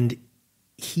 And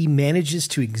he manages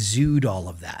to exude all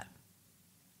of that.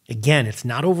 Again, it's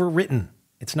not overwritten.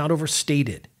 It's not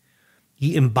overstated.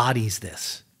 He embodies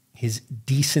this. His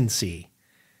decency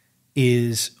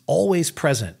is always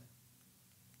present.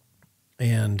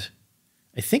 And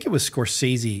I think it was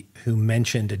Scorcese who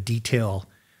mentioned a detail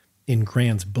in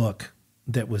Grant's book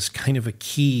that was kind of a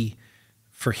key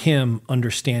for him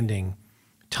understanding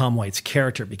Tom White's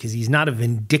character, because he's not a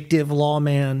vindictive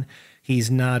lawman. He's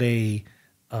not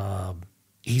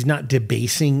he's not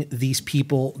debasing these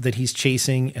people that he's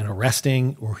chasing and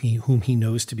arresting or whom he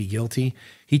knows to be guilty.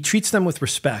 He treats them with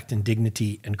respect and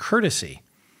dignity and courtesy.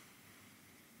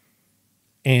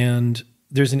 And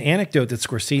there's an anecdote that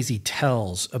Scorcese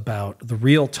tells about the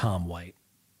real Tom White,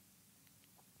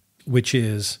 which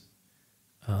is,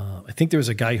 I think there was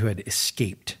a guy who had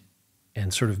escaped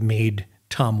and sort of made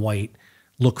Tom White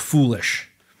look foolish.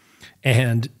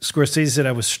 And Scorcese said,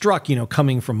 I was struck, you know,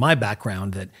 coming from my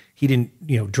background, that he didn't,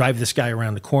 you know, drive this guy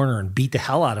around the corner and beat the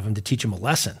hell out of him to teach him a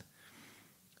lesson.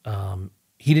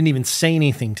 He didn't even say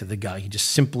anything to the guy. He just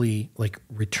simply like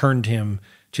returned him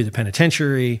to the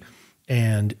penitentiary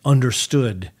and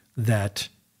understood that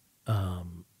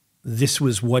this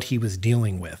was what he was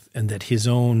dealing with, and that his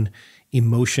own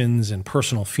emotions and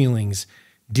personal feelings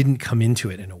didn't come into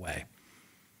it in a way.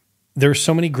 There are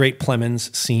so many great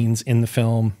Plemons scenes in the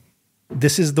film.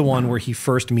 This is the one where he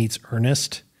first meets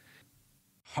Ernest.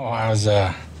 Oh, I was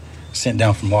sent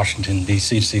down from Washington,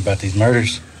 D.C. to see about these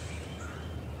murders.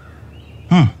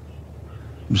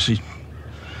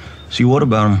 See what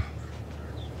about him?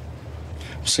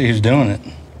 See who's doing it.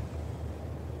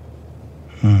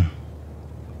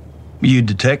 You a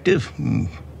detective?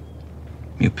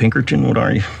 You Pinkerton? What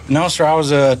are you? No, sir, I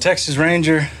was a Texas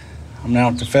Ranger. I'm now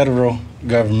with the federal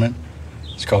government.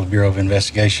 It's called the Bureau of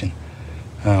Investigation.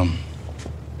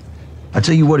 I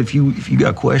tell you what, if you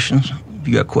got questions,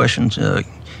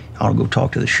 I'll go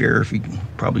talk to the sheriff. He can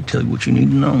probably tell you what you need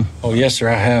to know. Oh, yes, sir,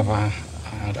 I have.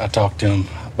 I talked to him,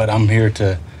 but I'm here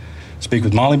to speak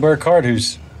with Molly Burkhart,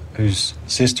 whose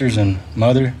sisters and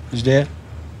mother is dead.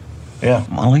 Yeah,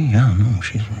 Molly. Yeah, no,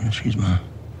 she's my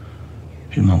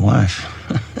wife.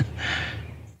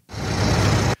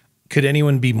 Could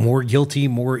anyone be more guilty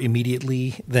more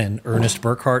immediately than Ernest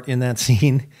Burkhart in that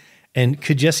scene? And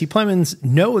could Jesse Plemons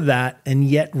know that and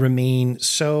yet remain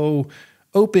so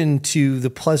open to the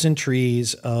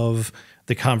pleasantries of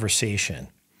the conversation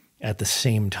at the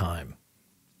same time?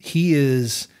 He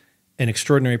is an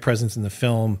extraordinary presence in the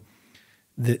film.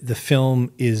 The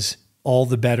film is all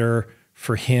the better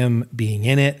for him being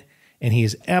in it, and he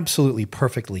is absolutely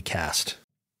perfectly cast.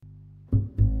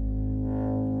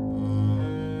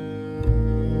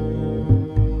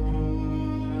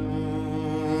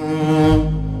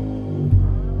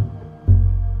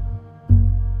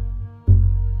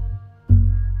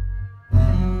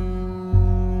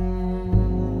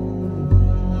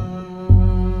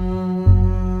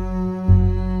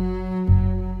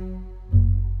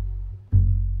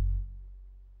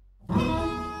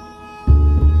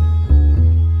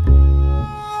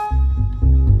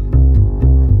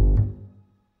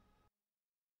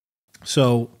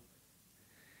 So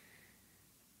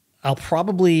I'll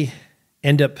probably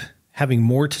end up having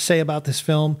more to say about this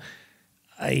film.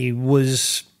 I'm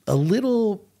still a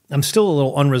little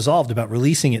unresolved about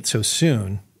releasing it so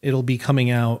soon. It'll be coming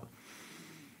out,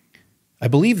 I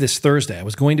believe, this Thursday. I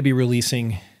was going to be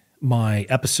releasing my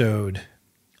episode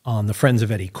on the Friends of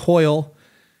Eddie Coyle,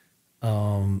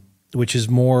 which is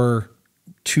more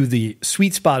to the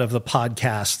sweet spot of the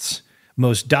podcast's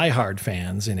most diehard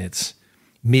fans, and it's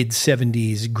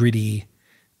mid-70s gritty,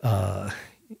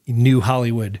 new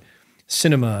Hollywood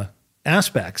cinema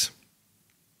aspects.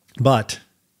 But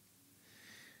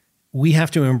we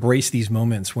have to embrace these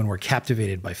moments when we're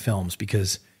captivated by films,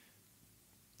 because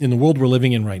in the world we're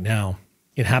living in right now,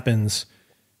 it happens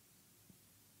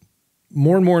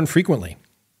more and more infrequently.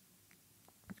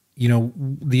 You know,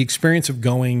 the experience of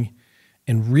going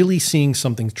and really seeing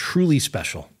something truly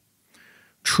special,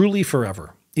 truly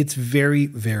forever, it's very,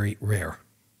 very rare.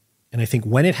 And I think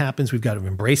when it happens, we've got to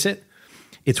embrace it.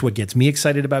 It's what gets me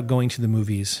excited about going to the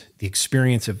movies, the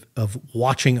experience of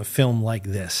watching a film like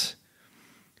this.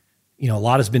 You know, a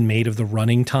lot has been made of the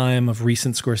running time of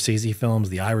recent Scorcese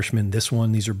films, The Irishman, this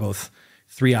one. These are both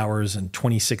 3 hours and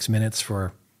 26 minutes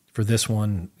for this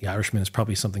one. The Irishman is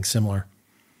probably something similar.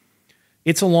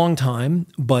 It's a long time,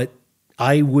 but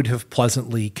I would have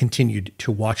pleasantly continued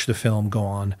to watch the film go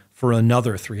on for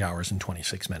another 3 hours and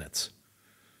 26 minutes.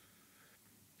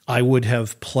 I would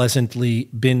have pleasantly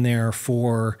been there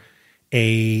for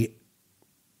a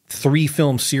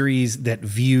 3-film series that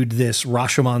viewed this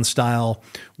Rashomon style,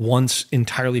 once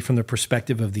entirely from the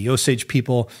perspective of the Osage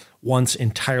people, once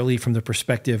entirely from the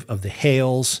perspective of the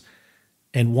Hales,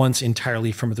 and once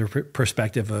entirely from the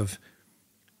perspective of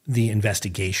the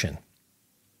investigation.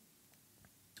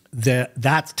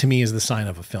 That to me is the sign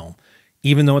of a film.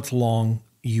 Even though it's long,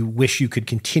 you wish you could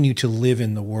continue to live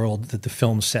in the world that the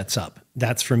film sets up.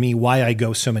 That's for me why I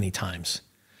go so many times.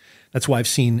 That's why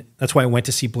I went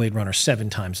to see Blade Runner 7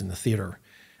 times in the theater.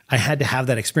 I had to have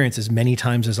that experience as many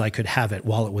times as I could have it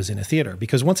while it was in a theater,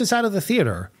 because once it's out of the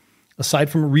theater, aside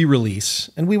from a re-release,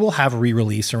 and we will have a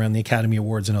re-release around the Academy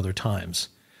Awards and other times,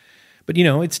 but you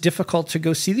know, it's difficult to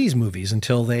go see these movies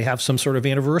until they have some sort of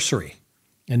anniversary.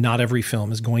 And not every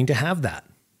film is going to have that.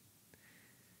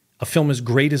 A film as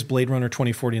great as Blade Runner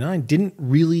 2049 didn't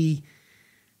really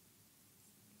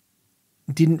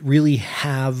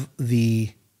have the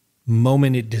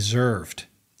moment it deserved.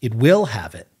 It will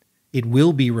have it. It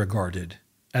will be regarded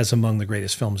as among the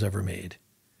greatest films ever made.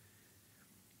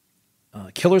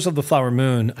 Killers of the Flower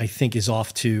Moon, I think, is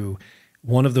off to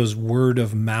one of those word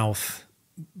of mouth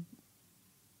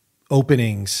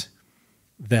openings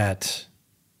that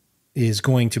is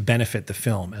going to benefit the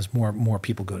film as more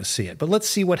people go to see it. But let's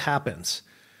see what happens.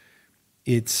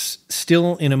 It's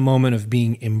still in a moment of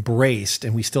being embraced,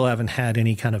 and we still haven't had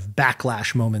any kind of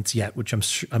backlash moments yet, which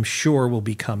I'm sure will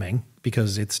be coming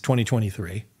because it's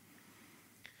 2023.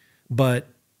 But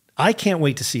I can't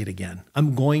wait to see it again.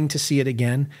 I'm going to see it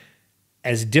again.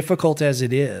 As difficult as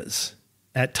it is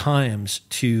at times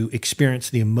to experience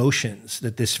the emotions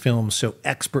that this film so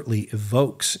expertly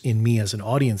evokes in me as an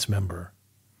audience member,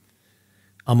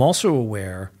 I'm also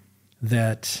aware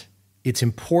that it's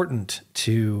important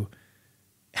to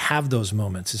have those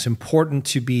moments. It's important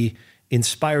to be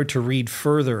inspired to read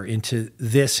further into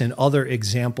this and other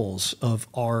examples of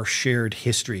our shared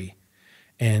history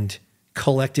and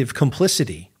collective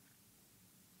complicity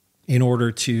in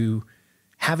order to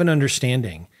have an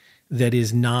understanding that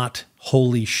is not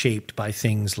wholly shaped by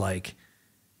things like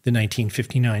the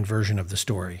 1959 version of the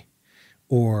story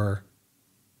or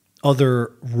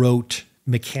other rote,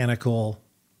 mechanical,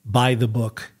 by the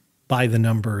book, by the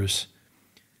numbers,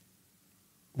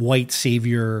 white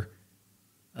savior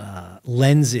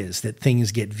lenses that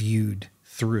things get viewed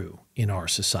through in our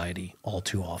society all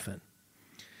too often.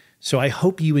 So I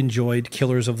hope you enjoyed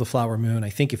Killers of the Flower Moon. I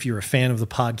think if you're a fan of the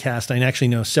podcast, I actually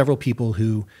know several people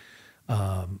who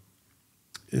have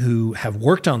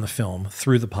worked on the film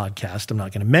through the podcast. I'm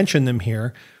not going to mention them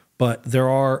here, but there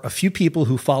are a few people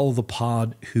who follow the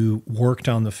pod who worked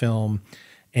on the film,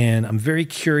 and I'm very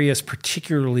curious,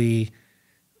 particularly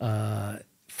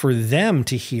for them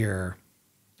to hear.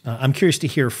 I'm curious to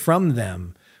hear from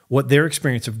them what their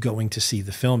experience of going to see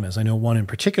the film is. I know one in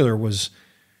particular was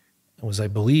I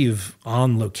believe,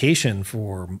 on location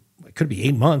for, it could be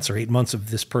 8 months or 8 months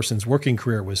of this person's working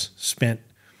career was spent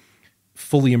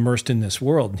fully immersed in this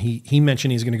world. And he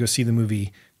mentioned he's going to go see the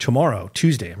movie tomorrow,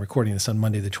 Tuesday. I'm recording this on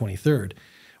Monday the 23rd.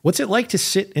 What's it like to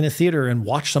sit in a theater and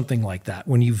watch something like that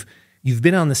when you've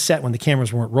been on the set when the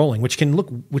cameras weren't rolling, which can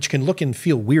look and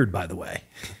feel weird, by the way.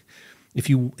 If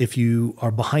you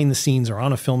are behind the scenes or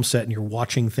on a film set and you're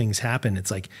watching things happen,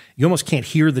 it's like you almost can't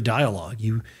hear the dialogue.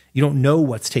 You don't know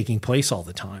what's taking place all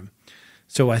the time.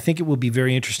 So I think it will be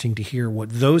very interesting to hear what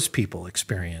those people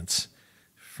experience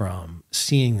from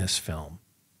seeing this film.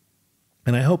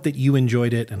 And I hope that you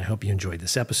enjoyed it, and I hope you enjoyed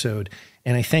this episode.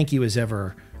 And I thank you as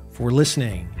ever for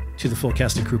listening to the Full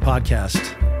Cast and Crew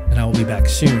podcast, and I will be back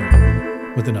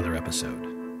soon with another episode.